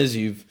problem is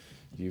you've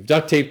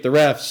duct taped the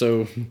ref,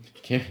 so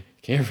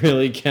can't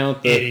really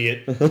count the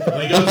Idiot. When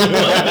he goes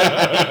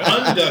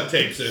unduct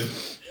tapes him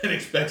and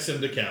expects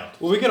him to count.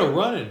 Well, we got a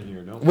run in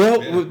here, don't we?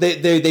 Well,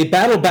 they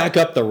battle back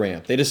up the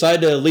ramp. They decide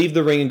to leave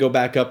the ring and go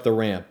back up the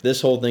ramp. This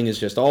whole thing is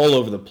just all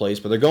over the place,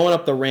 but they're going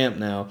up the ramp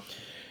now.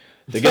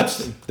 The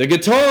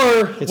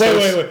guitar.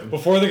 Wait.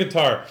 Before the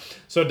guitar.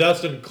 So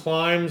Dustin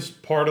climbs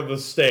part of the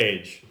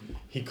stage.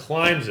 He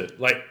climbs it.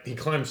 Like, he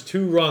climbs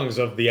 2 rungs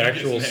of the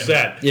actual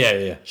set.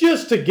 Yeah.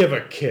 Just to give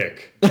a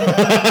kick.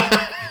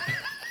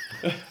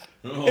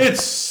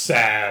 It's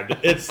sad.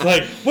 It's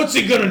like, what's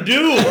he gonna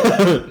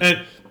do?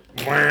 And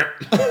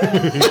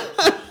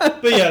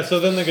but yeah, so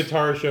then the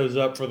guitar shows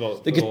up for the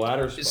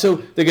ladder spot. So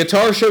the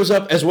guitar shows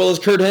up as well as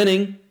Kurt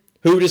Hennig,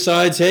 who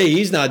decides, hey,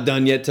 he's not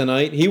done yet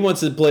tonight. He wants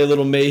to play a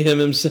little mayhem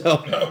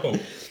himself. No.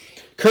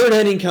 Kurt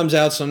Hennig comes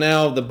out, so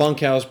now the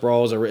bunkhouse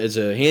brawl is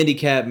a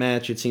handicap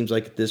match, it seems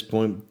like at this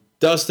point.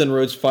 Dustin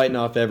Rhodes fighting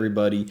off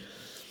everybody.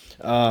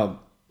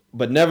 But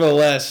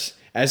nevertheless,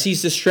 as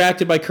he's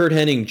distracted by Kurt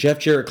Hennig, Jeff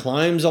Jarrett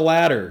climbs a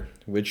ladder,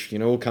 which,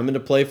 will come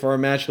into play for our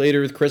match later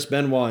with Chris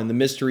Benoit and the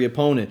mystery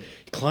opponent.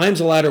 He climbs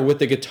a ladder with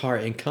the guitar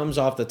and comes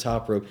off the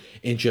top rope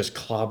and just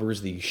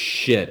clobbers the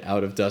shit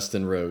out of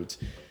Dustin Rhodes.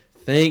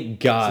 Thank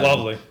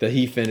God that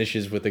he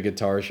finishes with a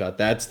guitar shot.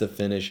 That's the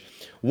finish.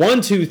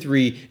 1, 2,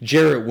 3,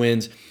 Jarrett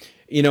wins.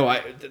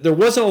 There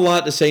wasn't a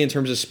lot to say in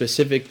terms of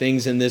specific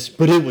things in this,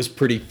 but it was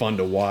pretty fun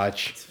to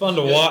watch. It's fun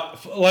to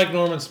watch. Like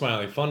Norman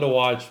Smiley, fun to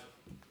watch.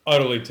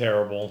 Utterly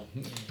terrible,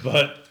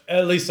 but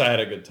at least I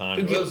had a good time.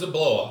 It was a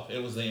blow-off.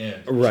 It was the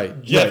end.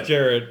 Right. Jeff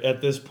Jarrett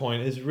at this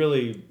point is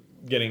really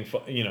getting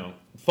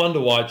fun to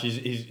watch.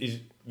 He's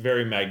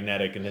very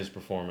magnetic in his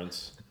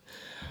performance.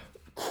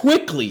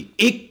 Quickly,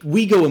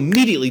 we go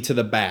immediately to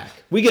the back.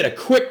 We get a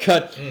quick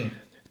cut.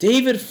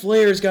 David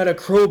Flair's got a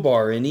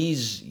crowbar, and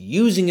he's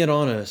using it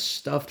on a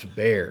stuffed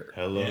bear.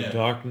 Hello,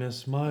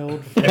 darkness, my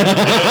old friend.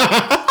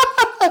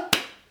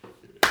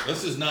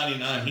 This is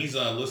 99. He's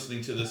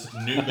listening to this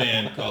new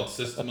band called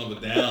System of a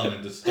Down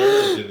and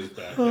Disturbed in his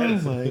back. Oh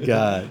my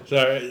God.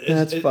 Sorry,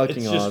 That's fucking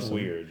it's just awesome.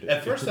 weird.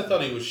 At first I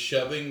thought he was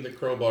shoving the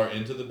crowbar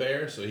into the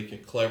bear so he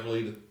could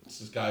cleverly,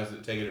 this is guys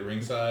that take it at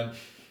ringside,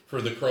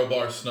 for the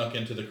crowbar snuck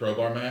into the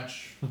crowbar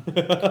match.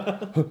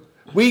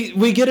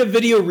 We get a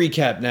video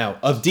recap now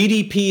of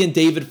DDP and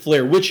David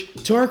Flair, which,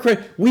 to our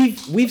credit,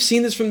 we've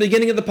seen this from the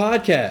beginning of the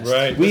podcast.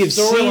 Right. We The have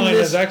seen storyline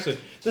this. is actually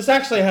This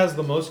actually has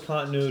the most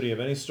continuity of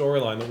any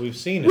storyline that we've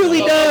seen. Really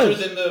does.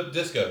 Other than the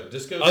disco.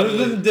 Other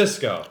than the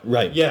disco.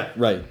 Right. Yeah.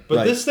 Right. But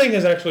right. this thing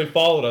has actually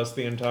followed us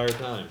the entire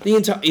time.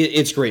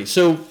 It's great.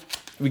 So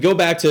we go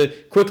back to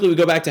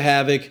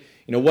Havoc.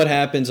 What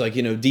happens?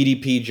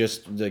 DDP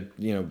just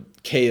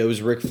KOs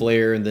Ric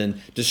Flair and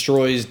then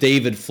destroys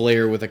David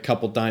Flair with a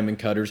couple diamond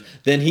cutters.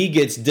 Then he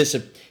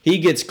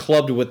gets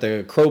clubbed with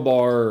a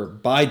crowbar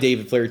by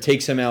David Flair,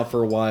 takes him out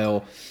for a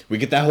while. We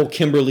get that whole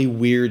Kimberly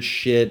weird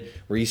shit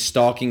where he's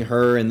stalking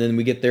her, and then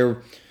we get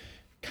their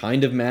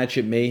kind of match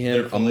at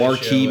Mayhem, a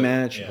marquee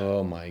match. Yeah.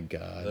 Oh my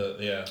god.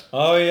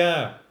 Oh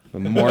yeah. A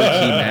marquee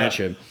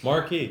matchup.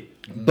 Marquee.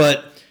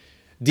 But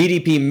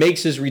DDP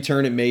makes his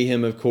return at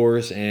Mayhem, of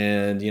course,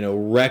 and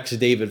wrecks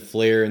David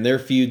Flair, and their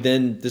feud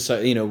then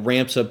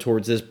ramps up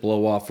towards this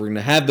blow off. We're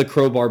gonna have the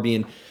crowbar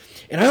being,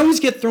 and I always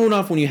get thrown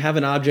off when you have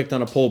an object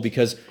on a pole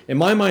because in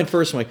my mind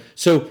first I'm like,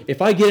 so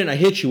if I get it and I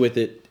hit you with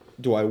it,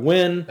 do I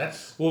win?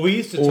 Well, we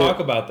used to talk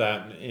about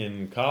that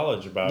in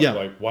college about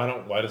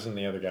why doesn't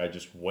the other guy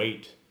just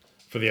wait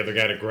for the other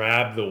guy to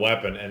grab the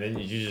weapon, and then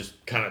you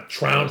just kind of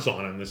trounce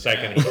on him the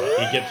second he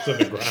gets to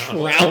the ground.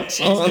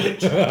 Trounce on him.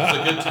 It's a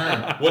good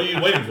term. What are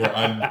you waiting for?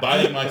 I'm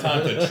biding my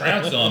time to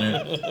trounce on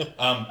it.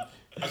 A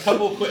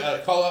couple quick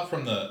call out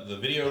from the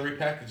video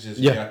repackages.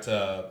 You got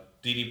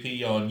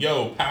DDP on,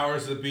 yo,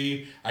 powers that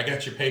be, I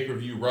got your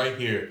pay-per-view right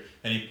here.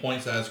 And he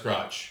points at his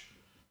crotch.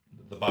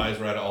 The buys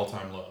are at an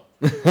all-time low.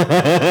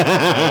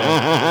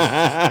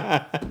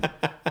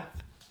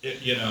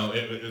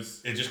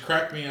 It just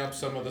cracked me up,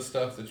 some of the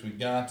stuff that we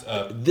got.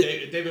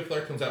 David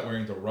Flair comes out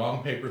wearing the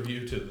wrong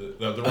pay-per-view to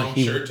the wrong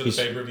shirt to the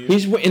pay-per-view.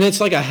 And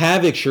it's like a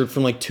Havoc shirt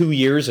from like 2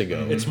 years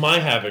ago. It's my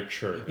Havoc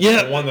shirt.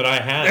 It's the one that I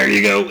had. There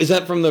you go. Is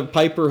that from the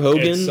Piper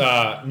Hogan? It's,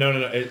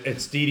 no.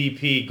 It's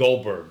DDP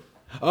Goldberg.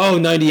 Oh,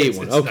 98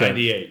 one. It's Okay.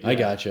 98. Yeah. I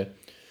gotcha.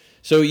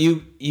 So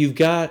you've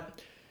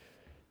got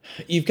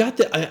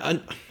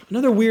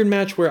another weird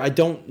match where I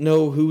don't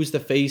know who's the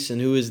face and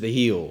who is the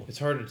heel. It's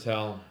hard to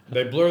tell.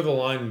 They blur the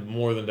line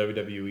more than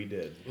WWE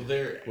did.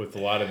 With a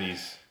lot of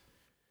these.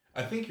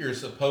 I think you're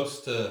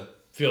supposed to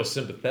feel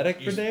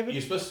sympathetic for David?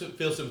 You're supposed to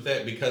feel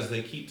sympathetic because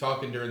they keep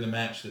talking during the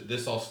match that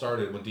this all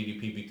started when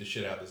DDP beat the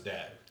shit out of his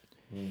dad.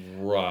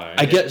 Right.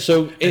 I get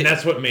so, and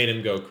that's what made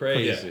him go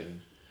crazy. Yeah.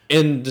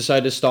 And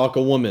decide to stalk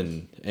a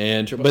woman.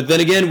 But then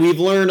again,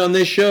 we've learned on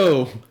this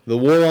show, the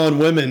war on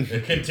women.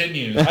 It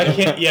continues. I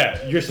can't.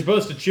 Yeah, you're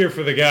supposed to cheer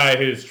for the guy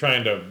who's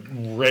trying to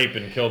rape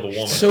and kill the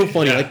woman. So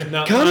funny. Yeah. Like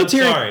No,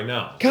 commentary. I'm sorry,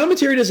 no.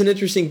 Commentary does an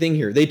interesting thing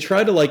here. They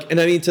try to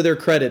and I mean, to their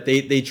credit,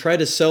 they try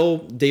to sell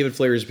David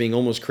Flair as being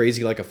almost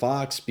crazy like a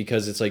fox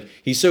because it's like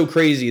he's so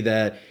crazy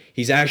that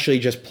he's actually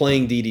just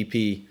playing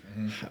DDP.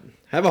 Mm-hmm.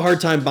 Have a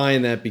hard time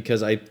buying that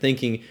because I'm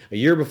thinking a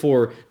year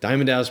before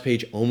Diamond Dallas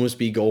Page almost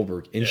beat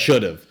Goldberg and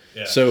should have.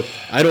 Yeah. So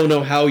I don't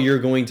know how you're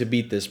going to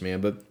beat this man,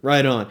 but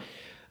right on.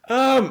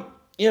 I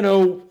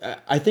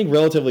think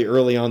relatively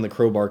early on the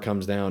crowbar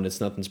comes down. It's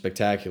nothing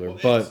spectacular,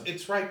 but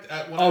it's right.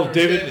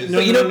 David!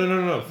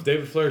 No.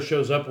 David Flair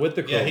shows up with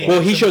the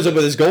crowbar. He shows up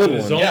with his gold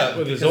one.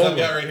 With his old. I've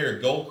got right here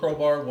gold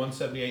crowbar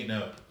 178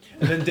 no.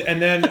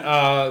 And then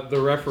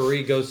the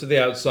referee goes to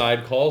the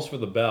outside, calls for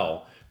the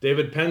bell.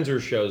 David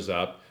Penzer shows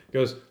up.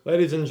 Goes,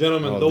 ladies and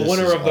gentlemen, the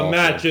winner of the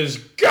match is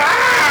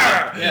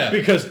Gah! Yeah.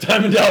 Because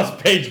Diamond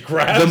Dallas Page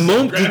grabs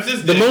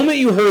the moment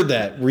you heard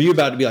that, were you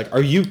about to be like,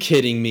 are you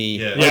kidding me?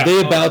 Yeah. Are they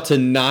about to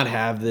not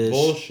have this?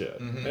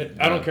 Bullshit. Mm-hmm.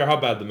 I don't care how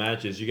bad the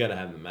match is, you got to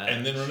have the match.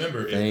 And then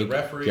remember, if the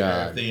referee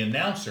or if the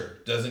announcer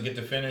doesn't get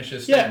to finish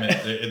his statement,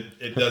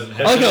 it doesn't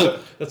happen.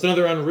 That's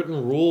another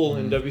unwritten rule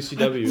in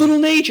WCW. Little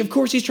Nate, of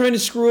course, he's trying to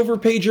screw over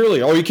Page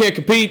early. Oh, you can't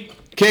compete.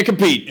 Can't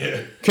compete.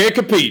 Yeah. Can't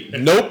compete.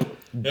 Nope.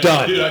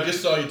 Done. Dude, I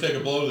just saw you take a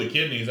blow to the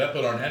kidneys. That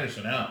put Arn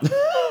Anderson out.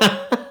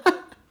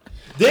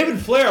 David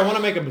Flair, I want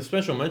to make a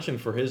special mention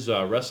for his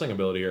wrestling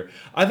ability here.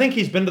 I think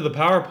he's been to the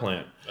power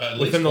plant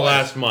within the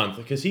last month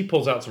because he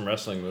pulls out some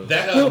wrestling moves.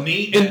 That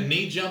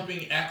knee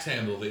jumping axe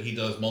handle that he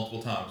does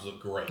multiple times look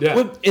great. Yeah.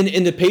 Well, and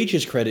to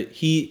Page's credit,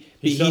 he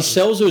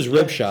sells those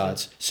rip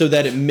shots so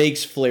that it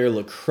makes Flair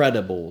look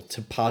credible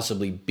to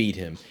possibly beat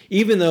him.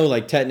 Even though,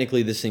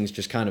 technically this thing's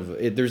just kind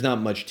of, there's not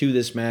much to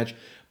this match.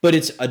 But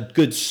it's a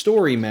good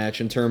story match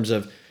in terms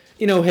of,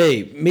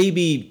 hey,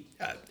 maybe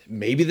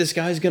this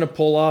guy's going to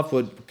pull off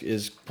what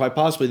is quite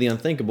possibly the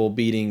unthinkable,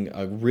 beating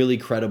a really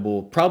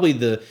credible,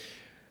 probably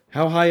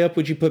how high up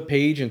would you put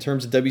Page in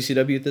terms of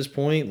WCW at this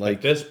point?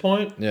 At this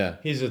point? Yeah.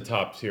 He's a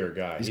top tier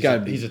guy.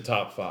 He's a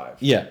top 5.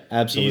 Yeah,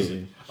 absolutely.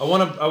 Easy. I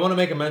want to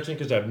make a mention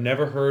because I've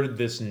never heard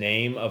this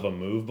name of a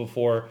move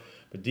before.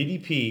 But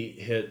DDP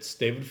hits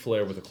David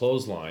Flair with a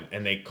clothesline,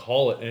 and they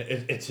call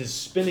it's his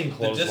spinning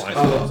clothesline.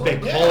 They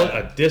call it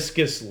a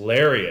discus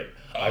lariat.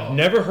 I've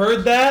never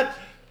heard that,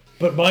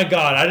 but my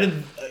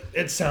God,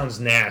 it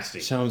sounds nasty.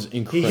 Sounds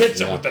incredible. He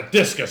hits it with a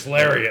discus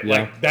lariat.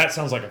 Yeah. That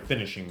sounds like a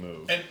finishing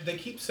move. And they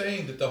keep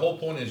saying that the whole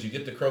point is you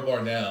get the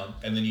crowbar down,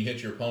 and then you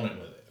hit your opponent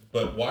with it.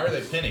 But why are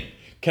they pinning?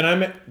 Can I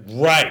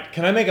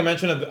make a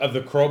mention of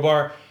the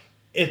crowbar?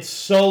 It's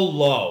so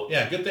low.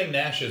 Yeah, good thing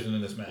Nash isn't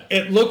in this match.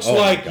 It looks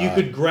like you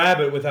could grab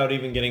it without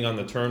even getting on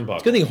the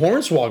turnbuckle. Good thing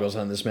Hornswoggle's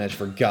on this match,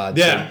 for God's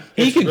Yeah, sake.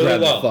 He can really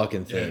grab low. the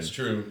fucking thing. Yeah, it's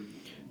true.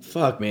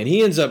 Fuck, man.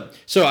 He ends up...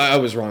 So I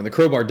was wrong. The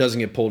crowbar doesn't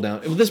get pulled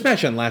down. Well, this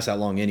match doesn't last that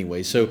long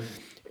anyway, so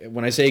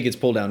when I say it gets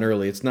pulled down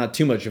early, it's not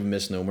too much of a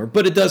misnomer,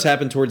 but it does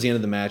happen towards the end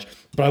of the match.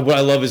 But what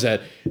I love is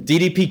that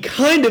DDP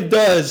kind of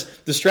does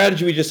the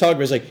strategy we just talked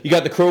about. It's like, you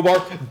got the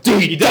crowbar,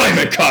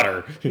 diamond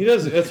cutter. He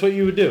does. That's what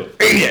you would do.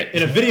 Eat it.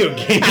 In a video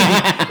game.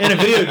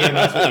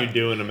 That's what you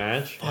do in a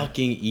match.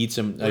 Fucking eats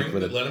him. Like,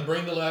 Let him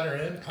bring the ladder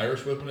in.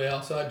 Irish whip him to the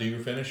outside. Do your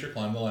finisher.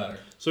 Climb the ladder.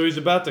 So he's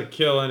about to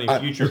kill any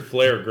future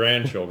Flair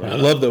grandchildren. I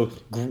love though.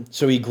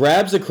 So he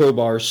grabs the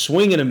crowbar,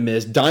 swing and a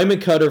miss,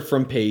 diamond cutter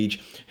from Page.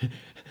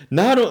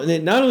 Not only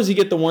does he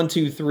get the 1,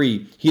 2,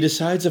 3, he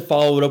decides to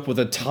follow it up with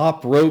a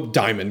top rope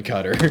diamond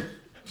cutter.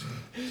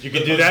 You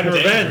can do that in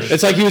Revenge.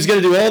 It's like he was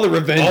going to do all the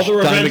revenge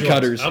diamond ones.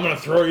 cutters. I'm going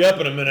to throw you up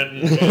in a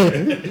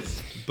minute.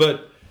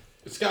 But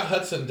Scott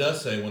Hudson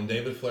does say when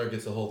David Flair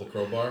gets a hold of the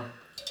crowbar,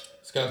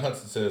 Scott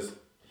Hudson says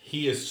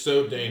he is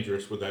so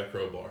dangerous with that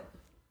crowbar.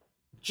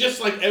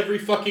 Just like every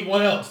fucking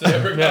one else that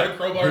ever got a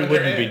crowbar in their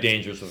wouldn't hand. be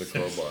dangerous with a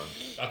crowbar.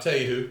 I'll tell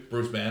you who,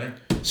 Bruce Banner.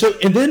 So,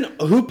 and then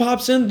who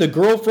pops in? The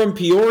girl from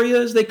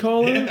Peoria, as they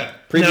call her? Yeah.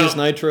 Previous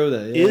Now, Nitro.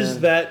 Is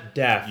that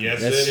Daphne?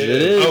 Yes, Yes, it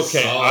it is. is.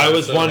 Okay, Oh, I I'm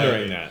was so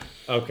wondering happy.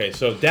 that. Okay,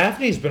 so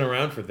Daphne's been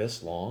around for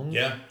this long?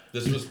 Yeah,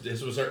 this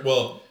was her.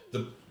 Well,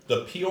 the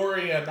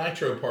Peoria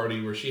Nitro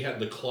party where she had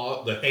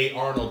the Hey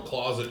Arnold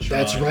closet shrine.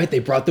 That's right. They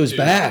brought those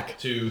back.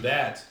 To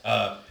that.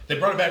 They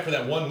brought it back for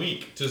that 1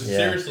 week to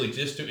seriously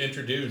just to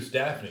introduce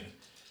Daphne.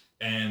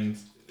 And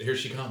here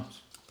she comes.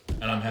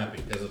 And I'm happy.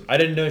 I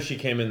didn't know she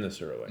came in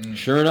this early.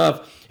 Sure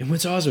enough. And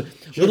what's awesome,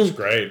 looks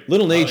great.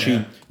 Little Nate, yeah.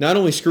 who not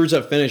only screws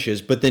up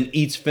finishes, but then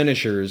eats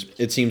finishers,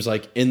 it seems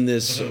like, in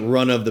this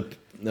run of the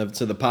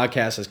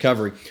podcast is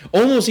covering.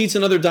 Almost eats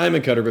another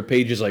diamond cutter, but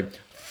Paige is like,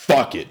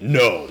 fuck it,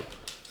 no.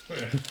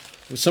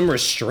 With some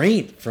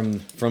restraint from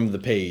the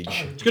Page.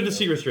 It's good to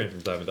see restraint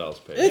from Diamond Dallas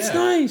Page. It's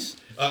nice.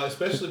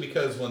 Especially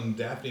because when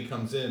Daphne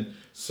comes in,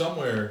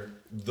 somewhere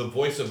the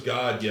voice of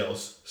God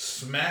yells,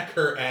 "Smack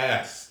her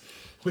ass,"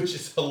 which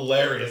is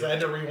hilarious. I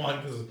had to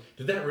rewind because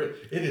it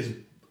is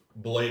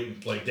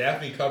blatant. Like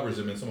Daphne covers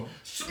him and someone,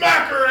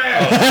 "Smack her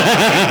ass!"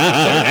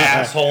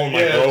 Asshole in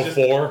my row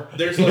 4.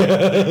 There's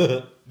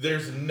like,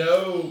 there's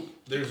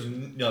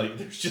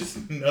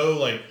just no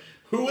like,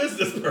 who is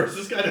this person?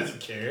 This guy doesn't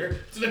care.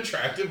 It's an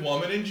attractive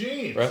woman in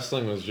jeans.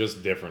 Wrestling was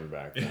just different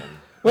back then.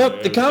 Well,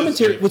 It the was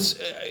commentary,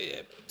 just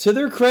to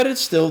their credit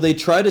still, they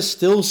try to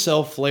still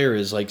sell Flair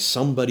as like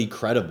somebody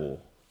credible.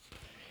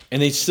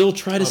 And they still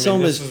try to sell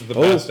him this as, is the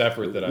best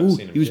effort that I've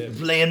seen him he was give.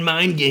 playing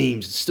mind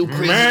games. It's still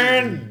crazy.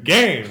 Man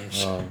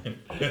games.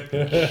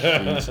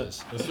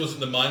 Jesus. This wasn't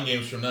the Mind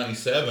Games from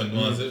 '97,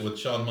 was it? With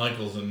Shawn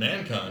Michaels and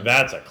Mankind.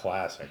 That's a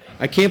classic.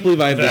 I can't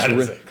believe I have That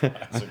this is written. a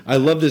classic. I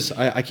love this.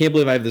 I can't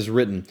believe I have this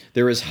written.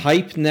 There is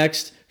hype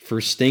next for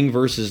Sting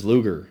versus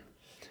Luger.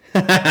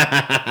 But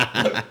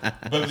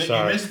then you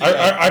Sorry, missed the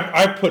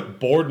I put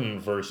Borden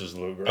versus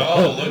Luger.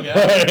 Oh, look out.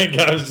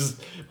 I was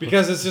just,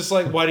 because it's just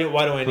like, why do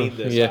I need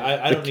this?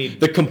 Yeah, I don't need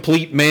the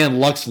complete man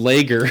Lux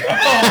Lager.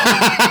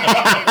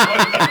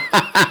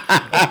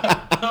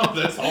 Oh,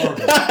 that's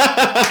horrible.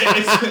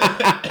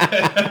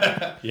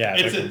 Yeah,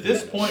 It's they're at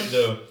this point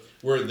though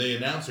where the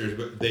announcers,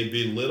 but they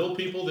belittle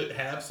people that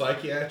have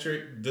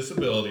psychiatric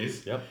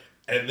disabilities. Yep.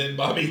 And then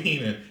Bobby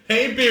Heenan,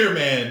 "Hey, beer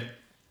man,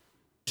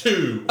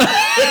 2."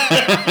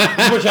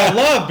 Which I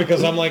love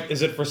because I'm like,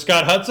 is it for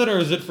Scott Hudson or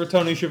is it for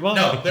Tony Schiavone?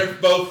 No, they're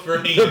both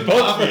for Heenan.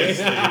 both for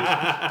Obviously,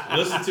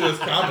 listen to his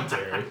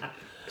commentary.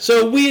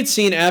 So we had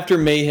seen after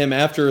Mayhem,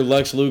 after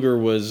Lex Luger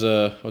was,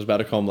 I was about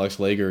to call him Lex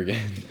Lager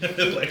again.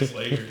 Lex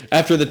Lager.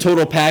 After the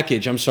total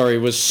package,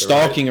 was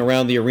stalking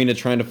around the arena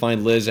trying to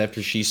find Liz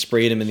after she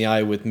sprayed him in the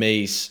eye with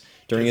mace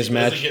during his He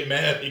match. doesn't get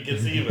mad, he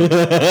gets even.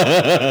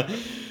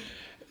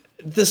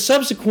 The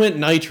subsequent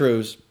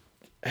Nitros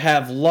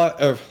have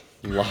God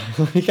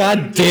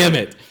damn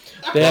it.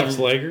 They Lex have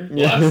Lager?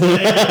 Lex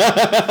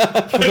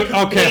Lager.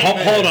 Okay,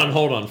 hold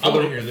on. I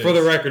wanna hear this. For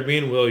the record, me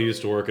and Will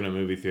used to work in a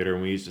movie theater,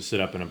 and we used to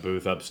sit up in a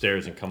booth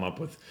upstairs and come up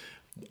with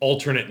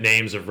alternate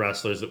names of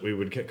wrestlers that we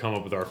would come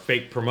up with our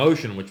fake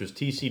promotion, which was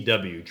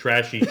TCW,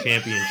 Trashy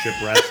Championship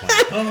Wrestling.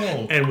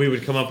 Oh. And we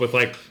would come up with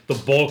like the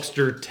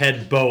Bulkster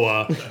Ted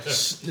Boa.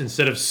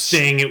 Instead of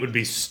Sting, it would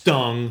be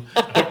Stung.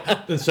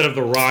 Instead of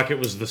The Rock, it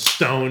was the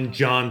Stone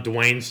John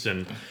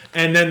Dwayneston.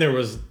 And then there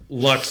was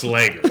Lux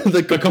Lager,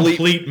 the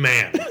complete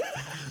man.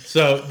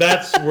 So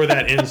that's where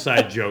that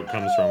inside joke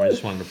comes from. I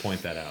just wanted to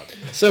point that out.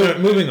 So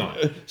moving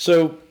on.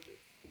 So,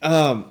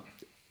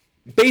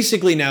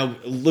 basically now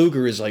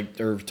Luger is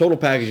like, or Total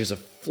Package is a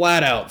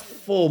flat out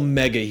full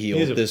mega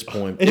heel at this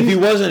point. If he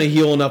wasn't a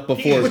heel enough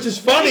before, Which is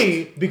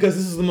funny because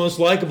this is the most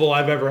likable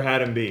I've ever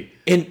had him be.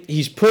 and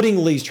he's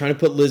trying to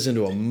put Liz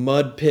into a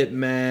mud pit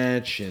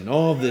match and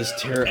all this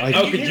terror.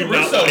 How could you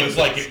Russo is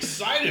like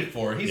excited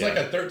for it. He's like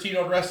a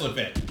 13-year-old wrestling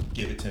fan.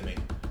 Give it to me.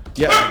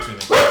 Yeah. Give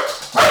it to me.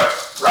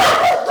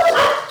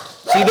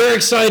 See, they're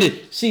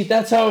excited. See,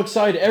 that's how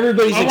excited.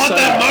 Everybody's excited. I want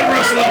that mud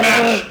wrestling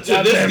match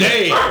to this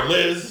day,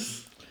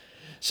 Liz.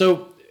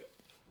 So,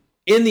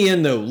 in the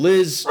end, though,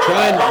 Liz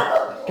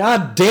tried...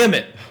 God damn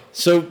it.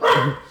 So,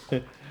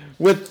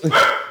 with...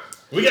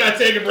 We gotta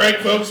take a break,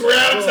 folks. We're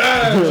out of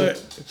time.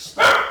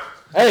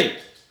 Hey,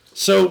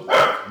 so...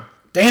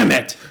 Damn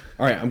it.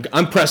 All right,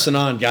 I'm pressing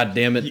on, God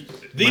damn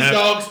it. These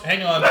dogs,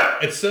 hang on.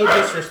 It's so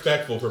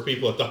disrespectful for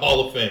people at the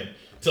Hall of Fame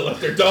to let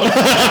their dogs...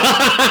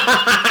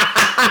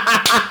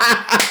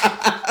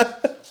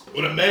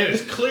 When a man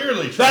is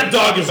clearly... That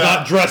dog is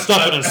not dressed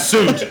up in a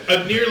suit.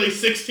 A nearly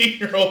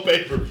 16-year-old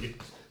pay-per-view.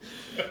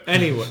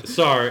 Anyway,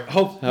 sorry.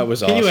 That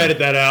was Can awesome. you edit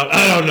that out?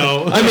 I don't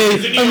know. I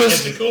mean,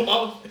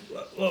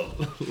 Well,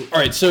 all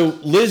right, so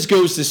Liz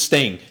goes to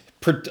Sting.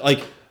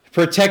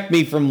 Protect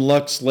me from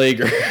Lux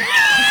Lager.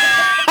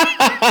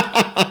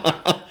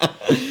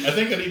 I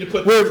think I need to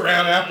put the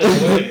brown apple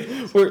away.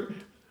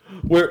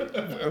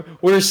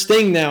 Where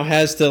Sting now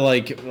has to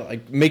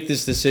like make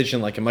this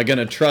decision, like, am I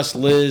gonna trust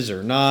Liz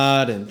or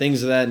not, and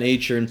things of that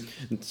nature. And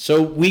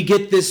so we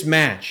get this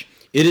match.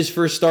 It is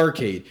for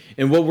Starrcade,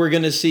 and what we're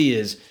gonna see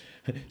is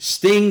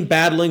Sting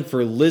battling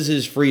for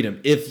Liz's freedom.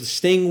 If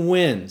Sting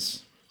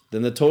wins,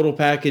 then the total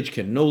package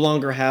can no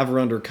longer have her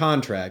under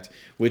contract,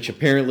 which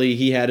apparently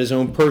he had his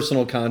own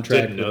personal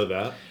contract. Didn't know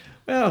that.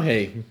 Well,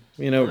 hey,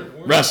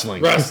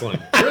 wrestling.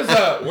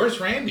 Where's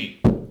Randy?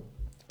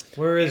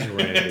 Where is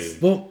Randy?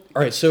 Well,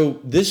 all right, so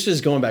this is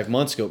going back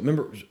months ago.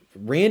 Remember,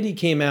 Randy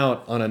came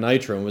out on a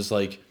Nitro and was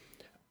like,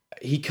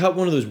 he cut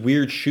one of those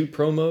weird shoot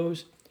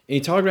promos, and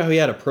he talked about how he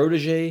had a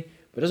protege,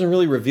 but doesn't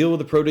really reveal what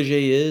the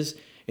protege is.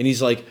 And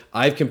he's like,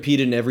 I've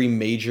competed in every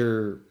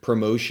major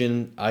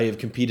promotion. I have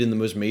competed in the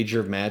most major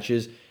of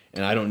matches,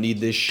 and I don't need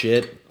this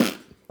shit.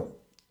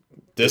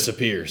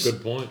 Disappears.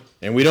 Good point.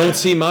 And we don't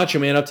see Macho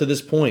Man up to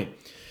this point.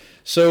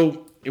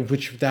 So,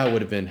 which that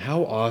would have been,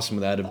 how awesome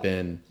would that have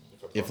been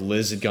if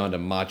Liz had gone to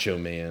Macho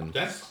Man?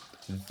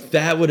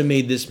 That would have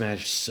made this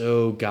match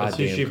so goddamn That's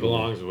who she cool.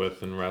 belongs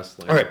with in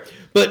wrestling. All right,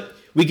 but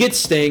we get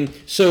Sting,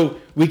 so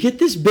we get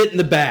this bit in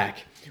the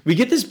back. We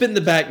get this bit in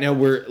the back now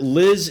where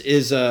Liz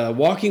is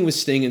walking with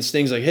Sting, and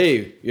Sting's like,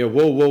 hey,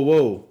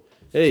 whoa.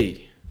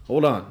 Hey,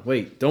 hold on,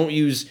 wait, don't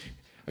use...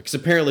 Because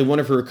apparently one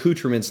of her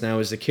accoutrements now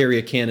is to carry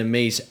a can of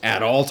mace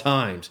at all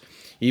times.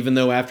 Even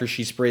though after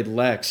she sprayed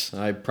Lex,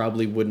 I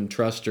probably wouldn't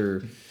trust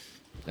her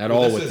at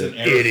all with it.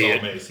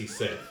 Idiot. Mace, he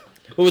said.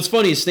 Well, what's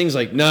funny is Sting's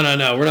like, no,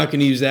 we're not going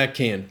to use that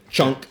can.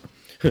 Chunk.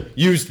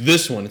 Use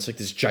this one. It's like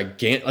this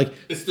gigantic...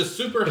 It's the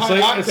super high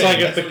octane. It's like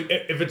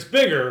if it's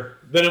bigger,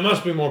 then it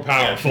must be more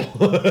powerful.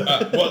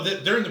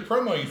 During the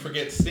promo, you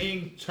forget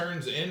Sting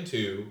turns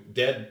into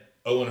dead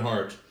Owen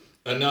Hart.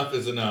 Enough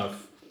is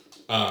enough.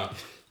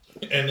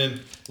 And then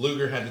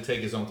Luger had to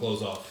take his own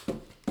clothes off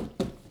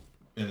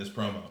in this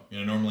promo.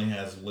 Normally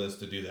has Liz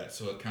to do that,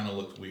 so it kind of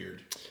looked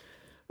weird.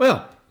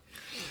 Well...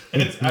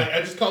 And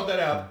I just called that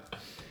out.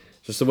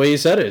 Just the way you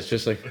said it. It's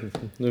just like...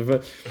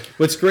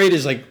 What's great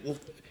is, like...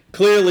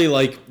 Clearly,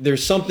 like,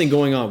 there's something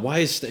going on. Why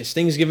is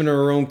Sting's giving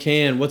her own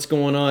can? What's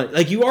going on?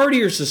 Like, you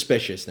already are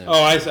suspicious now.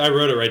 Oh, I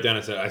wrote it right down.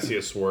 I said, I see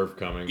a swerve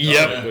coming.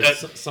 Yep.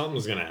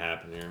 Something's going to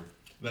happen here.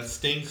 That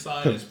Sting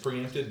sign is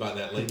preempted by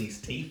that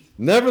lady's teeth.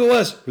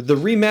 Nevertheless, the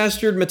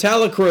remastered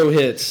Metallicro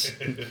hits.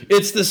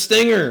 It's the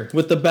Stinger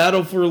with the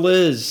battle for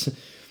Liz.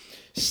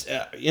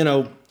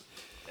 The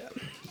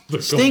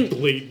Sting...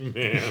 complete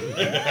man.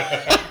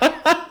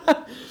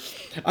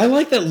 I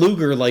like that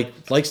Luger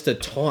likes to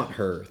taunt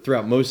her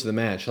throughout most of the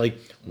match. Like,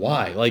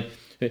 why? Like,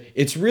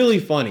 it's really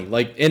funny.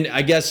 Like, and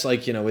I guess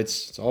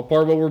it's all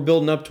part of what we're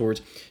building up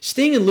towards.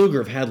 Sting and Luger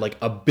have had like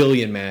a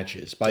billion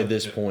matches by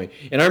this point.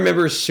 And I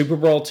remember Super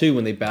Brawl 2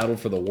 when they battled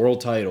for the world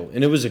title,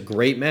 and it was a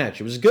great match.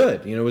 It was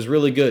good. It was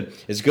really good.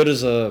 As good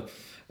as a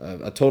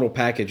total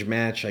package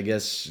match, I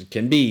guess,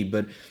 can be,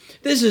 but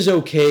this is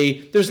okay.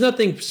 There's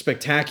nothing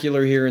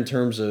spectacular here in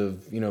terms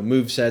of,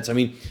 movesets. I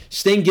mean,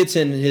 Sting gets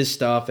in his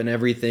stuff and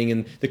everything,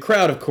 and the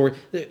crowd, of course,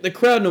 the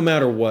crowd, no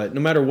matter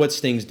what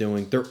Sting's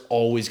doing, they're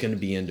always going to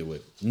be into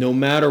it, no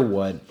matter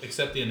what.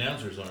 Except the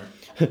announcers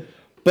aren't.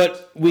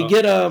 But we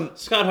get...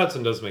 Scott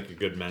Hudson does make a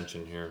good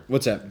mention here.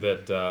 What's that?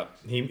 That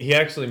he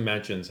actually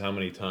mentions how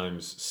many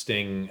times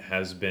Sting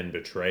has been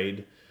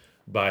betrayed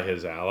by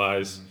his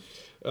allies.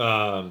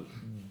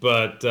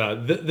 But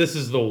this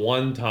is the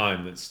one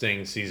time that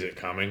Sting sees it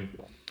coming.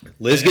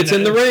 Liz gets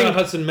in the ring. Scott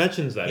Hudson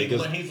mentions that.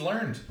 He's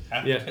learned.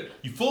 Yeah.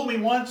 You fool me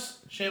once,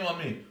 shame on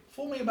me.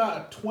 Fool me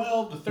about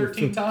 12 to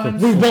 13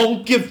 times. We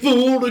won't get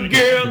fooled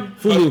again.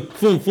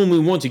 Fool me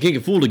once, you can't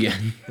get fooled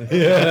again.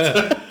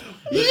 Yeah!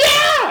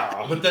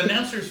 But the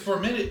announcers, for a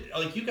minute,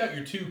 like, you got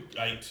your two,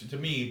 to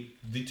me,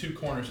 the two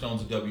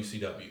cornerstones of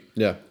WCW.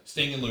 Yeah.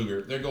 Sting and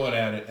Luger. They're going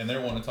at it, and they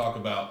want to talk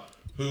about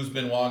who's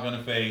Benoit going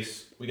to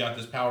face. We got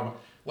this power.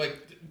 Like,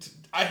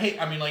 I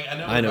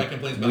know everybody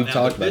complains about We've now,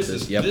 talked but about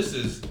this. Yep. This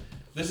is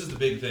the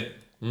big thing.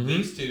 Mm-hmm.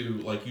 These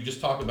two, like, you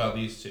just talk about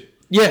these two.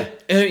 Yeah,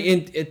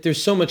 and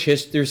there's so much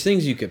history. There's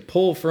things you could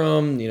pull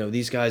from.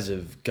 These guys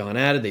have gone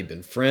at it. They've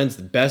been friends,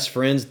 the best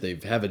friends. They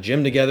have a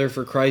gym together,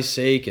 for Christ's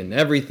sake, and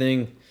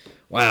everything.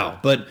 Wow.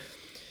 But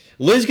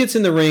Liz gets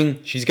in the ring.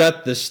 She's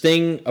got the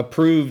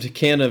Sting-approved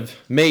can of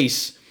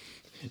mace.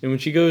 And when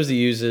she goes to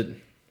use it,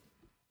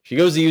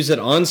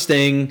 on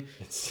Sting.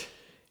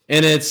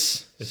 And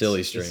it's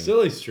silly string. It's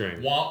silly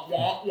string. Wah,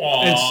 wah,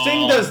 wah. And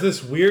Sting does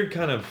this weird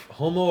kind of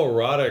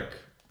homoerotic...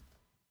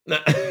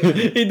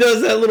 He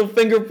does that little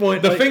finger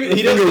point. He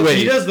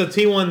wave. does the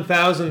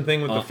T-1000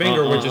 thing with the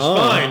finger, which is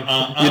fine.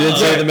 You didn't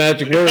say the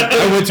magic word.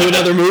 I went to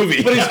another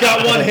movie. But he's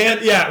got one hand.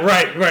 Yeah,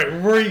 right.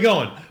 Where are you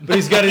going? But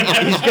he's got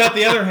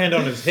the other hand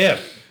on his hip.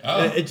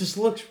 Oh. It just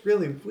looks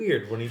really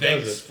weird when he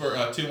does it. Thanks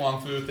for Tu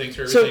Wong Fu. Thanks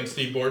for everything,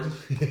 Steve Borden.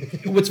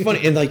 What's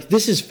funny, and like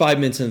this is 5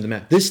 minutes into the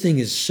match. This thing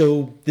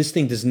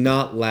does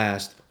not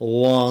last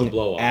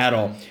long at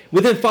all.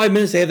 Within 5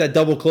 minutes, they have that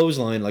double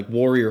clothesline like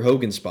Warrior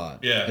Hogan spot.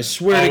 Yeah, I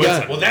swear to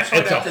God. Well, that's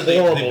right after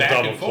the back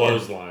double and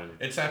forth. Clothesline.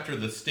 It's after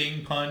the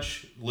Sting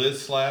punch, Liz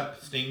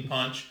slap, Sting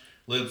punch,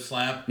 Liz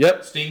slap.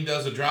 Yep. Sting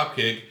does a drop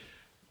kick.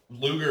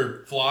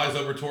 Luger flies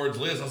over towards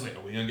Liz. I was like, are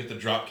we going to get the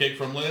drop kick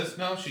from Liz?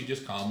 No, she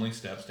just calmly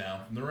steps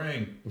down from the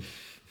ring.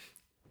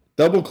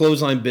 Double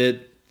clothesline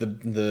bit.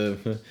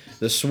 The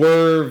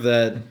swerve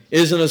that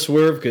isn't a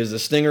swerve because the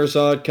Stinger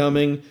saw it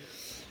coming.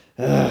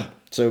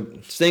 So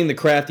Sting, the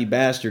crafty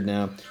bastard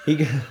now.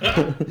 He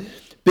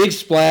big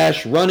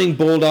splash, running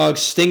bulldog,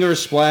 Stinger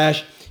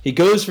splash. He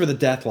goes for the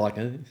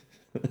deathlock.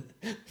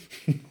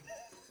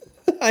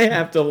 I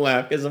have to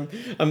laugh because I'm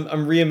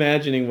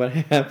reimagining what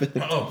happened.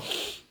 Oh.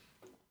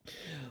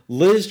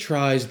 Liz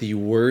tries the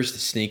worst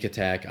sneak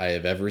attack I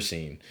have ever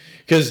seen.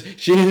 Because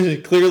she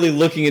is clearly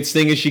looking at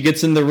Sting as she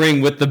gets in the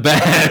ring with the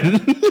bat.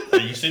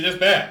 You see this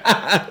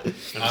bat?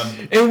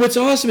 And what's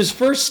awesome is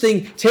first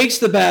Sting takes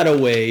the bat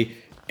away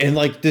and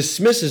like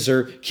dismisses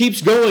her,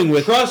 keeps going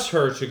with... Trusts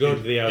her to go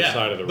to the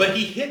outside of the ring. But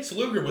he hits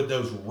Luger with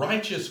those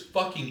righteous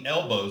fucking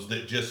elbows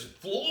that just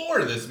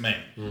floor this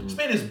man. Mm-hmm. This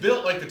man is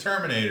built like the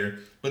Terminator,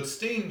 but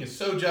Sting is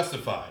so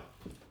justified.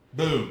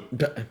 Boom.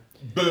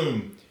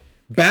 Boom.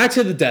 Back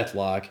to the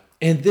deathlock,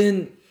 and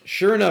then,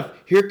 sure enough,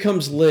 here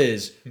comes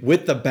Liz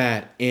with the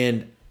bat,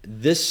 and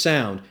this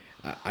sound,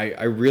 I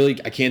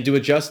can't do it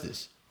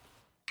justice.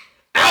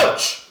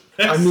 Ouch!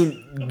 I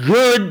mean,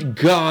 good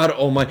God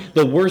almighty.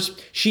 The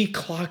worst, she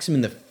clocks him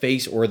in the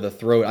face or the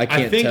throat. I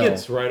can't tell. I think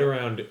it's right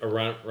around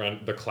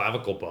the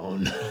clavicle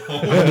bone.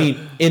 I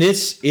mean, and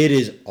it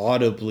is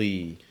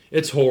audibly...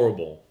 It's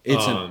horrible.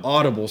 It's an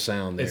audible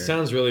sound there. It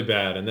sounds really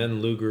bad, and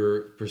then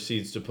Luger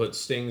proceeds to put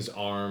Sting's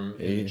arm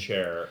in the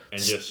chair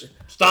and just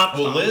stop.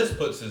 Well, Liz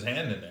puts his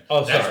hand in there.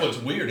 Oh, that's sorry. What's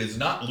weird. Is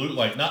not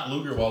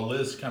Luger while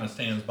Liz kind of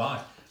stands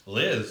by.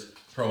 Liz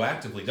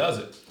proactively does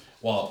it,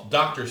 while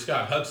Dr.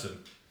 Scott Hudson,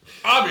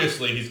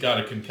 obviously he's got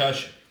a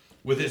concussion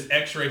with his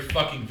X-ray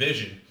fucking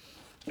vision.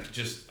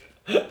 Just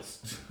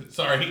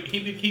sorry,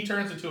 he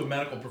turns into a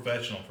medical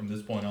professional from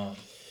this point on.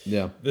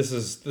 Yeah, this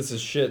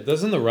is shit.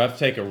 Doesn't the ref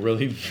take a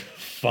really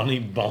funny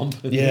bump?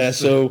 Yeah,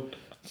 so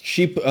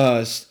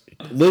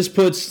Liz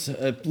puts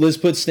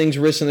Sting's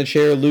wrist in the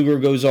chair. Luger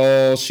goes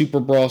all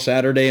Super Brawl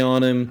Saturday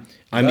on him.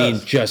 I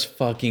mean, just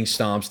fucking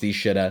stomps these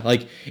shit out.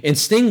 Like, and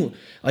Sting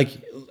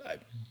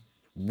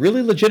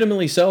really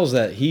legitimately sells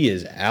that he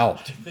is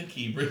out. I think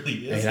he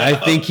really is. And I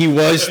think he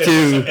was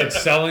too.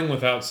 It's selling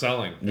without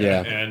selling.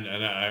 Yeah, and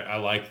I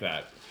like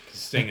that.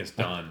 Sting is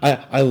done.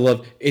 I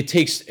love it.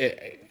 Takes.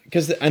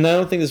 And I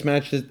don't think this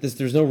match.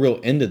 There's no real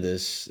end to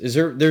this. Is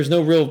there? There's not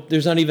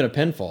even a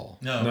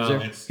pinfall. No.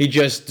 He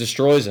just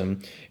destroys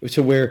him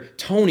to where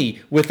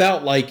Tony,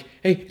 without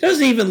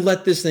doesn't even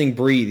let this thing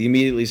breathe. He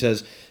immediately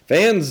says,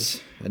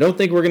 "Fans, I don't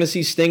think we're going to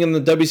see Sting in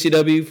the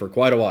WCW for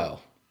quite a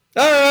while."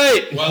 All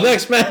right,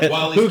 next match.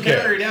 While he's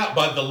carried out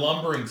by the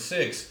lumbering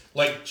six,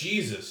 like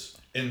Jesus.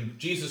 And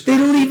Jesus they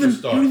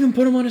Christ don't even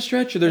put him on a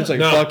stretcher. There's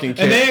fucking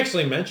and they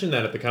actually mentioned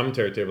that at the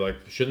commentary table. Like,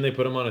 shouldn't they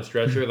put him on a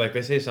stretcher? Like,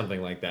 they say something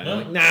like that. No.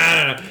 Like,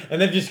 nah.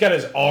 And they've just got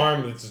his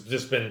arm that's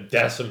just been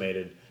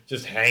decimated,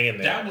 just hanging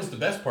there. That was the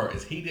best part.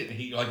 Is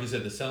he like you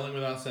said, the selling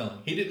without selling.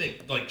 He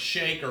didn't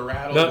shake or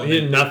rattle. No, he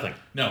did nothing.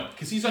 No,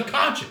 because he's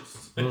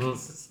unconscious.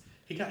 Mm-hmm.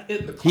 He got hit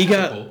in the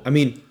clavicle.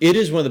 It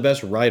is one of the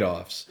best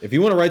write-offs. If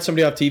you want to write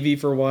somebody off TV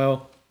for a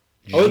while.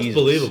 Jesus. It's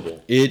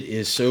believable. It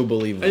is so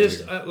believable.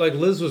 Like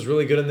Liz was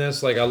really good in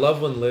this. Like, I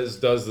love when Liz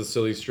does the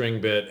silly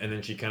string bit and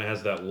then she kind of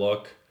has that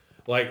look.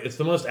 Like, it's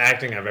the most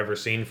acting I've ever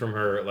seen from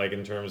her. Like,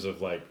 in terms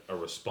of like a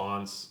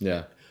response.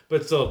 Yeah.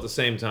 But still, at the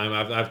same time,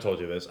 I've told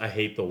you this. I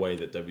hate the way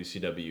that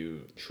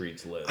WCW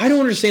treats Liz. I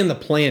don't understand the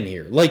plan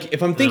here. Like,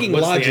 if I'm thinking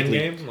logically,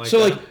 the end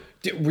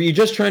game? Were you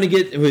just trying to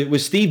get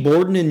was Steve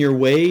Borden in your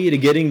way to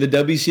getting the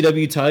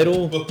WCW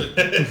title?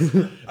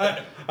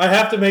 I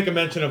have to make a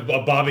mention of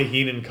a Bobby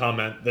Heenan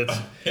comment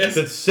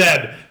that's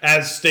said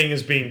as Sting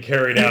is being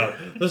carried out.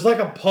 There's like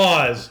a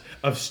pause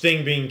of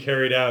Sting being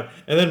carried out,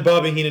 and then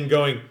Bobby Heenan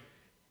going,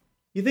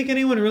 "You think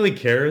anyone really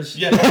cares?"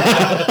 Yeah. all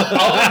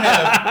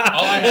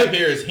I have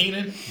here is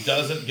Heenan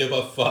doesn't give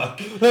a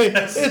fuck. Like,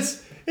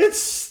 it's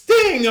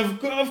Sting.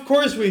 Of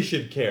course we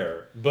should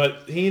care,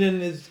 but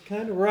Heenan is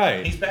kind of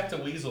right. He's back to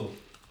Weasel.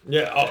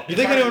 Yeah. Oh, you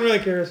think anyone really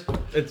cares?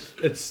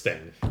 It's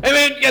Sting. Hey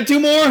man, you got 2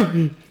 more?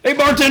 Hey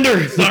bartender.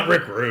 It's not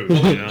Rick Rude.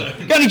 You know?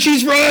 Got any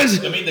cheese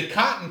fries? I mean, the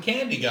cotton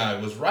candy guy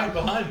was right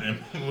behind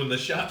him when the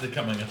shots are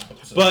coming up.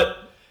 So. But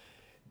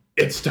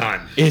it's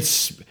time.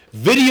 It's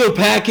video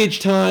package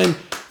time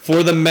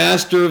for the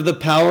master of the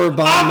power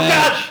bomb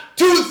match.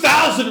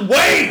 2,000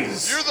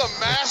 ways. You're the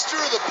master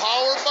of the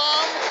power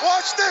bomb?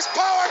 Watch this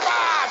power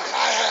bomb!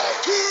 I have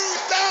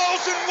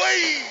 2,000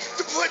 ways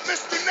to put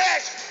Mr.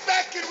 Nash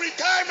back in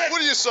retirement. What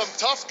are you, some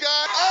tough guy?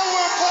 I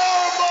will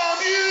power bomb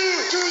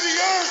you to the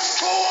Earth's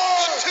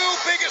core. The 2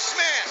 biggest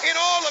men in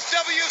all of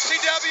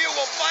WCW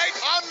will fight.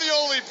 I'm the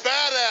only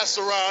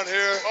badass around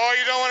here. Oh,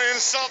 you don't want to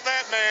insult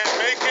that man.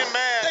 Make him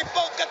mad. They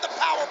both got the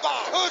power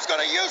bomb. Who's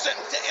going to use it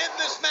to end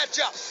this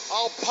matchup?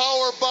 I'll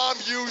power bomb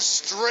you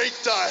straight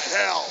to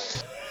hell.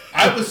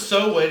 I was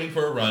so waiting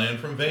for a run-in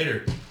from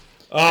Vader.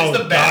 Oh, It's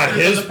the God,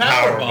 masters his of the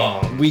power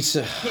bomb. bomb. We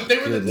They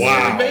were the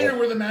Wow. Vader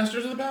were the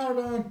masters of the power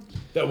bomb.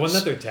 That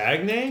wasn't that their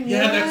tag name?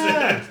 Yeah,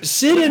 that's it.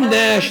 Sid and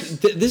Nash,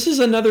 this is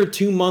another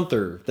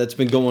 2-monther that's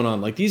been going on.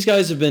 Like, these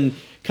guys have been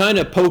kind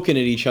of poking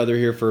at each other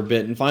here for a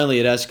bit, and finally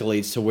it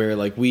escalates to where,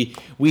 like, we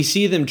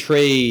see them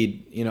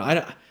trade. You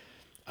know,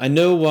 I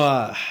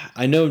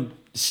know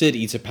Sid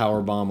eats a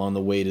power bomb on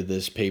the way to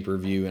this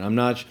pay-per-view, and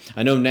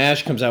I know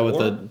Nash comes out with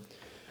a.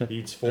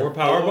 Eats 4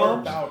 power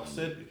bombs.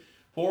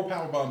 Four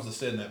power bombs to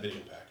Sid in that video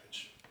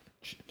package.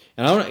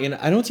 And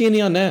I don't see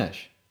any on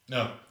Nash.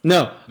 No,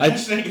 No,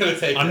 Nash ain't gonna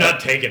take. I'm that. not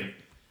taking it.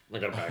 I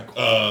got a pack.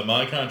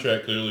 My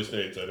contract clearly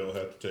states I don't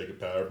have to take a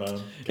power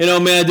bomb. you know,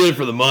 man, I did it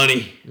for the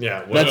money.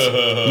 Yeah. That's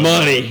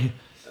money.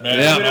 Man,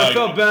 Yeah. I mean, I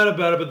felt bad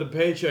about it, but the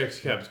paychecks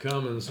kept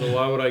coming, so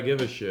why would I give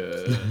a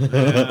shit?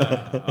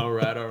 Yeah. All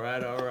right. the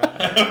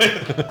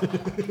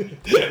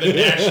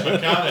Nash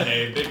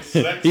McConaughey, big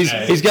sex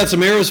guy. He's got some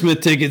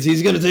Aerosmith tickets.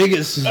 He's gonna take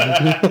us.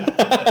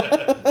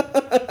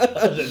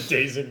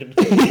 Days of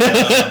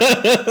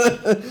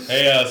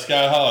Hey,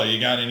 Scott Hall, you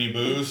got any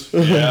booze?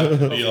 Yeah,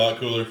 it'd be a lot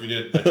cooler if you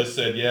did. I just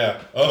said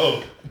yeah.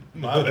 Oh,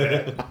 my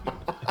bad.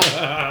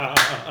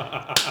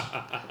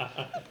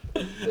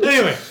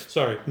 Anyway,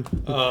 sorry.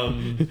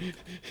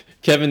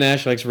 Kevin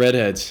Nash likes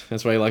redheads.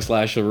 That's why he likes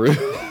Lash LaRue.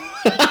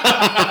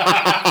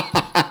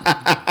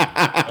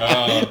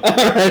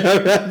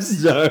 Alright, I'm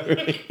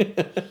sorry.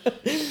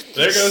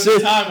 There goes the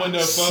time window,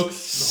 folks.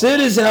 Sid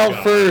is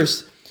out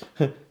first.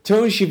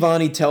 Tony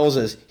Schiavone tells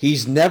us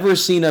he's never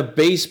seen a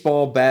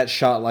baseball bat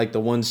shot like the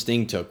one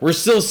Sting took. We're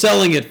still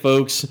selling it,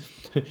 folks.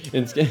 To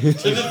this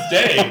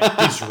day,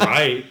 He's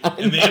right.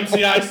 in the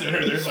MCI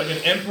Center, there's like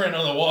an imprint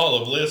on the wall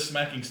of Liz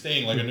smacking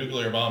Sting like a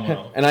nuclear bomb.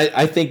 And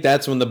I think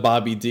that's when the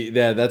Bobby D.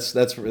 Yeah, that's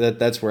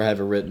where I have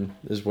it written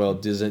as well.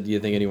 Do you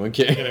think anyone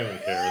cares? Anyone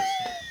cares?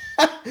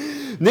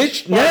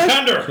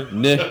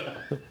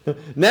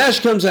 Nash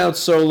comes out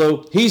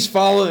solo. He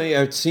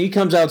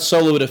comes out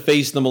solo to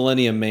face the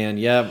Millennium Man.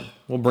 Yeah,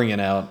 we'll bring it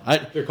out.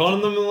 They're calling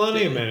him the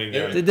Millennium Man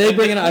again. Did they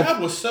bring it The out?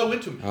 crowd was so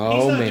into him. Oh,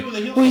 He's not man. doing the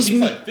heel. Well, He's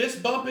he's- like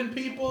fist bumping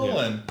people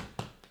and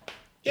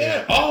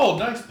oh,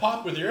 nice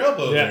pop with your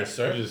elbow there,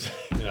 sir. It's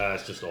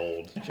just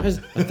old. A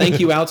thank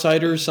you,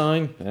 outsider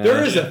sign.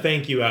 There is a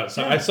thank you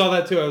outside. I saw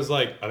that too. I was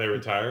like, are they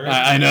retiring?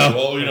 I know.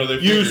 Well, you know they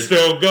You figured,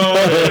 still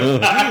go.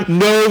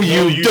 No,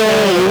 you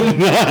don't.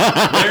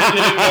 where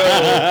did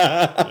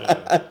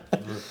it go?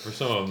 For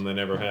some of them, they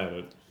never had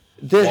it.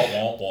 Wah,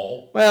 wah,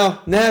 wah.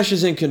 Well, Nash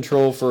is in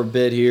control for a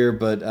bit here,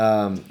 but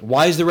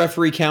why is the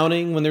referee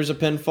counting when there's a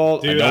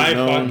pinfall? Dude, I I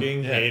don't know.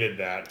 fucking hated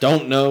that.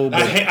 Don't know.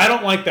 But I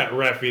don't like that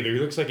ref either. He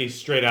looks like he's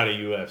straight out of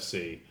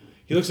UFC.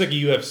 He looks like a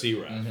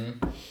UFC ref.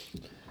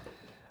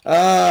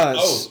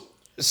 Oh.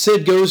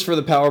 Sid goes for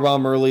the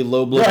powerbomb early,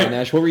 low blow by Right.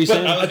 Nash. What were you But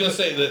saying? I was going to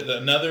say that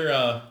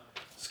another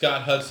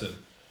Scott Hudson.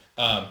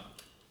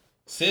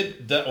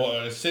 Sid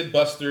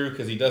busts through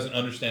because he doesn't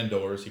understand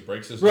doors. He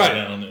breaks his way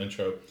down on the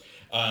intro.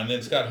 And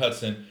then Scott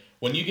Hudson,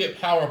 when you get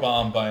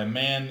powerbombed by a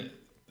man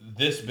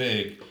this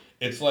big,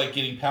 it's like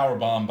getting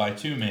powerbombed by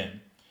 2 men.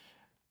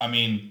 I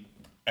mean,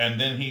 and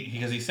then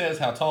because he says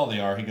how tall they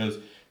are, he goes,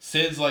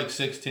 Sid's like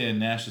 6'10",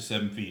 Nash is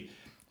 7 feet.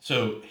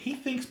 So he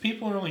thinks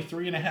people are only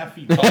 3.5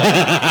 feet tall.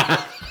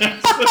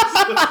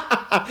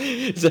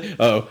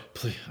 Oh,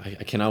 please,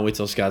 I cannot wait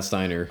till Scott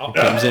Steiner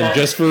comes in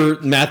just for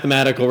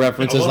mathematical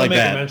references I like want to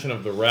make that. a mention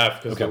of the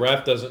ref because the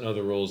ref doesn't know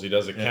the rules. He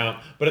doesn't count.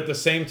 But at the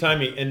same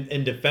time,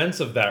 in defense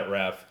of that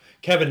ref,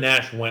 Kevin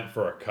Nash went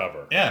for a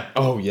cover. Yeah.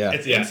 Oh yeah,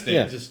 It's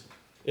instinct.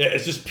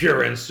 It's just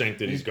pure instinct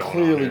that he's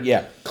going on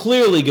here.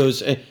 clearly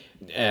goes.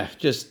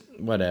 Just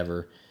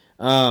whatever.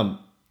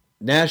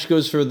 Nash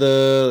goes for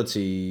the. Let's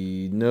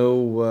see.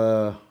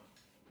 No.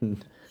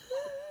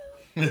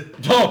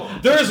 Oh,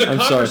 there is a I'm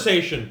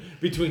conversation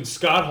between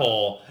Scott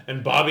Hall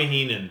and Bobby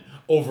Heenan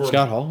over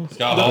Scott Hall.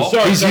 Scott No, Hall.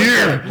 sorry, He's sorry,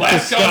 here. sorry.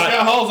 Last Scott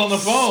Hall's on the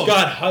phone.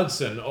 Scott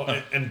Hudson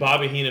and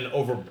Bobby Heenan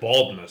over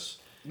baldness.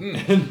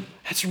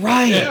 That's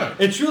right. Yeah.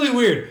 It's really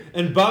weird.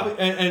 And Bobby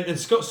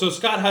so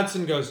Scott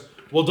Hudson goes,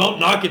 well, don't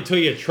knock it till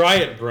you try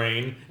it,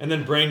 Brain. And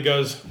then Brain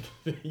goes,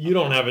 you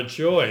don't have a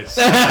choice.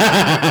 Bobby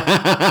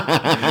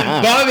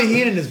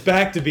Heenan is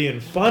back to being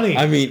funny.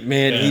 I mean,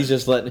 man, he's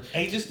just letting...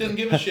 He just didn't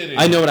give a shit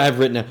anymore. I know what I've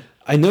written down.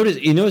 I noticed,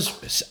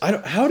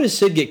 how does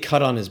Sid get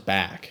cut on his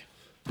back?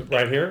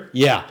 Right here?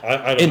 Yeah.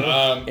 I don't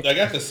know. I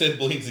got the Sid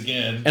bleeds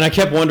again. And I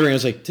kept wondering, I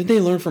was like, did they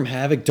learn from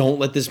Havoc? Don't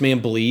let this man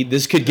bleed.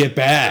 This could get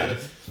bad.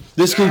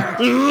 This could...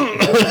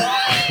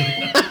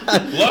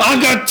 I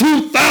got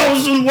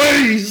 2,000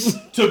 ways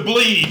to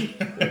bleed.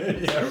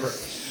 Yeah,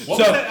 right. What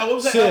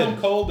was that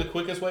album called? The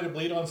quickest way to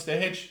bleed on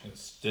stage?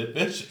 Sid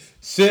Vicious.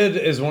 Sid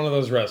is one of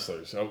those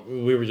wrestlers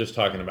we were just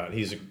talking about.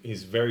 He's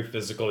very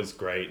physical. He's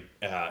great.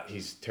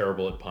 He's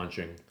terrible at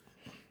punching.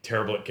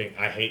 Terrible at kicking.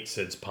 I hate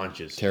Sid's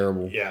punches.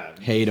 Terrible. Yeah.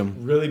 Hate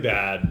him. Really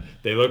bad.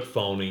 They look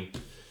phony.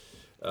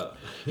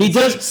 He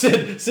does.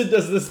 Sid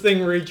does this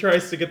thing where he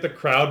tries to get the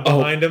crowd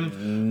behind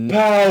him.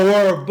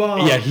 Power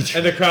bomb. Yeah.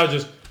 And the crowd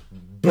just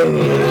boo.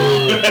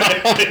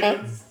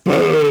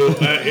 Boo.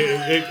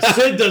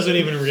 Sid doesn't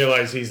even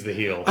realize he's the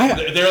heel.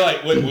 They're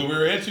like, we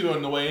were at you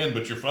on the way in,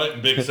 but you're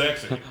fighting Big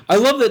Sexy. I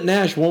love that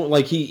Nash won't,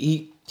 like,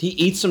 he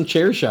eats some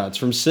chair shots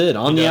from Sid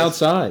on the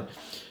outside.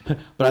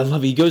 But I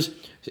love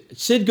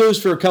Sid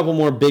goes for a couple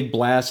more big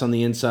blasts on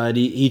the inside.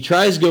 He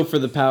tries to go for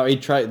the power.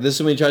 This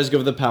is when he tries to go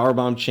for the power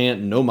bomb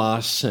chant. No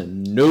mas.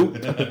 Nope.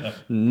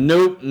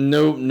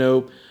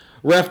 Nope.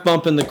 Ref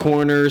bump in the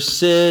corner.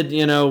 Sid,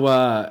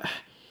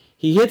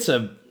 he hits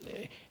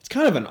it's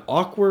kind of an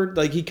awkward,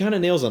 like he kind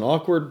of nails an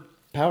awkward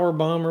power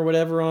bomb or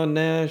whatever on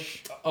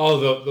Nash.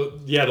 Oh,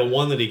 the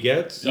one that he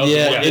gets? Oh,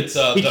 yeah. It's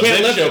he the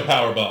can't Big Show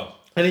power bomb.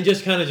 And he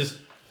just kind of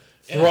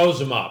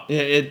throws him up.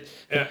 Yeah,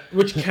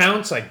 Which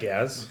counts, I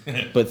guess.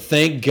 But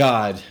thank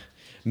God,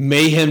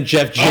 Mayhem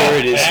Jeff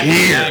Jarrett is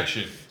here.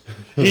 Action.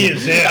 He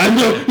is in. I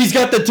know, he's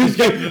got the two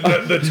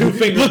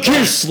fingers. Look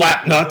here,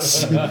 slap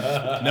nuts.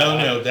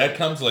 No, that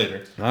comes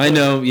later. I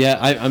know, yeah.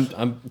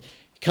 I'm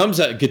comes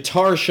a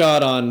guitar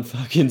shot on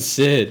fucking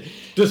Sid.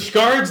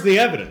 Discards the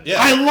evidence. Yeah.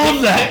 I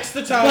love that. Kicks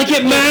the towel. Like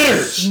it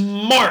matters.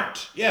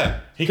 Smart.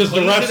 Yeah. He Because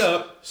cleans the refs it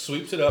up,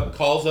 sweeps it up,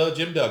 calls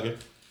Jim Duggan.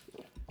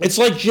 It's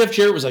like Jeff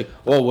Jarrett was like,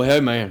 oh, well, hey,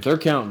 man, if they're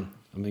counting.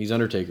 I mean, he's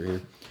Undertaker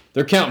here.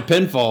 They're counting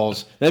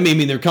pinfalls. That may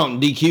mean they're counting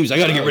DQs. I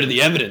got to get rid of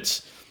the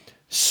evidence.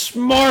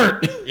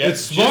 Smart. Yeah, it's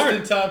smart.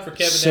 Just in time for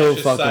Kevin So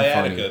Nash's fucking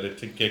sciatica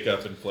to kick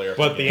up and flare.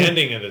 But the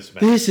ending of this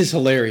match. This is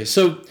hilarious.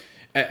 So,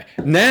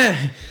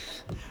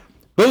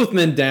 both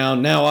men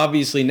down. Now,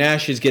 obviously,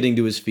 Nash is getting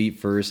to his feet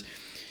first.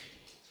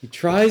 He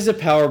tries to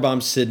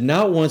powerbomb Sid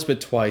not once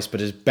but twice, but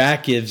his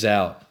back gives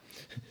out.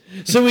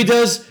 So he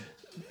does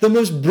the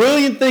most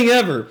brilliant thing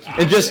ever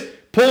and just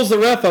pulls the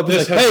ref up.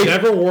 This He's like, has hey,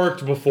 never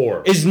worked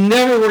before. it's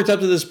never worked up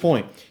to this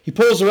point. He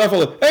pulls the ref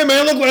up like, hey,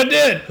 man, look what I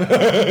did. But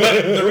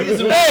the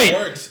reason why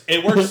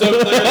it works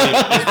so clearly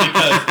is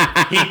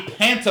because he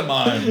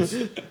pantomimes.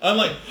 I'm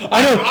like,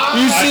 I know.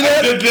 You see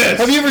that? did this.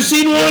 Have you ever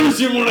seen one?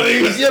 seen one of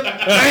these? Yep.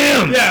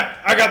 Bam. Yeah,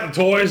 I got the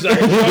toys. I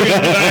can throw you in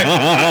the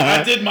back.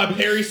 I did my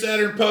Perry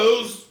Saturn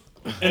pose,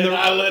 and then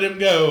I let him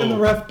go. And the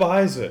ref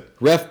buys it.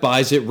 Ref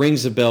buys it,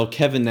 rings the bell.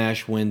 Kevin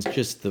Nash wins.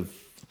 Just the...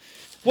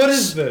 What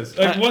is this?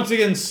 Like, once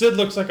again, Sid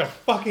looks like a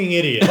fucking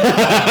idiot.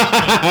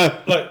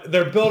 Like,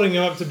 they're building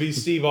him up to be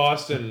Steve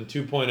Austin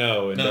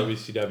 2.0 in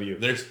WCW.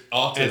 There's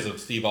autism,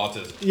 Steve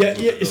Autism. Yeah,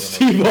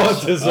 Steve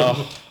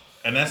Autism.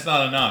 And that's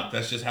not a knock.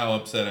 That's just how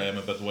upset I am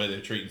about the way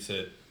they're treating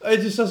Sid.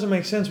 It just doesn't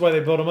make sense why they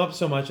build him up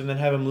so much and then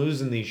have him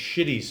lose in these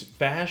shitty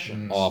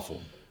fashions.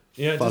 Awful.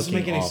 Yeah, it doesn't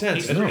make any awful.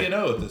 sense. He's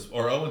 3-0 at this,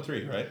 or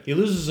 0-3, right? He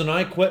loses an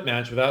I Quit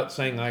match without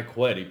saying I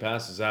quit. He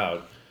passes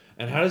out.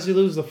 And how does he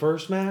lose the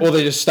first match? Well,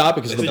 they just stop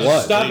it because of the They blood.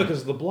 just stop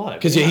because of the blood.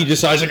 Because he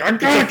decides, like, I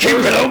gotta keep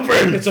it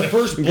open. It's a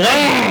first blood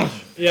match.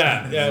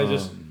 Yeah, it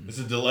just... It's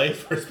a delay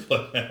first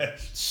blood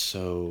match.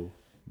 So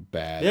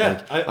bad.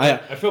 Yeah,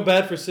 Like, I feel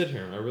bad for Sid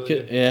here. I really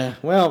do. yeah,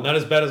 well... Not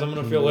as bad as I'm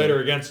going to feel later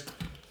against...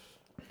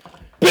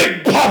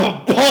 Big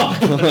Papa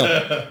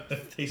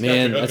Pump! He's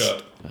Man, got your hook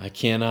up. I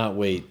cannot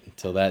wait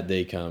until that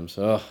day comes.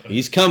 Oh,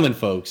 he's coming,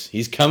 folks.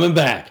 He's coming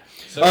back.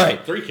 So, All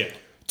right, 3K.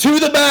 to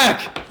the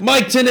back.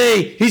 Mike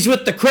Tenay, he's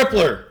with the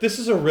Crippler. This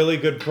is a really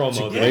good promo. It's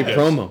a great though.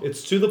 promo.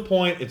 It's to the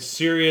point. It's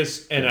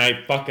serious, and I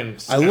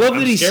love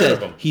that he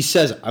said, he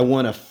says, I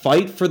want to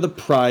fight for the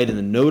pride and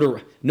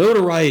the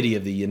notoriety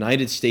of the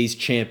United States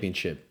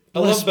Championship. I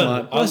love Bless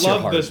Benoit. I bless your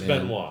love heart, this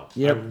man. Benoit.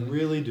 Yep. I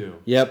really do.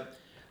 Yep.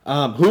 Who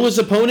will his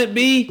opponent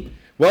be?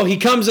 Well, he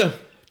comes...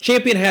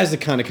 Champion has to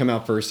kind of come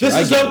out first. This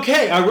here. is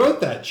okay. I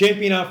wrote that.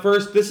 Champion out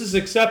first. This is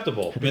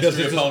acceptable. Because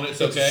Mystery opponent's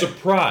it's okay? a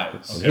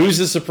surprise. Okay. Who's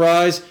the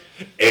surprise?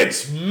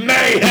 It's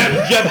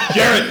Mayhem Jeff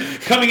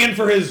Jarrett coming in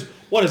for his...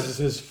 What is this?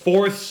 His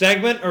fourth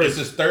segment? Or It's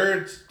his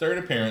third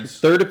appearance.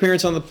 Third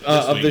appearance on the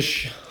of week. the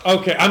show.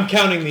 Okay, I'm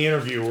counting the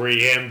interview where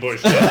he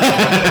ambushed him. But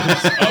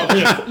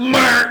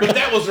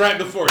that was right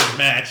before his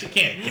match. You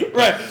can't.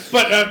 Right,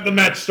 but the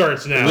match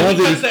starts now. Well, He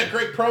does that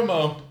great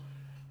promo.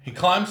 He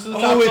climbs to the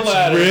top Oh, of the it's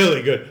ladder.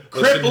 really good.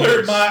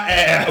 Crippler my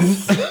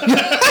ass.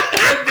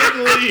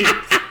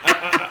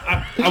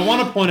 I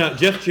want to point out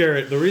Jeff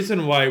Jarrett. The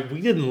reason why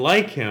we didn't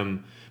like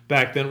him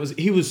back then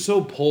he was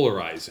so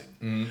polarizing.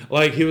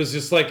 Like, he was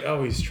just like,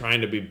 oh, he's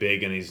trying to be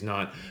big and he's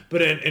not.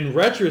 But in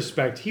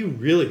retrospect, he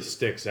really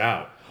sticks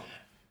out.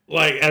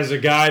 Like, as a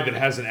guy that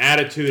has an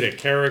attitude, a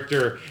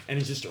character, and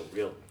he's just a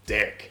real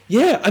dick.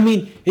 Yeah, I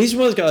mean, he's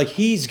one of those guys, like,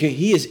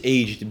 he has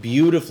aged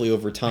beautifully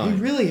over time.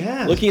 He really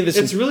has. Looking at this,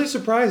 it's really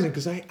surprising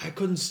because I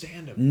couldn't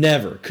stand him.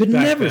 Never.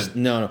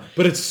 No.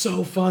 But it's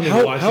so fun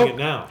watching it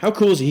now. How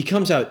cool is he? He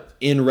comes out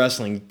in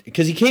wrestling,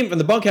 because he came from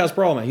the Bunkhouse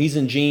Brawl, man. He's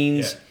in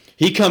jeans. Yeah.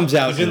 He comes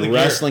out in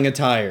wrestling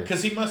attire.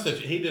 Because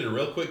he did a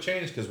real quick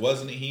change, because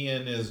wasn't he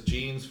in his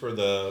jeans for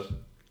the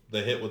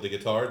hit with the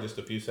guitar just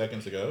a few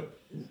seconds ago?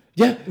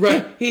 Yeah,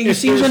 right. He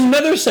sees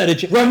another set of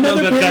jeans.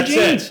 Another pair of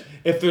jeans. It.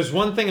 If there's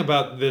one thing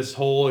about this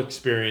whole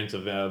experience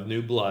of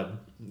New Blood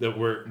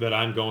that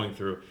I'm going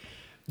through,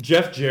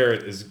 Jeff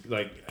Jarrett is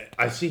like,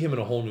 I see him in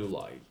a whole new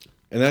light.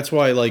 And that's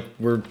why, like,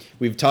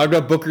 we've talked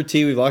about Booker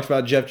T, we've talked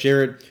about Jeff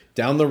Jarrett.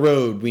 Down the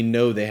road, we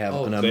know they have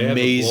an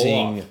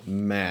amazing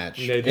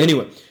match.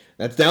 Anyway,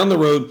 that's down the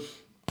road.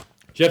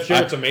 Jeff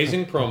Jarrett's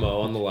amazing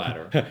promo on the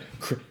ladder.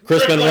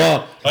 Chris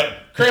Benoit.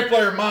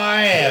 Crippler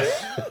my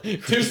ass.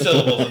 2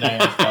 syllables in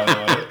ass, by the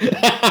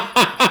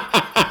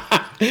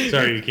way.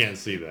 Sorry, you can't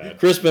see that.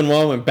 Chris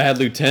Benoit went bad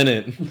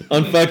lieutenant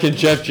on fucking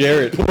Jeff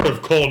Jarrett. Port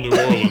of call New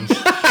Orleans.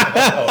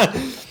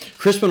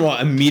 Chris Benoit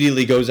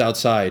immediately goes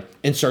outside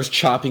and starts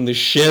chopping the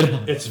shit.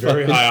 It's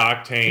very high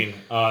octane.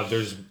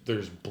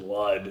 There's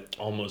blood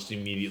almost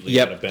immediately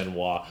out of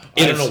Benoit.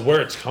 I don't know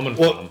where it's coming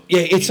from.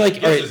 Yeah, it's like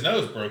his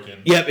nose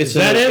broken. Yep,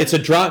 it's a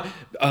drop.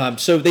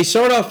 So they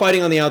start off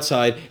fighting on the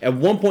outside. At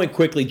one point,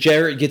 quickly,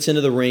 Jarrett gets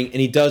into the ring and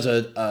he does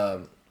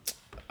a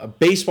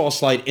baseball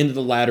slide into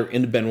the ladder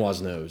into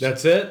Benoit's nose.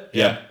 That's it.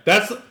 Yeah,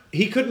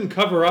 he couldn't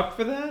cover up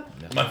for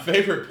that. No. My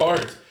favorite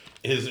part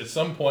is at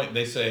some point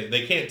they say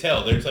they can't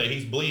tell. They're saying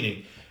he's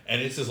bleeding.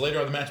 And it says later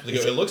on in the match, they go,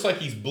 it looks like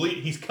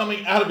he's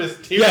coming out of his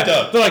tear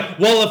duct. They're like,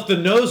 well, if the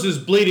nose is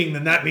bleeding,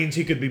 then that means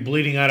he could be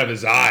bleeding out of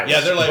his eyes.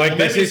 Yeah, they're like well,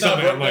 maybe it's not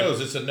a broken like,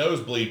 nose, it's a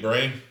nosebleed,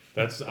 brain.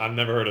 I've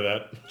never heard of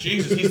that.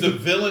 Jesus, he's the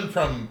villain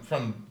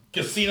from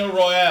Casino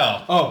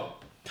Royale. Oh,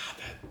 God,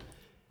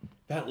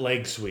 that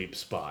leg sweep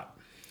spot.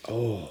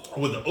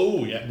 With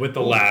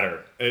the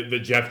ladder that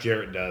Jeff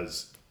Jarrett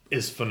does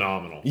is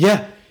phenomenal.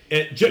 Yeah.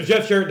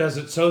 Jeff Jarrett does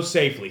it so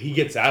safely. He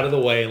gets out of the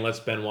way and lets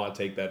Benoit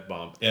take that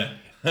bump. Yeah.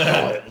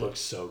 Oh, it looks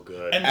so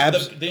good. And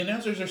the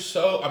announcers are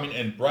so,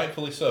 and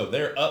rightfully so,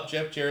 they're up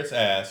Jeff Jarrett's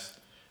ass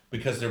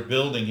because they're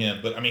building him.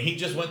 But, he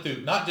just went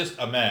through, not just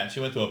a match, he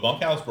went through a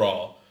bunkhouse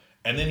brawl,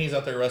 and then he's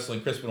out there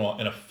wrestling Chris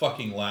Benoit in a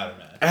fucking ladder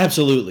match.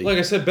 Absolutely. Like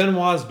I said,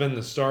 Benoit's been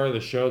the star of the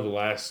show the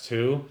last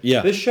 2.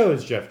 Yeah. This show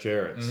is Jeff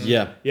Jarrett's. Mm-hmm.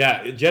 Yeah.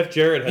 Yeah, Jeff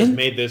Jarrett has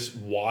made this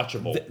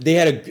watchable. They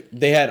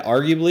had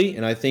arguably,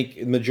 and I think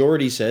the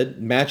majority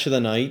said, match of the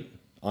night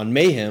on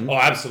Mayhem. Oh,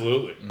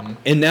 absolutely. Mm-hmm.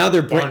 And now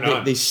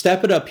they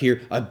step it up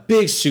here. A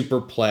big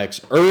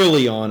superplex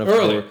early on.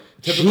 Typical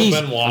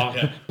Benoit.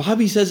 Yeah.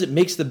 Bobby says it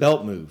makes the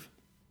belt move.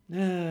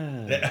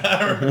 Well,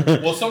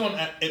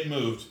 it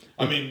moved.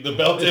 The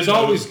belt. It's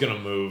always gonna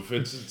move.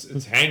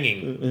 It's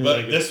hanging.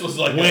 But this was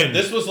like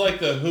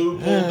the who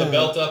pulled the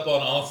belt up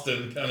on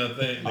Austin kind of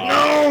thing.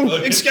 No,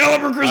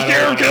 Excalibur, Chris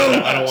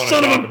Jericho,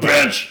 son of a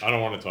bitch. I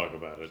don't want to talk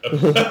about it.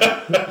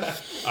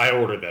 I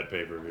ordered that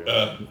pay-per-view.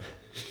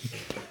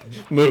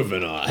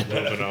 Moving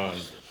on.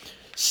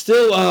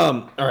 Still,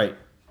 all right.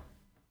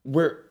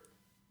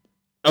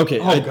 Okay.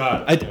 Oh,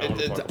 God.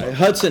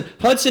 Hudson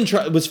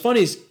what's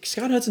funny is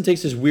Scott Hudson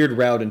takes this weird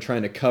route in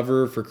trying to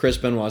cover for Chris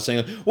Benoit,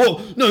 saying,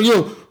 well,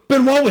 no,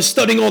 Benoit was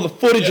studying all the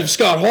footage of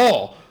Scott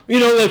Hall. He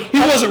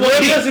wasn't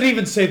ready. He doesn't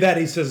even say that.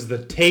 He says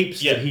the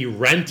tapes that he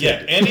rented.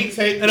 Yeah, any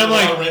tape and I'm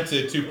like,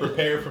 rented to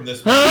prepare from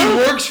this. He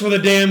works for the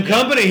damn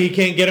company. He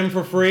can't get them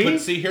for free.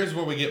 But see, here's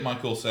where we get my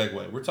cool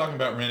segue. We're talking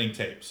about renting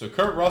tapes. So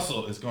Kurt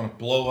Russell is going to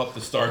blow up the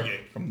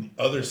Stargate from the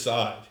other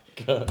side.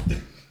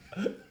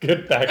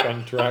 Get back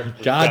on track.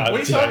 God,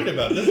 what are you talking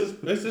about?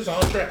 This is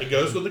on track. It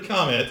goes with the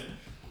comment.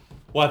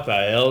 What the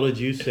hell did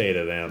you say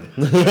to them?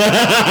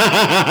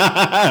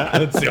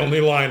 That's the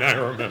only line I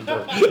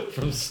remember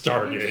from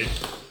Stargate.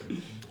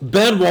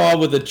 Benoit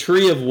with a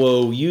tree of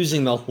woe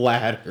using the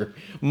ladder.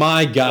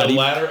 My God. The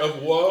ladder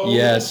of woe?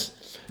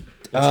 Yes.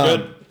 That's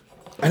good.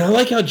 And I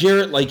like how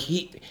Jarrett,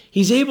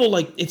 he's able,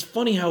 it's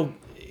funny how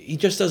he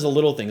just does the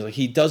little things. Like,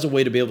 he does a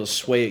way to be able to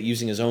sway it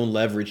using his own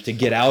leverage to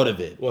get out of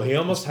it. Well, he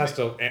almost has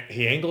to.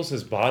 He angles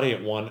his body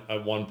at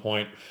one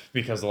point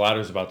because the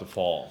ladder's about to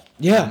fall.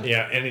 Yeah.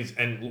 Yeah,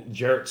 and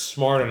Jarrett's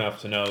smart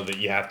enough to know that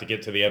you have to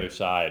get to the other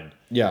side.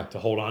 Yeah. To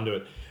hold on to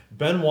it.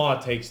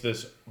 Benoit takes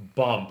this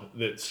bump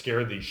that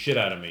scared the shit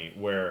out of me,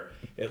 where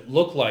it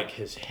looked like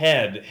his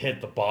head hit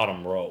the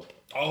bottom rope.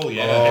 Oh,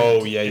 yeah.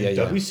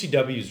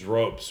 WCW's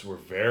ropes were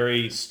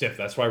very stiff.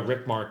 That's why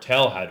Rick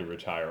Martel had to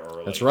retire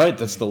early. That's right.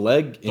 That's the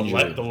leg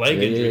injury. The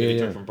leg injury he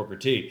took from Booker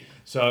T.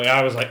 So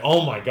I was like,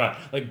 oh my God.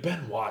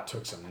 Benoit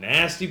took some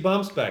nasty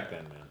bumps back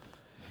then, man.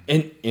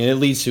 And it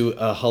leads to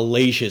a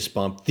hellacious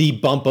bump. The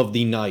bump of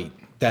the night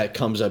that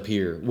comes up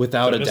here,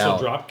 without a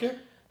doubt. Drop kick?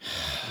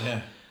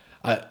 Yeah.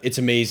 It's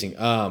amazing.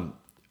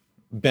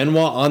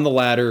 Benoit on the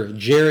ladder.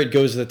 Jarrett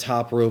goes to the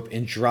top rope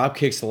and drop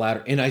kicks the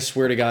ladder. And I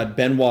swear to God,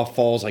 Benoit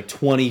falls like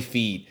 20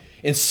 feet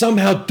and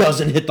somehow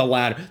doesn't hit the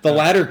ladder. The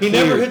ladder He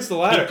never hits the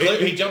ladder.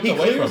 He jumped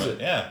away from it. it.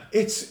 Yeah.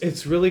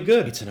 It's really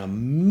good. It's an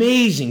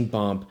amazing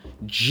bump.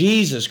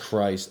 Jesus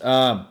Christ.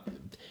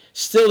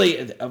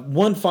 Still,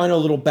 one final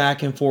little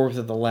back and forth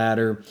at the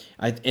ladder.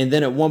 And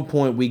then at one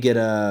point we get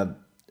it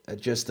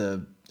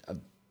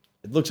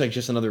looks like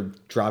just another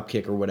drop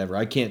kick or whatever.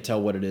 I can't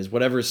tell what it is.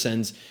 Whatever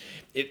sends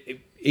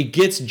it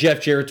gets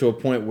Jeff Jarrett to a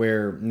point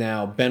where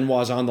now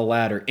Benoit's on the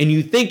ladder, and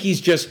you think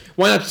he's just,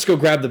 why not just go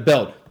grab the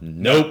belt?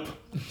 Nope.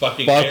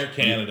 Fucking Air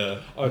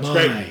Canada. Oh, it's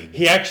great.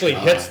 He actually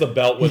hits the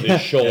belt with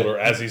his shoulder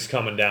as he's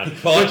coming down. He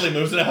politely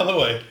moves it out of the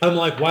way. I'm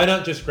like, why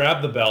not just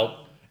grab the belt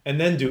and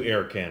then do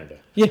Air Canada?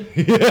 Yeah.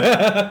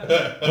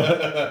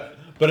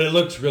 But it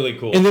looks really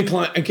cool. And then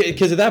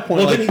because at that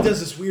point, then he does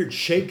this weird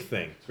shake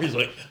thing. He's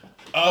like,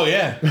 oh,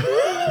 yeah.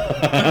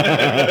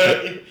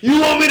 you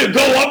want me to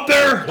go up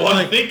there? Well,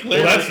 I think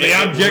clearly that's the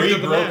object he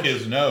of the broke match.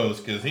 his nose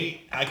because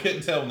I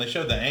couldn't tell when they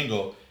showed the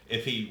angle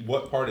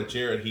what part of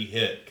Jarrett he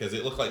hit, because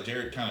it looked like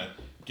Jarrett kind of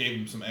gave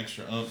him some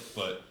extra oomph,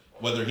 but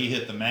whether he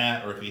hit the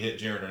mat or if he hit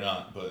Jarrett or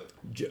not, but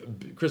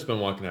Chris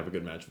Benoit can have a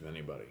good match with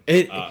anybody.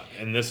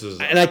 And this is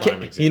and I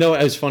can't,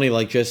 it was funny,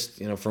 like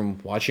just, from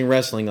watching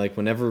wrestling, like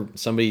whenever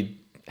somebody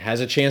has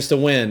a chance to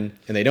win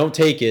and they don't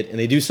take it and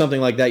they do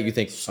something like that, you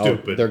think,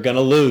 stupid. They're gonna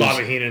lose.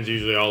 Bobby Heenan's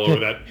usually all over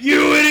that.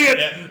 You idiot!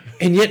 Yeah.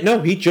 And yet,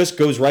 no, he just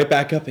goes right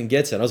back up and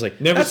gets it. I was like,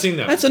 Never seen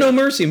that. That's a No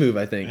Mercy move,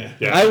 I think.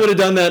 Yeah. I would have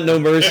done that No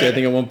Mercy, I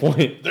think, at one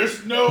point.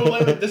 There's no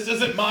limit. This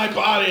isn't my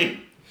body.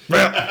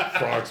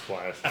 Frog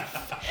splash.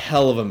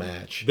 Hell of a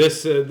match.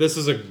 This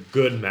is a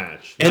good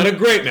match. Not a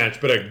great match,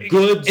 but a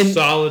good,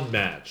 solid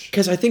match.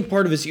 Because I think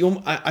part of it is,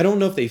 I don't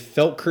know if they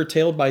felt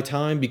curtailed by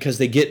time because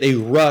they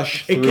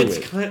rush through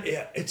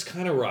it. It's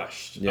kind of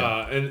rushed.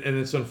 Yeah. And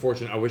it's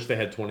unfortunate. I wish they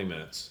had 20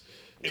 minutes.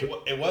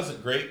 It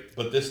wasn't great,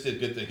 but this did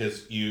good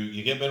because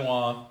you get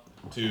Benoit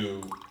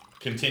to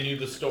continue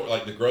the story,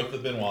 like the growth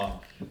of Benoit,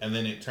 and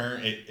then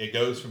it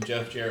goes from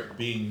Jeff Jarrett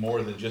being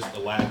more than just a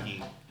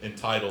lackey,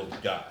 entitled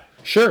guy.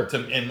 Sure.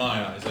 In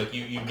my eyes, like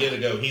you get to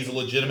go. He's a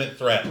legitimate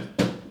threat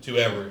to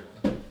everyone.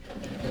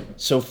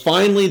 So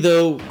finally,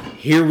 though,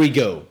 here we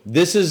go.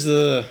 This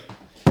is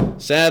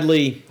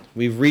sadly,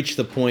 we've reached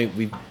the point.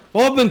 We've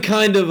all been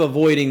kind of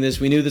avoiding this.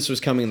 We knew this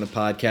was coming in the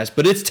podcast,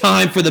 but it's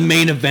time for the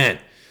main event.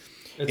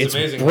 It's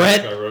amazing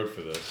Brett how I wrote for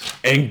this.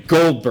 And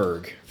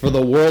Goldberg for the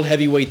World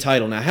Heavyweight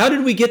title. Now, how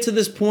did we get to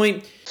this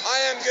point? I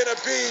am going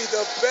to be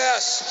the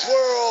best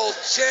world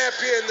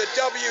champion the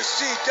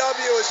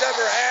WCW has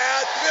ever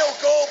had. Bill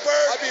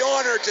Goldberg, I'd be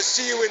honored to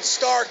see you in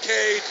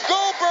Starrcade.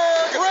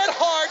 Goldberg, Bret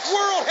Hart,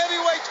 world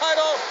heavyweight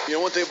title. You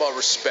know one thing about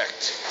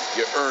respect,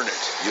 you earn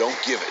it, you don't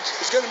give it.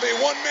 There's going to be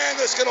one man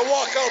that's going to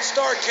walk out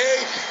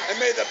Starrcade, and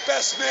may the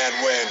best man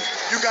win.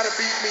 You got to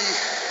beat me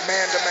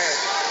man to man.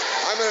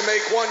 I'm going to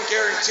make one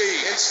guarantee.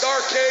 In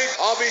Starrcade,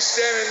 I'll be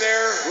standing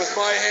there with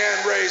my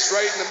hand raised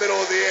right in the middle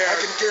of the air. I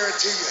can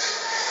guarantee you,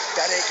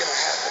 that ain't going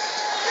to happen.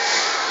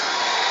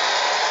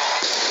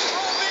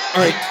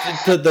 All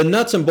right, the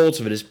nuts and bolts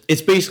of it is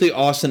it's basically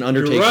Austin,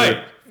 Undertaker. You're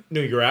right. No,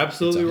 you're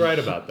absolutely right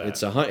about that.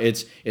 It's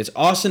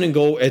Austin and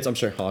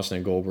Austin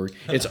and Goldberg.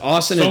 It's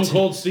Austin Stone and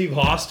Cold Steve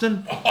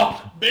Austin.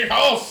 Oh, big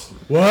house.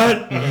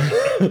 What?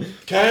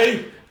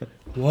 Okay.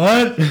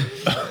 What?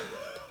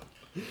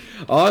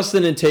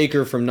 Austin and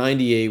Taker from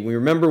 '98. We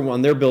remember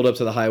on their build up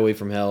to the Highway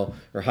from Hell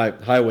or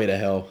Highway to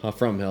Hell,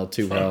 from Hell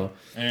to Hell.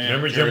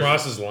 Remember Jim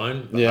Ross's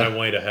line? The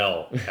Highway to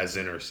Hell has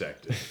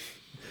intersected.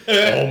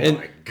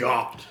 My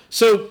God!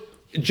 So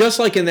just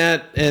like in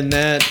that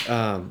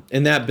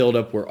build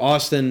up where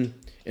Austin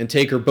and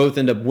Taker both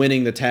end up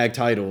winning the tag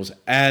titles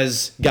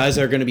as guys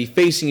that are going to be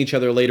facing each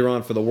other later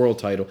on for the world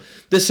title,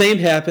 the same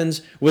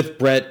happens with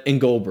Brett and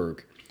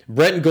Goldberg.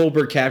 Brett and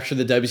Goldberg capture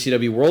the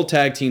WCW World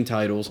Tag Team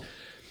titles.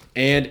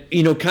 And,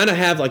 kind of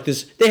have like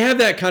this, they have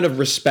that kind of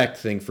respect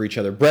thing for each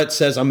other. Brett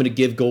says, I'm going to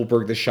give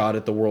Goldberg the shot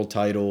at the world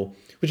title,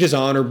 which is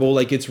honorable.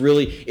 Like, it's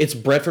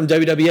Brett from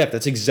WWF.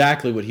 That's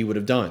exactly what he would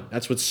have done.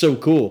 That's what's so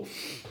cool.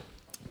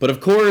 But,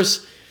 of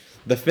course,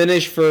 the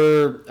finish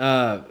for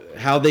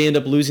how they end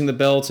up losing the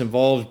belts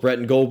involves Brett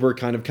and Goldberg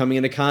kind of coming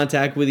into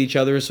contact with each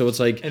other. So it's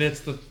like... And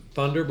it's the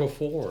Thunder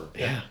before.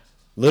 Yeah.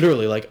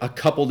 Literally, like a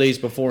couple days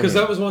before. Because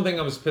that was one thing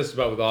I was pissed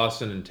about with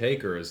Austin and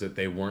Taker is that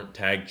they weren't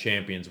tag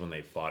champions when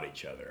they fought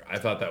each other. I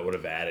thought that would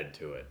have added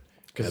to it.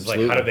 Because it's like,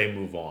 how do they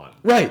move on?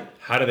 Right.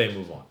 How do they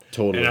move on?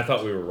 Totally. And I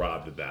thought we were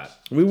robbed of that.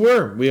 We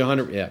were. We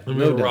 100. Yeah. And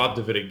we were robbed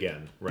of it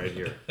again right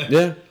here.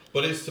 Yeah.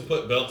 But it's to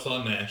put belts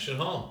on Nash and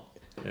Hall.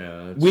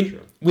 Yeah, that's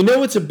true. We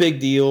know it's a big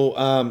deal.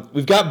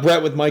 We've got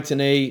Brett with Mike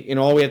Tenay.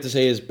 All we have to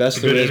say is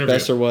best there is,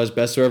 best there was,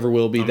 best there ever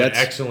will be. That's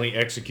excellently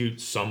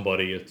execute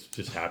somebody. It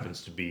just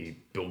happens to be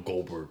Bill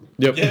Goldberg.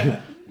 Yep.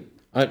 Yeah.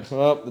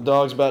 Well, the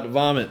dog's about to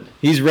vomit.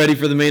 He's ready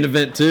for the main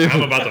event too.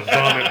 I'm about to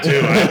vomit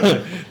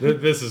too.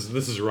 This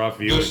is rough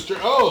viewing.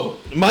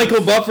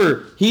 Michael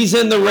Buffer, he's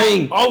in the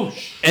ring. Oh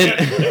shit!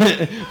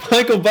 And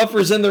Michael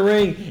Buffer's in the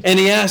ring, and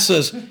he asks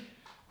us,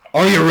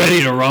 "Are you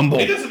ready to rumble?"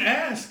 He doesn't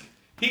ask.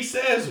 He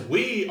says,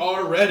 we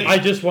are ready. I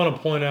just want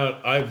to point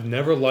out, I've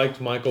never liked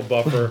Michael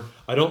Buffer.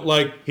 I don't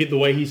like the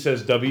way he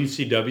says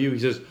WCW. He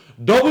says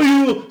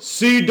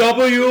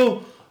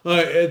WCW.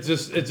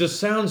 It just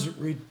sounds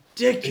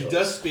ridiculous. He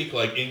does speak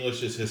like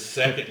English is his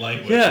second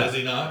language, does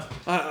he not?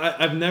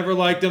 I've never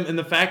liked him. And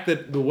the fact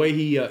that the way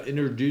he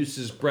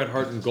introduces Bret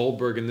Hart and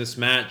Goldberg in this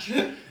match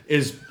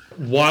is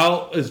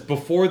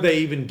before they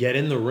even get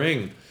in the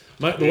ring.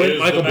 The way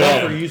Michael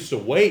Buffer used to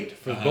wait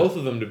for both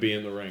of them to be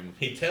in the ring.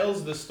 He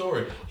tells the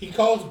story. He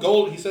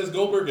says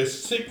Goldberg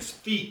is 6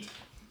 feet,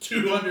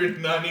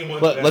 291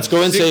 pounds. Let's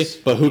go and say,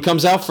 but who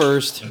comes out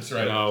first? That's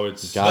right. No,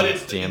 it's... God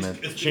damn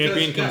it. It's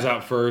Champion comes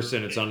out first,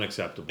 and it's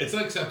unacceptable. It's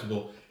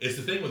unacceptable. It's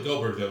the thing with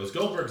Goldberg, though, is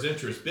Goldberg's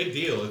interest, big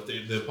deal if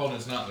the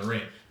opponent's not in the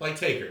ring. Like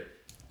Taker.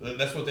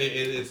 That's what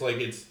it's like,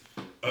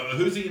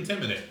 who's he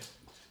intimidating?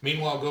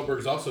 Meanwhile,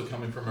 Goldberg's also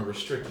coming from a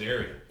restricted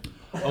area.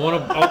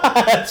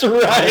 That's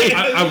right.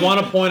 I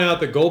want to point out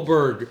that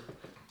Goldberg,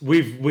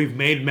 we've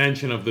made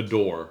mention of the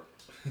door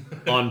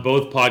on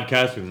both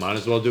podcasts. We might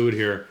as well do it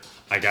here.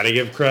 I got to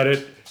give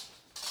credit.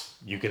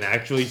 You can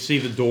actually see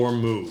the door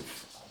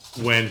move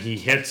when he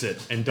hits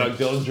it, and Doug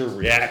Dillinger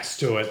reacts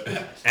to it,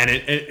 and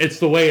it's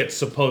the way it's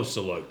supposed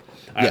to look.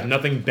 I have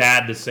nothing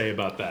bad to say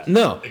about that.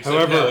 No.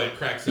 Except how it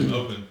cracks him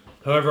open.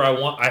 However,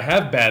 I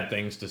have bad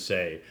things to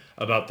say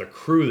about the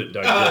crew that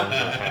Doug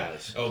Dillinger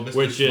has. Mr.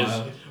 Which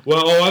Smiley.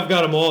 I've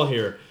got them all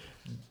here.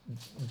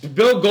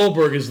 Bill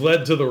Goldberg is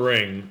led to the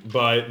ring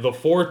by the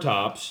Four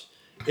Tops,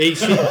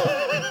 AC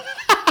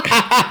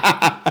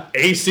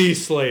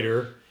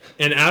Slater,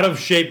 an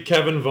out-of-shape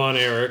Kevin Von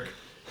Erich,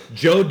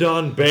 Joe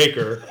Don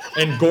Baker,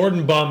 and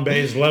Gordon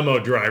Bombay's limo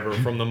driver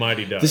from the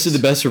Mighty Ducks. This is the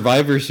best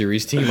Survivor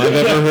Series team I've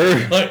ever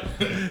heard.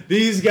 Like,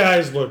 these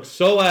guys look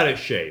so out of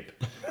shape,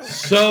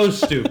 so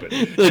stupid,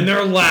 and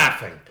they're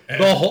laughing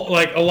the whole,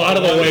 like, a lot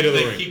of the way to the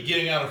ring. They keep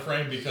getting out of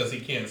frame because he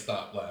can't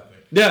stop laughing.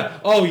 Yeah.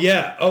 Oh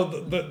yeah. Oh,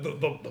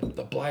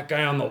 the black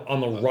guy on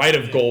the right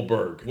of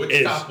Goldberg.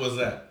 Which top was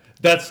that?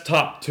 That's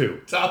top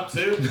 2. Top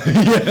 2?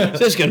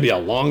 This is going to be a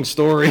long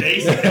story.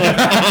 AC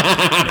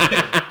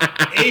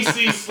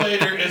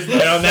Slater is the...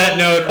 And on that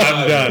note,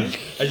 I'm done.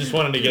 I just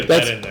wanted to get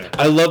that in there.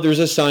 I love there's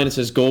a sign that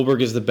says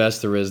Goldberg is the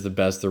best there is, the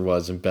best there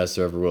was, and best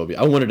there ever will be.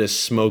 I wanted to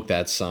smoke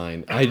that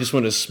sign. I just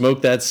wanted to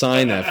smoke that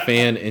sign, that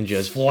fan, and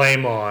just...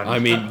 Flame on. I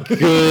mean,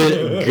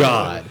 good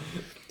God.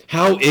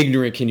 How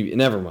ignorant can you be?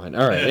 Never mind.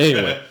 All right,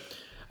 anyway.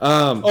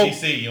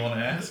 DC, you want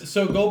to ask?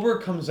 So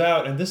Goldberg comes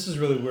out, and this is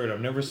really weird. I've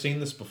never seen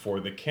this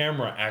before. The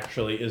camera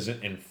actually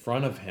isn't in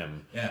front of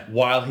him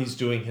while he's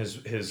doing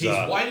his He's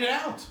whited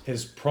out.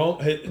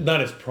 Not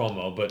his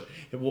promo, but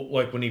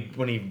like when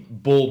he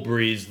bull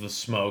breathes the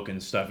smoke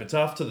and stuff. It's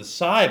off to the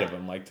side of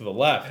him, like to the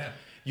left. Yeah.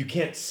 You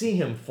can't see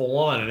him full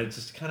on, and it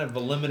just kind of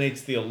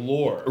eliminates the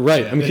allure.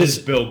 Right, I mean, because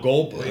Bill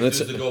Goldberg.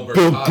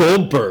 Bill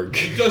Goldberg.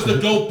 He does the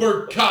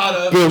Goldberg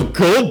kata. Bill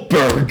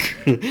Goldberg.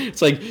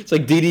 It's like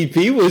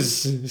DDP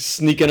was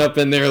sneaking up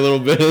in there a little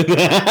bit.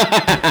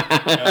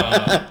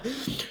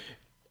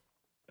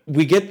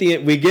 We get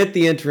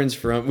the entrance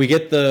from. We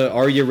get the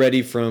 "Are you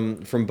ready?"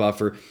 from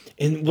Buffer,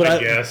 and what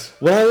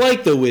I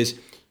like though is,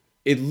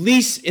 at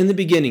least in the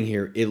beginning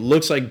here, it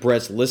looks like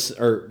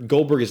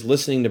Goldberg is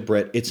listening to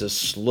Bret. It's a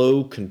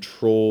slow,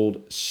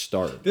 controlled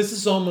start. This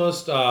is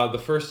almost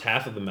the first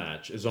half of the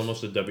match is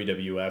almost a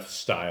WWF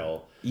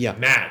style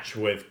match,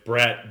 with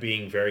Bret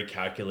being very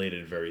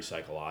calculated, very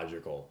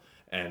psychological,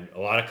 and a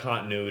lot of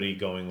continuity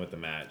going with the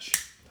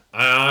match.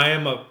 I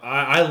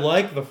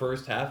like the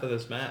first half of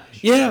this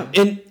match. Yeah,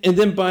 and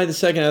then by the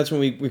second, that's when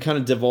we kind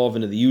of devolve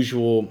into the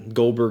usual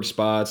Goldberg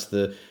spots,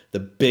 the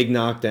big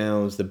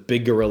knockdowns, the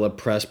big gorilla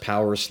press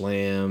power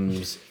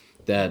slams.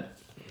 I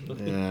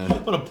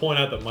want to point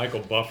out that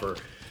Michael Buffer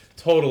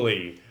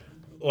totally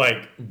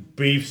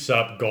beefs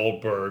up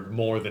Goldberg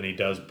more than he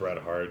does Bret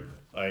Hart.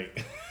 I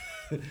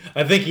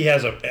think he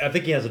has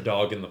a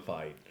dog in the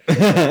fight.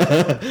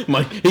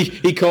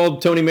 He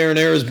called Tony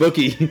Marinara's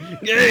bookie.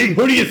 Hey,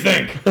 who do you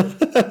think?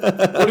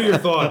 What are your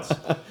thoughts?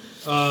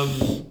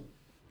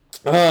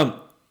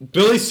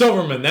 Billy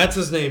Silverman, that's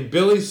his name.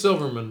 Billy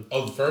Silverman.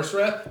 Oh, the first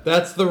ref?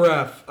 That's the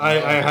ref. I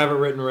have it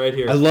written right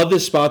here. I love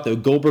this spot though.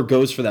 Goldberg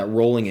goes for that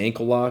rolling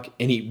ankle lock,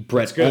 and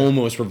Bret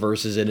almost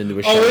reverses it into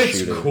a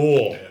sharpshooter. Oh, it's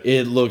cool.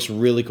 It looks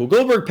really cool.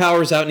 Goldberg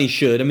powers out, and he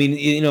should. I mean,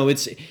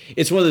 it's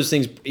one of those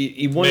things.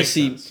 You want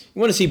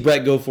to see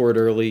Bret go for it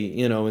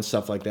early, and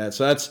stuff like that.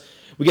 So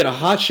we get a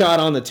hot shot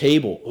on the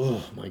table.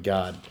 Oh my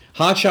God,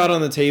 hot shot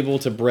on the table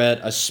to Bret.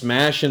 A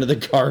smash into the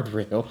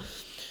guardrail.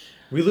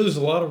 We lose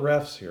a lot of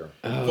refs here.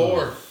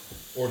 Four.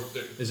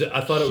 Is it?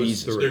 I thought it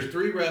was 3. There's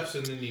 3 refs,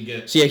 and then you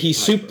get... So yeah,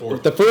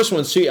 the first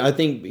one, I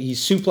think he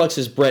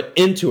suplexes Bret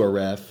into a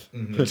ref.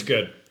 Mm-hmm. That's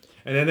good.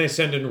 And then they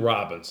send in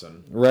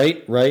Robinson.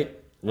 Right.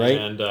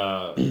 And,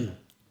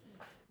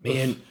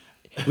 man,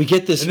 we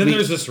get this... And then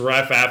there's this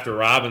ref after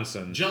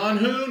Robinson. John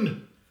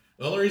Hoon.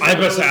 The only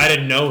reason I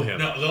didn't know him.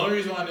 No, the only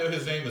reason why I know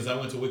his name is I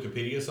went to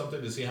Wikipedia or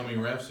something to see how many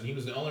refs, and he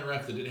was the only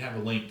ref that didn't have a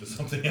link to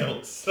something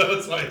else. So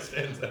that's why it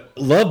stands out.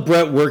 Love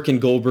Brett working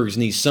Goldberg's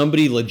knee.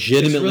 Somebody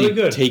legitimately really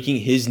good. taking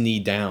his knee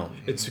down.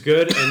 It's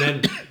good. And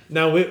then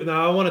now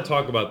I want to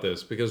talk about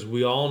this because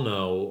we all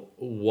know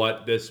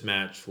what this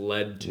match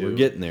led to. We're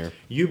getting there.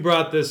 You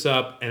brought this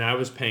up, and I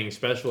was paying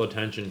special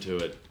attention to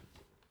it.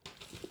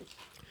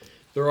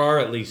 There are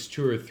at least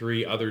 2 or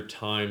 3 other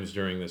times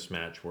during this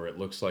match where it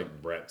looks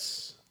like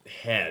Brett's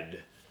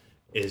head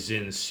is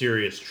in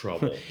serious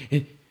trouble.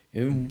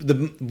 And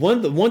the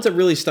ones that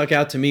really stuck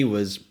out to me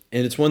was,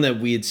 and it's one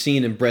that we had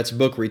seen in Brett's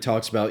book where he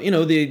talks about,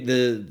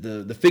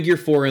 the figure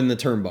 4 in the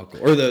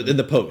turnbuckle or in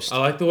the post. I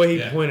like the way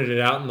he pointed it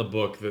out in the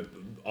book that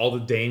all the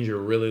danger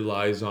really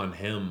lies on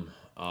him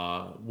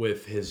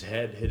with his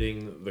head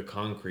hitting the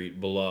concrete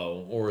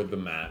below or the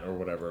mat or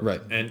whatever.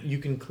 Right. And you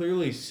can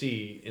clearly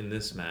see in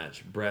this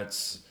match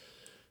Brett's.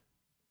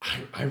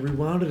 I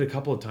rewound it a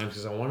couple of times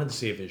because I wanted to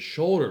see if his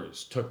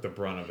shoulders took the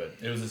brunt of it.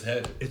 It was his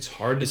head. It's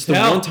hard to It's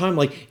tell. the one time,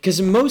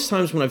 because most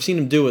times when I've seen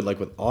him do it, like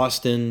with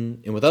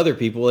Austin and with other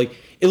people, it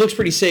looks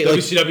pretty safe.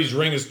 WCW's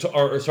ring is,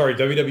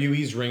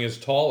 WWE's ring is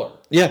taller.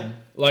 Yeah,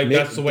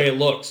 That's the way it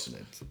looks.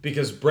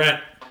 Because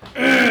Brett,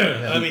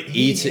 he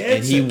eats it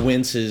and he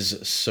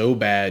winces so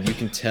bad. You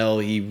can tell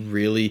he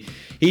really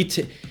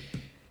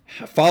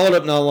followed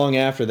up not long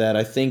after that.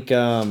 I think.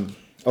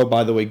 Oh,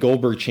 by the way,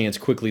 Goldberg chants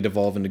quickly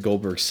devolve into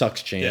Goldberg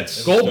sucks chants.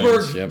 Yes.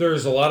 Goldberg, Yep.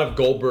 There's a lot of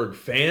Goldberg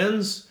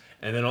fans,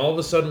 and then all of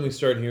a sudden we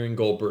start hearing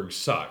Goldberg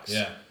sucks.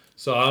 Yeah.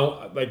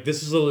 So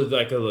this is a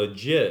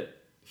legit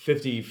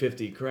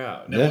 50-50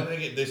 crowd. Now, Yeah. one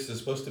thing, this is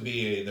supposed to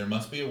be there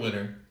must be a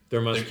winner.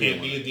 There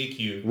can't be a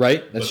DQ.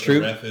 Right, that's but true.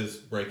 The ref is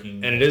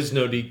breaking. And it is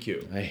no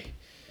DQ. I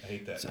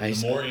hate that. I-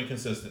 The more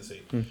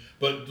inconsistency.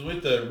 But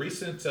with the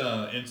recent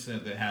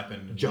incident that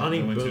happened,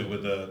 Johnny we went Boone. to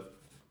with the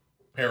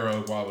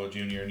Pero Guavo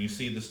Jr., and you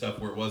see the stuff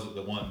where it wasn't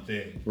the one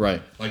thing. Right.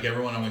 Like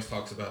everyone always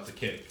talks about the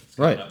kick. It's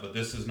Right. up, but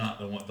this is not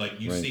the one. Like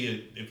you Right. see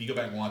it, if you go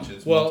back and watch it.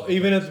 It's Well, multiple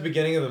even times. at the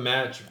beginning of the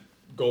match,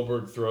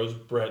 Goldberg throws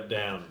Brett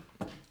down,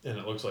 and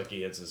it looks like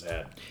he hits his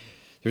head.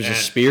 There's a And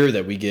spear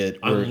that we get.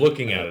 I'm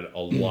looking at it a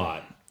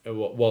lot.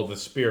 Well, the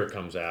spear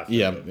comes after.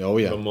 Yeah. Oh,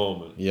 yeah. The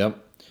moment. Yep.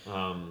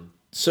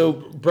 So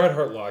Bret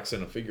Hart locks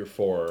in a figure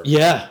 4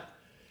 Yeah.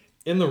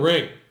 in the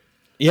ring.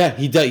 Yeah,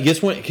 he does. He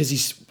gets one because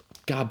he's,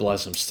 God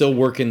bless him, still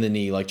working the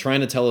knee,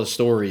 trying to tell a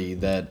story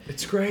that.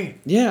 It's great.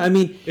 Yeah, I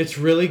mean, It's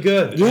really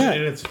good. Yeah.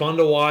 And it's fun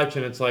to watch,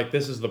 and it's like,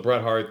 this is the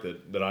Bret Hart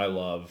that I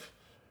love.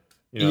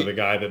 The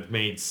guy that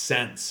made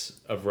sense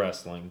of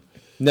wrestling.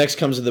 next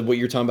comes what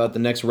you're talking about. The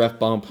next ref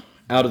bump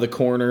out of the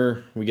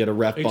corner. We get a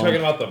ref Are you bump.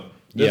 talking about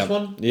this Yeah.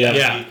 one? Yeah.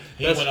 Yeah.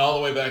 He went all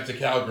the way back to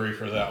Calgary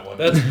for that one.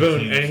 That's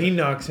Boone, and he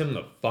knocks him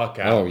the fuck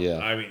out. Oh, yeah.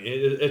 I mean,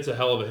 it's a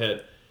hell of a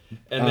hit.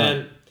 And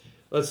then,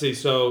 let's see,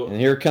 so... And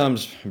here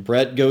comes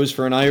Brett goes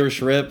for an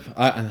Irish rip.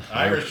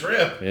 Irish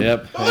rip.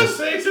 Yep. Oh,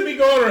 sakes to be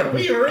going around.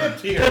 We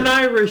ripped here. An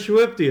Irish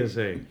whip, do you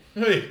say?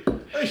 Hey,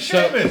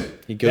 Seamus.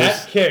 He goes.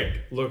 That kick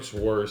looks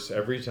worse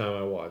every time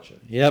I watch it.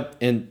 Yep,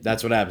 and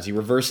that's what happens. He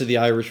reverses the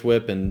Irish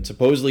whip, and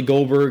supposedly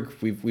Goldberg,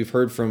 we've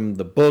heard from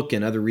the book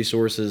and other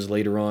resources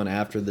later on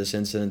after this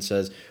incident,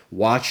 says,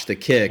 watch the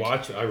kick.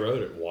 I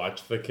wrote it.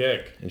 Watch the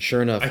kick. And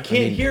sure enough, I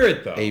can't hear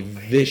it, though. A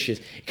vicious,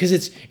 because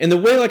it's, and the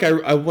way,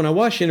 I when I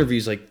watch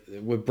interviews,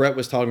 what Brett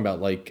was talking about,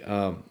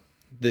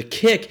 the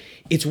kick,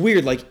 it's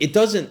weird. It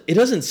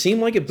doesn't seem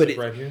like it, but it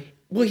right here?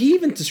 Well, he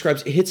even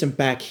describes it hits him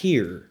back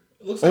here.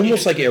 It looks like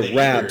Almost he like hits him it in the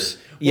wraps. ear.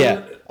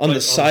 Yeah, on the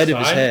on side the of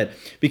his side? head,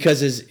 because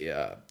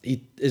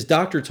his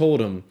doctor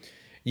told him,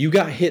 you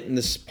got hit in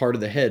this part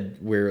of the head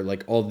where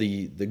all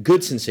the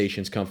good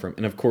sensations come from.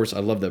 And of course, I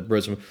love that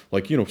Brett's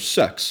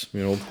sex.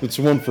 It's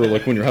one for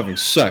when you're having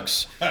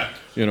sex.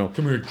 Come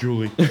here,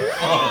 Julie.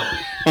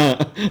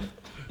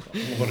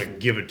 I'm going to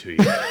give it to you.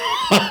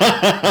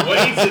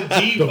 Ways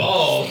to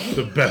devolve.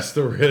 The best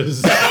there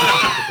is.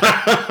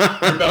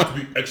 You're about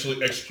to be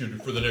actually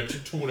executed for the next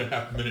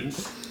 2.5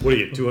 minutes. What are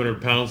you, 200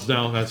 pounds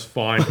now? That's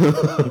fine. I'm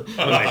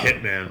a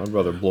hitman. I'd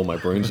rather blow my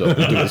brains out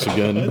than do this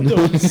again.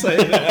 Don't say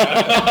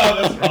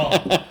that. That's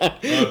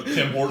wrong.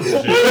 Tim Hortons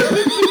shit.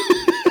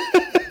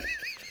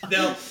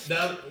 Now,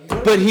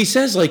 But he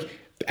says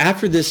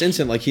after this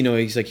incident,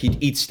 he's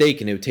he'd eat steak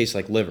and it would taste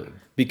like liver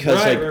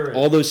because Right.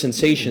 all those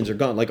sensations are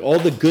gone. All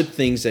the good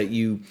things that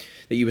you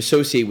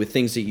associate with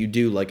things that you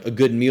do, like a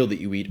good meal that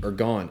you eat, are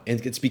gone.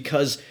 And it's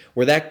because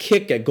where that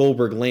kick at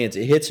Goldberg lands,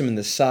 it hits him in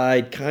the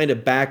side, kind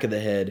of back of the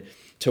head,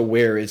 to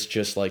where it's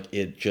just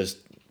it just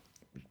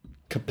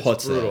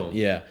kaputs brutal. it.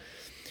 Yeah.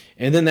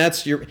 And then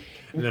that's your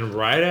And then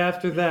right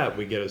after that,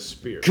 we get a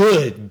spear.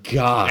 good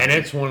God. And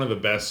it's one of the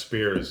best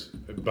spears.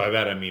 By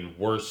that, I mean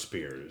worst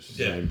spears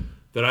Yeah.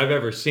 that I've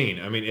ever seen.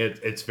 I mean,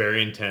 it's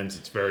very intense.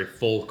 It's very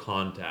full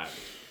contact.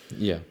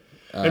 Yeah.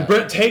 And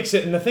Brett takes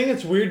it. And the thing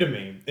that's weird to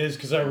me is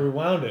because I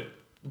rewound it.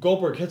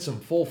 Goldberg hits him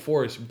full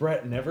force.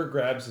 Brett never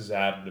grabs his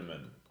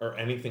abdomen or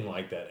anything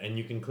like that. And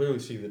you can clearly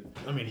see that,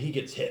 I mean, he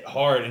gets hit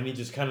hard and he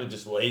just kind of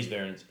just lays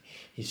there and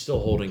he's still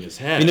holding his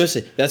head. You know,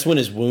 that's when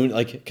his wound,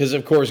 like, because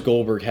of course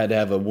Goldberg had to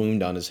have a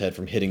wound on his head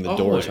from hitting the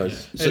door as hard.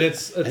 So and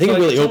it's I think like,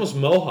 it really it's almost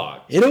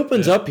mohawk. It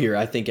opens up here,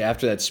 I think,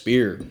 after that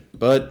spear.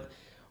 But,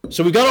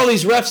 so we got all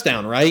these refs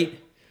down, right?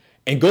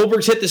 And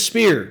Goldberg's hit the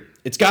spear.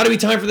 It's got to be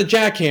time for the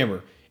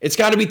jackhammer. It's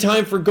got to be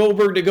time for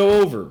Goldberg to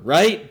go over,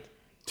 right?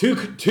 Two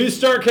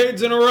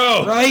Starrcades in a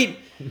row. Right?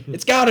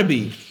 It's got to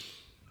be.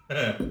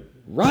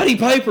 Roddy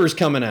Piper's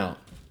coming out.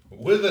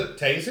 With a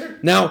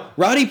taser? Now,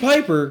 Roddy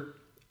Piper,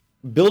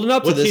 building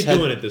up to this. What's he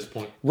doing at this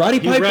point? Roddy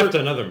Piper refed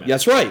another match.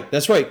 That's right.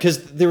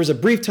 Because there was a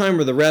brief time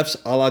where the refs,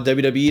 a la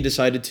WWE,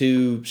 decided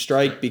to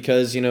strike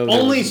because, you know.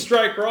 Only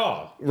strike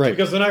Raw. Right.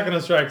 Because they're not going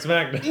to strike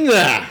SmackDown.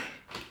 Nah.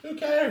 Who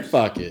cares?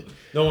 Fuck it.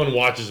 No one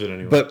watches it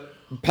anymore.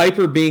 But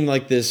Piper being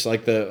like this,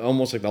 like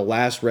almost like the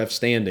last ref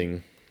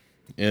standing,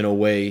 in a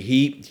way,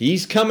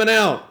 he's coming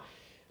out.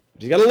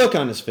 He's got a look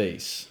on his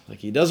face, like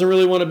he doesn't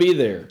really want to be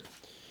there.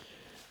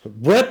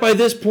 Brett, by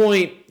this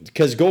point,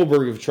 because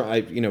Goldberg have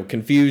tried,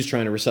 confused,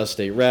 trying to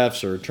resuscitate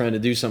refs or trying to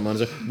do something on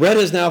his own. Brett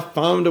has now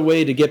found a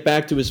way to get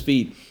back to his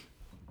feet.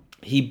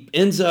 He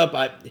ends up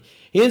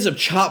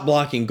chop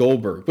blocking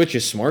Goldberg, which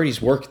is smart.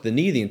 He's worked the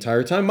knee the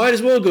entire time. Might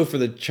as well go for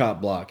the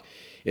chop block.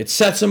 It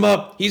sets him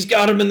up. He's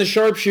got him in the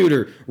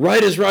sharpshooter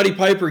right as Roddy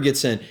Piper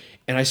gets in.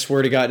 And I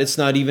swear to God, it's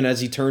not even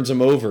as he turns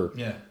him over.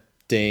 Yeah.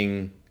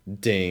 Ding,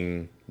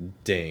 ding,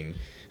 ding.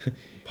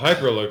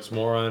 Piper looks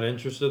more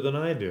uninterested than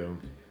I do.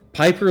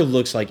 Piper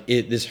looks like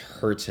this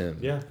hurts him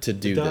to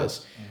do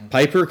this. Mm-hmm.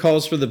 Piper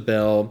calls for the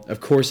bell.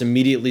 Of course,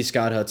 immediately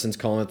Scott Hudson's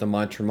calling it the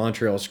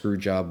Montreal screw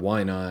job.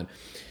 Why not?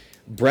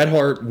 Bret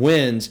Hart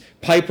wins.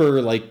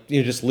 Piper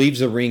just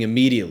leaves the ring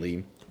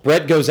immediately.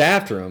 Bret goes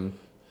after him.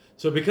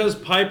 So because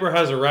Piper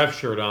has a ref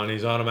shirt on,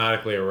 he's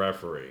automatically a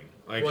referee.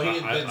 Like, Well, he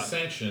had been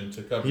sanctioned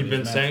to cover. He'd been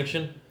matches.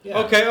 sanctioned? Yeah.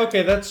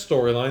 Okay, that's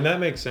storyline. That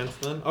makes sense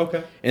then.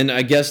 Okay. And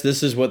I guess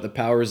this is what the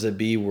powers that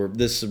be were.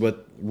 This is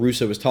what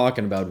Russo was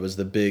talking about, was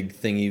the big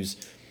thing he was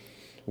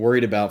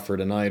worried about for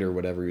tonight or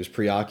whatever. He was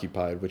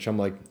preoccupied, which I'm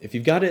like, if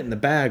you've got it in the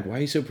bag, why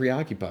are you so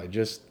preoccupied?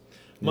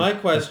 My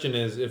question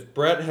is, if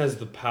Brett has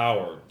the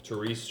power to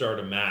restart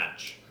a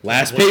match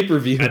Last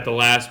pay-per-view. at the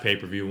last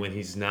pay-per-view when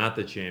he's not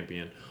the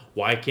champion,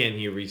 why can't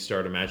he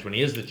restart a match when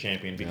he is the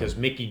champion? Because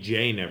Mickey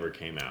J never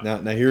came out.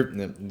 Now here,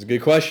 it's a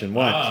good question.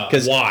 Why?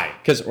 Why?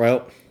 Because,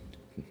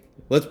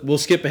 we'll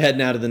skip ahead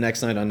now to the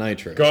next night on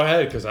Nitro. Go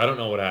ahead, because I don't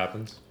know what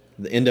happens.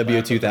 The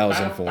NWO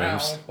 2000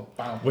 forms.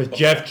 With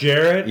Jeff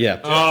Jarrett? Yeah.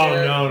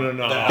 Oh,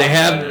 no. They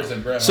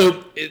have.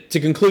 So, to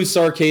conclude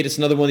Starrcade, it's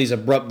another one of these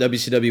abrupt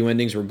WCW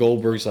endings where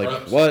Goldberg's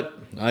like, what?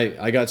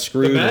 I got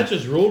screwed. The match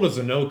is ruled as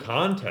a no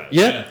contest.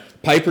 Yeah.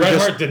 Piper Bret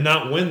Hart did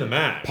not win the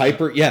match.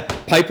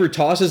 Piper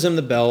tosses him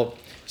the belt.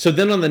 So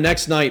then on the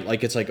next night,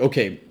 it's like,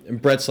 okay,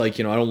 and Bret's like,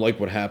 I don't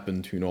like what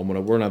happened. We're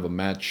gonna have a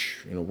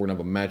match. We're gonna have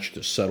a match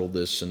to settle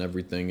this and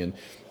everything. And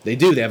they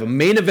do. They have a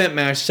main event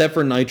match set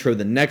for Nitro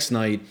the next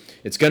night.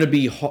 It's gonna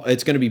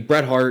be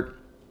Bret Hart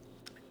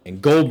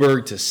and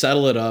Goldberg to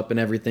settle it up and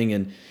everything.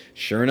 And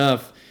sure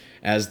enough,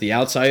 as the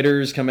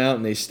Outsiders come out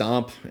and they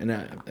stomp, and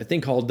I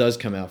think Hall does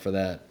come out for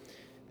that.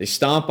 They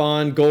stomp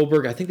on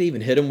Goldberg. I think they even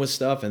hit him with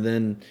stuff. And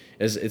then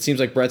as it seems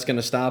like Bret's going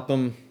to stop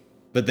him,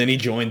 but then he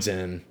joins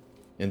in.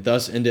 And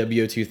thus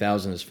NWO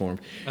 2000 is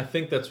formed. I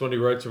think that's what he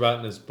writes about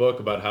in his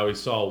book, about how he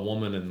saw a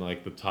woman in the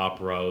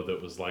top row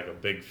that was a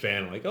big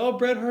fan, oh,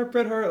 Bret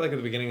Hart, like at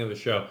the beginning of the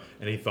show.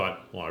 And he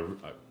thought, well,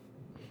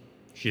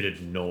 she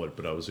didn't know it,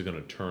 but I was going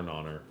to turn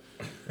on her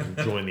and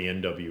join the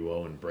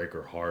NWO and break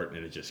her heart.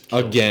 And it just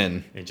killed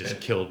me. It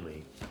just killed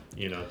me,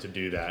 to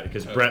do that.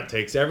 Because Bret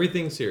takes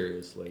everything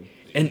seriously.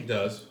 And he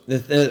does.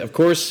 Of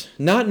course,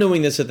 not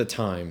knowing this at the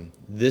time,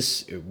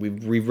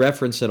 we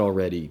referenced it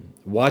already.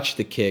 Watch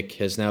the Kick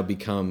has now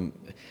become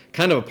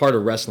kind of a part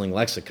of wrestling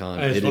lexicon.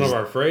 And it's one of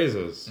our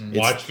phrases.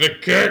 Watch the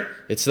Kick.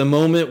 It's the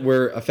moment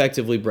where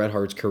effectively Bret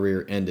Hart's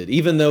career ended.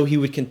 Even though he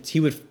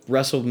would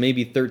wrestle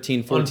maybe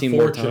 13, 14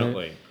 more times.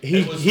 Unfortunately,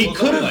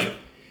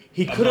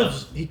 he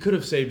could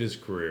have saved his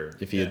career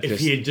if he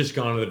had just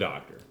gone to the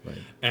doctor. Right.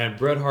 And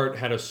Bret Hart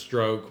had a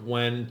stroke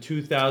when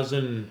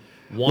 2002.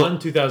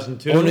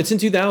 Oh, and it's in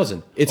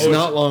 2000. It's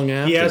not long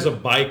after. He has a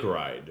bike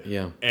ride.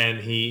 Yeah. And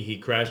he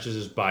crashes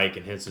his bike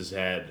and hits his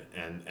head,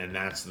 and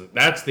that's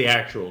the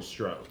actual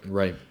stroke.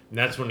 Right. And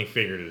that's when he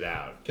figured it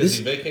out. Because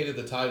he vacated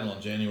the title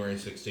on January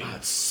 16th.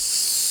 It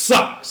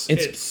sucks.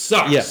 It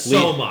sucks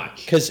so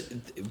much. Because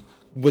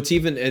what's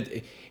even...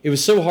 It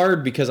was so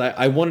hard because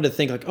I wanted to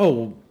think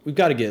we've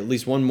got to get at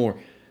least one more.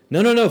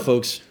 No,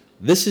 folks.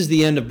 This is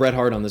the end of Bret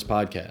Hart on this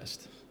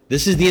podcast.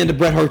 This is the end of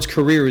Bret Hart's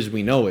career as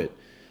we know it.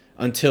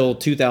 Until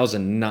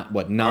 2009,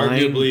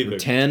 Arguably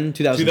 10?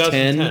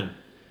 2010.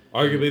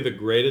 Arguably the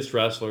greatest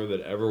wrestler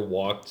that ever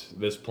walked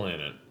this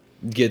planet.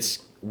 Gets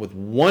with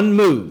one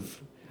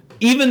move.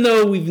 Even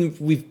though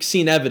we've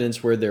seen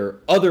evidence where there are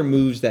other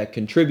moves that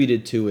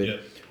contributed to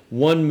it,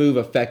 one move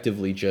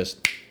effectively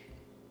just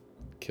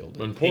killed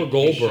it. And poor He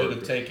Goldberg. should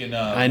have taken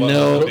I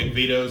know. Big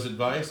Vito's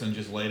advice and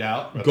just laid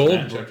out at the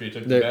Goldberg- match after he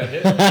took the bad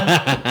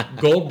hit.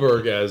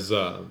 Goldberg, as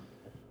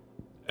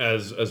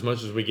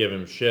much as we give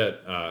him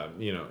shit,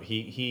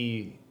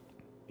 he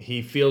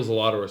feels a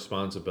lot of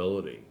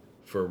responsibility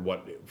for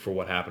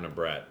what happened to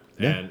Brett,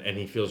 and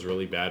he feels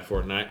really bad for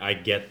it, and I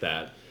get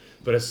that,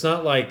 but it's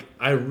not like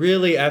I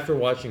really, after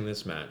watching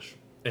this match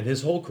and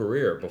his whole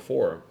career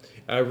before,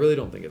 I really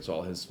don't think it's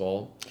all his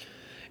fault.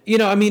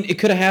 I mean, it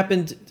could have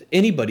happened.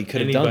 Anybody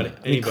could have done it.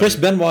 I mean, Chris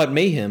Benoit at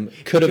Mayhem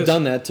could have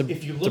done that to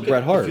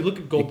Bret Hart. If you look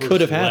at Goldberg's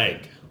could have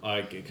leg,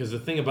 because the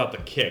thing about the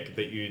kick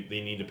that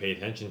they need to pay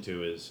attention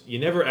to is you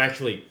never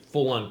actually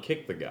full on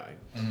kick the guy.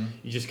 Mm-hmm.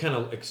 You just kind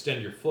of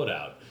extend your foot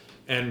out.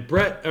 And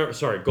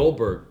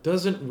Goldberg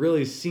doesn't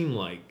really seem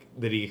like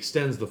that he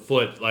extends the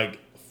foot like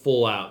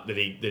full out, that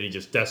he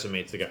just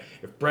decimates the guy.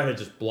 If Bret had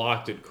just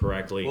blocked it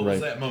correctly, What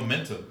was that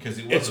momentum? Because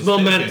it's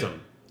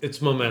momentum.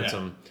 It's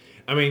momentum. Yeah.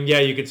 I mean, yeah,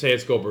 you could say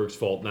it's Goldberg's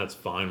fault, and that's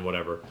fine,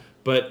 whatever.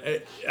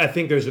 But I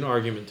think there's an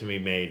argument to be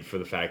made for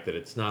the fact that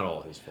it's not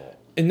all his fault.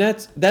 And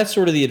that's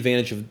sort of the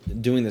advantage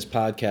of doing this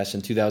podcast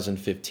in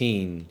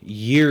 2015,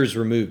 years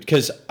removed.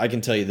 Because I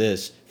can tell you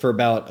this, for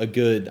about a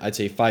good, I'd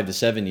say 5 to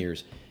 7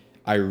 years,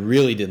 I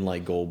really didn't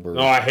like Goldberg.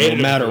 No, I hated him.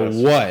 No matter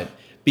what.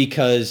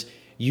 Because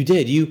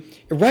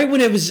right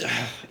when it was,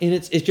 and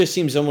it just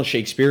seems almost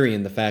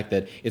Shakespearean, the fact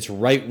that it's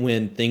right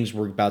when things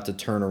were about to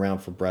turn around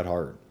for Bret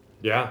Hart.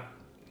 Yeah.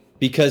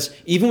 Because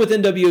even with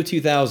NWO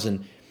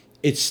 2000,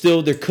 it's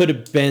still, there could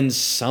have been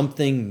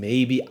something,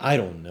 maybe, I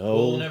don't know.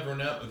 We'll never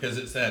know, because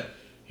it's that,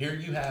 here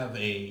you have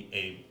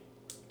a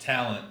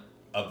talent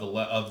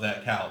of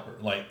that caliber,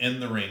 like in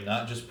the ring,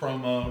 not just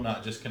promo,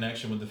 not just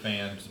connection with the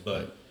fans,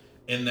 but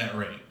in that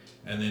ring.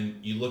 And then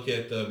you look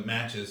at the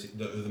matches,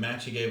 the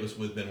match he gave us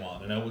with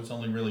Benoit. I know it's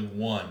only really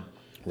one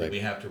that we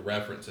have to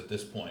reference at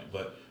this point,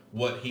 but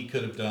what he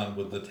could have done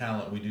with the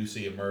talent we do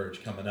see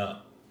emerge coming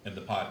up in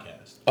the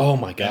podcast. Oh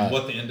my God. And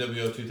what the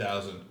NWO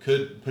 2000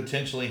 could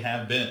potentially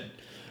have been.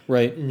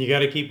 Right. And you got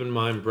to keep in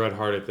mind, Bret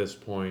Hart at this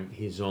point,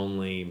 he's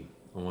only,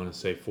 I want to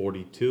say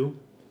 42.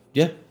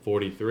 Yeah.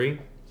 43.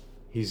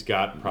 He's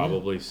got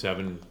probably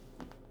 7-8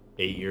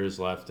 years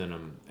left in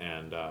him,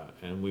 and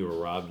we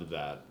were robbed of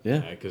that.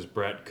 Yeah. Because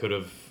Bret could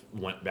have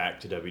went back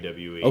to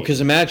WWE. Oh,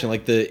 because imagine,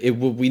 like,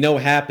 we know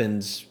what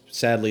happens,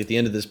 sadly, at the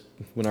end of this,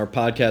 when our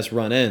podcast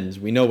run ends,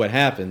 we know what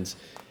happens.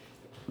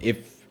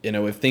 If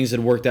things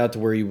had worked out to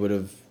where you would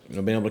have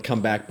been able to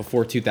come back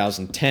before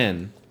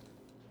 2010,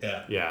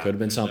 yeah, could have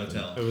been something.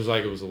 No it was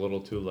like it was a little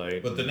too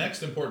late. But the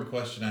next important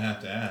question I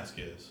have to ask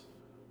is,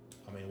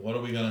 I mean, what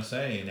are we going to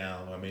say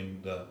now? I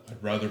mean,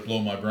 I'd rather blow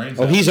my brains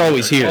out. Oh, he's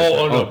always here.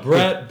 Oh no,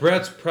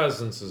 Bret's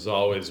presence is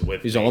always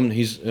with me. He's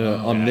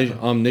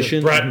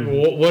omniscient. Bret,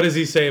 what does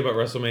he say about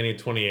WrestleMania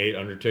 28,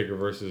 Undertaker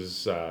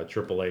versus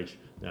Triple H?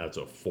 That's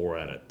a 4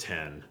 out of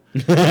 10.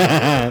 4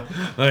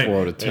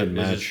 out of 10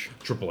 match.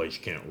 Triple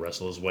H can't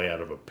wrestle his way out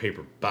of a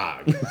paper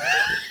bag.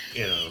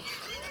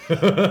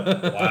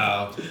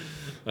 Wow.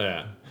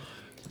 Yeah.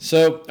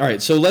 So, all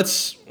right. So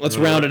let's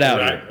round it out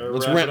here.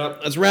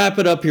 Let's wrap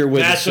it up here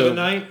with match of the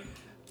night.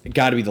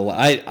 Got to be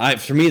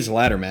for me, it's a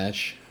ladder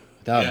match,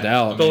 without a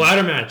doubt. The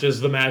ladder match is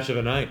the match of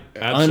the night.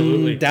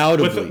 Absolutely.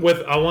 Undoubtedly.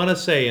 With I want to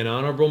say an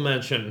honorable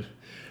mention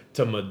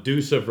to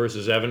Medusa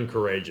versus Evan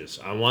Courageous.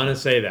 I want to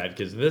say that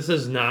because this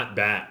is not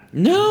bad.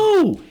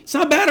 No, it's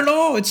not bad at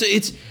all.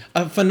 It's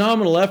a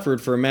phenomenal effort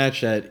for a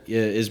match that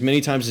as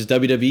many times as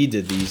WWE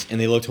did these, and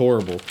they looked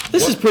horrible.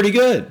 This is pretty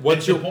good.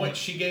 What's your point?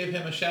 She gave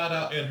him a shout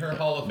out in her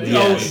Hall of Fame.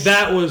 Oh,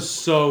 that was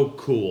so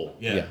cool.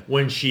 Yeah.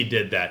 When she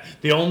did that.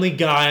 The only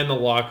guy in the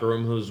locker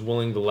room who's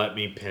willing to let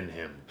me pin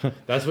him.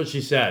 That's what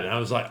she said. And I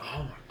was like,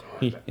 oh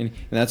my God. And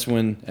that's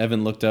when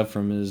Evan looked up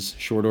from his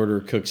short order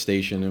cook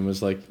station and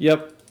was like,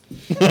 "Yep."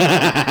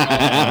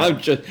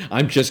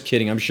 I'm just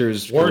kidding. I'm sure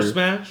his worst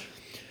match.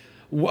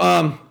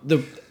 I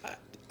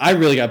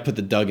really got to put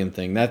the Duggan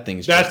thing. That's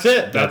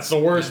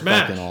the worst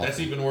match. That's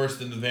even worse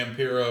than the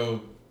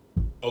Vampiro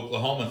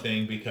Oklahoma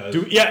thing because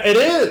it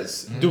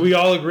is. Do we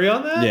all agree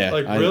on that? Yeah,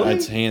 really?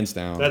 It's hands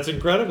down. That's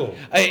incredible.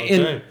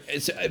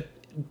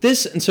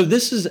 This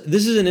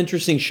is an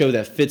interesting show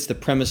that fits the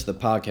premise of the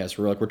podcast.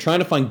 We're trying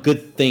to find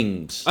good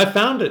things. I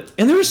found it,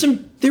 and there were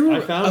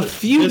a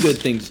few good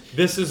things.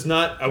 This is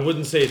not. I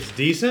wouldn't say it's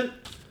decent.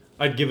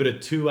 I'd give it a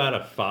 2 out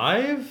of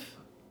 5.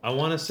 I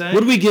want to say.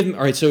 What do we give him?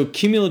 All right, so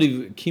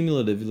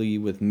cumulatively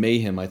with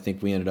Mayhem, I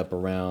think we ended up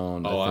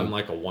around. I'm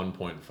like a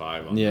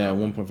 1.5 on. Yeah,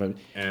 1.5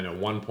 and a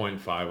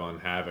 1.5 on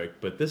Havoc,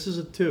 but this is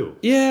a 2.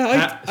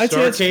 Yeah, I'd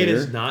say it's fair. Starrcade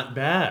is not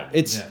bad.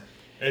 It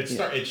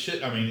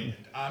should. I mean,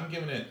 I'm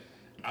giving it.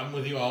 I'm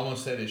with you. I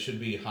almost said it should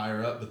be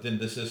higher up, but then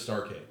this is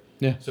Starrcade.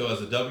 Yeah. So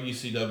as a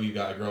WCW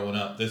guy growing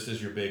up, this is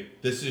your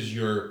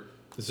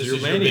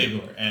mania. big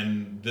one,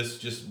 and this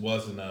just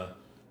wasn't a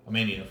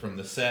mania from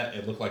the set.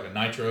 It looked like a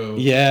Nitro.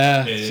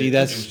 Yeah. It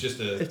was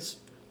just It's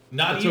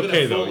not even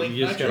okay a full length though.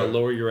 You just Nitro. gotta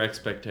lower your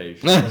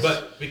expectations.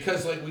 But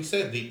because, like we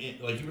said,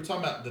 like you were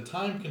talking about the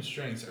time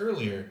constraints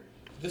earlier.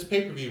 This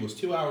pay-per-view was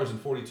 2 hours and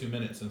 42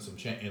 minutes and a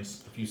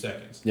few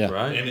seconds. Yeah.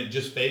 Right. And it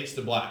just fades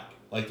to black.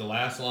 Like the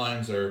last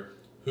lines are,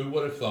 "Who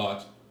would have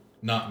thought?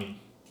 Not me."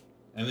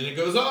 And then it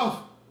goes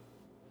off.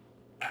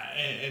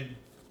 And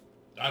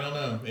I don't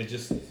know. It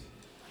just...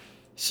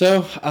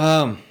 So,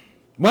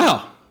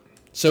 wow.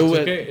 So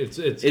it's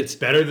okay. It's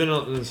better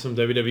than some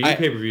WWE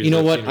pay-per-views. You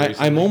know what?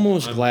 I'm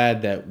almost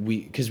glad that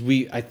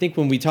I think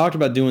when we talked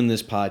about doing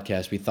this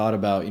podcast, we thought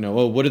about,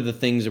 what are the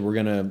things that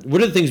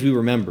what are the things we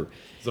remember?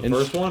 The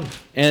first one.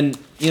 And,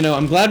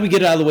 I'm glad we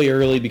get it out of the way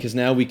early because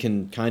now we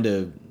can kind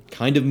of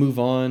move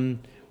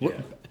on. Yeah.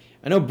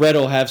 I know Brett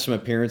will have some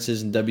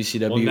appearances in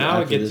WCW. Well,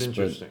 now after it gets this,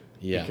 interesting.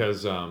 Yeah.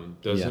 Because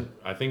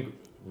I think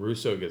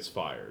Russo gets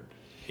fired.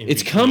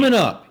 It's coming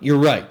up. You're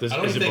right. I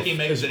don't think he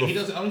makes it. I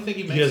don't think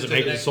he makes it to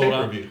the next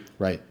pay-per-view.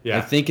 Right. Yeah.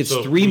 I think it's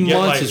 3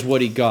 months is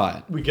what he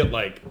got. We get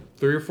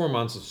 3 or 4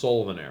 months of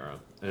Sullivan era,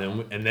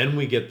 and then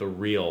we get the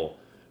real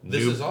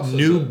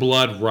new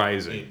blood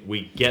rising.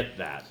 We get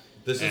that.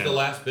 This is the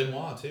last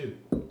Benoit too.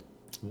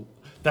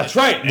 That's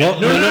right.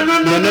 Well,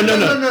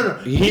 no.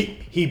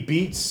 He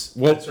beats.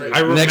 Well, that's right.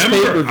 I remember. Next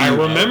pay-per-view, I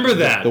remember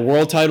that the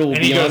world title will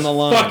be on the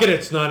line. Fuck it,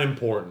 it's not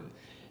important.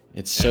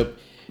 It's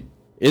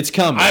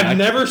coming. I've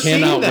never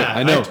seen that.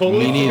 I know. I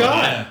totally Me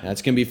forgot. neither.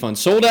 That's gonna be fun.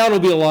 Sold Out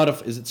will be a lot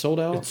of. Is it sold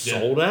out? It's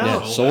sold out.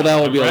 Yeah, sold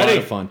out will be a lot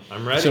of fun.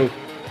 I'm ready. So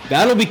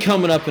that'll be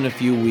coming up in a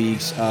few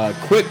weeks.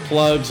 Quick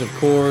plugs, of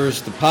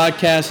course. The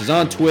podcast is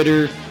on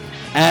Twitter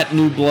at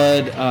New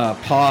Blood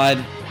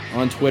Pod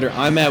on Twitter.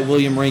 I'm at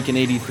William Rankin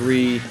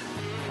 83.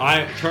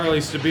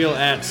 Charlie Stabile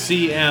at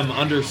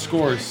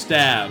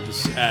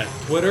CM_stabs at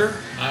Twitter.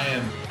 I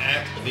am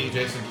at the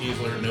Jason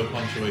Kiesler. No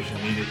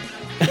punctuation needed.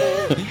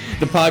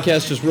 The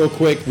podcast, just real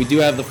quick, we do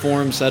have the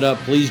forum set up.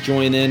 Please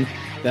join in.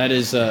 That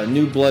is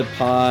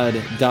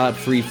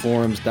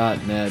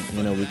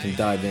newbloodpod.freeforums.net. We can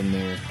dive in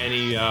there.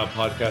 Any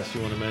podcasts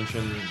you want to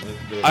mention?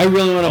 I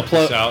really want to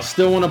plug.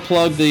 Still want to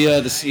plug the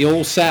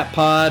old Sat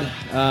Pod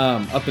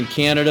up in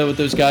Canada with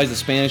those guys, the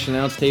Spanish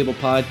Announce Table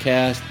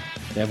podcast.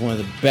 They have one of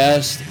the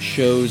best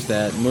shows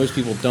that most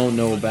people don't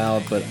know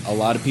about, but a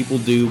lot of people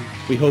do.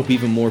 We hope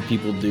even more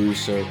people do.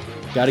 So,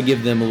 got to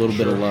give them a little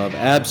bit of love.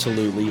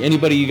 Absolutely.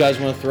 Anybody you guys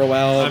want to throw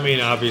out? I mean,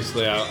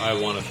 obviously, I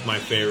want my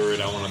favorite.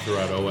 I want to throw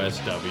out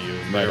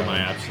OSW. They're my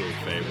absolute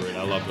favorite.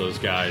 I love those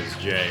guys,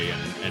 Jay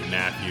and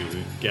Matthew,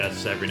 who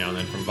guests every now and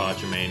then from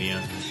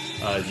Botchamania.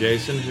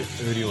 Jason,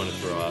 who do you want to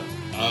throw out?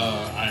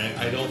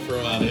 I don't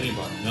throw out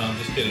anybody. No, I'm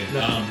just kidding.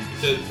 No.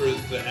 So for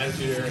the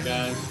Attitude Era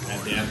guys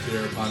at the Attitude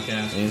Era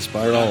podcast, they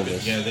inspired all of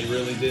us. Yeah, they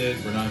really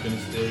did. We're not going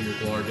to steal your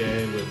glory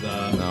with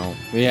no.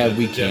 Yeah,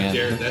 we can't.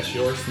 Jarrett, that's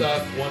your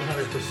stuff,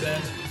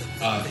 100%.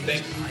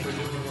 Thank you for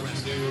doing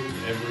what you do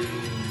every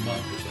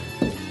month or so.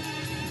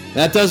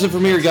 That does it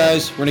from here,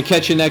 guys. We're going to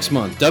catch you next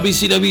month.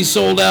 WCW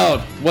sold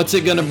out. What's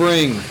it going to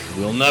bring?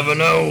 We'll never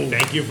know.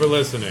 Thank you for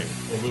listening.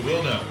 Well, we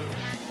will know.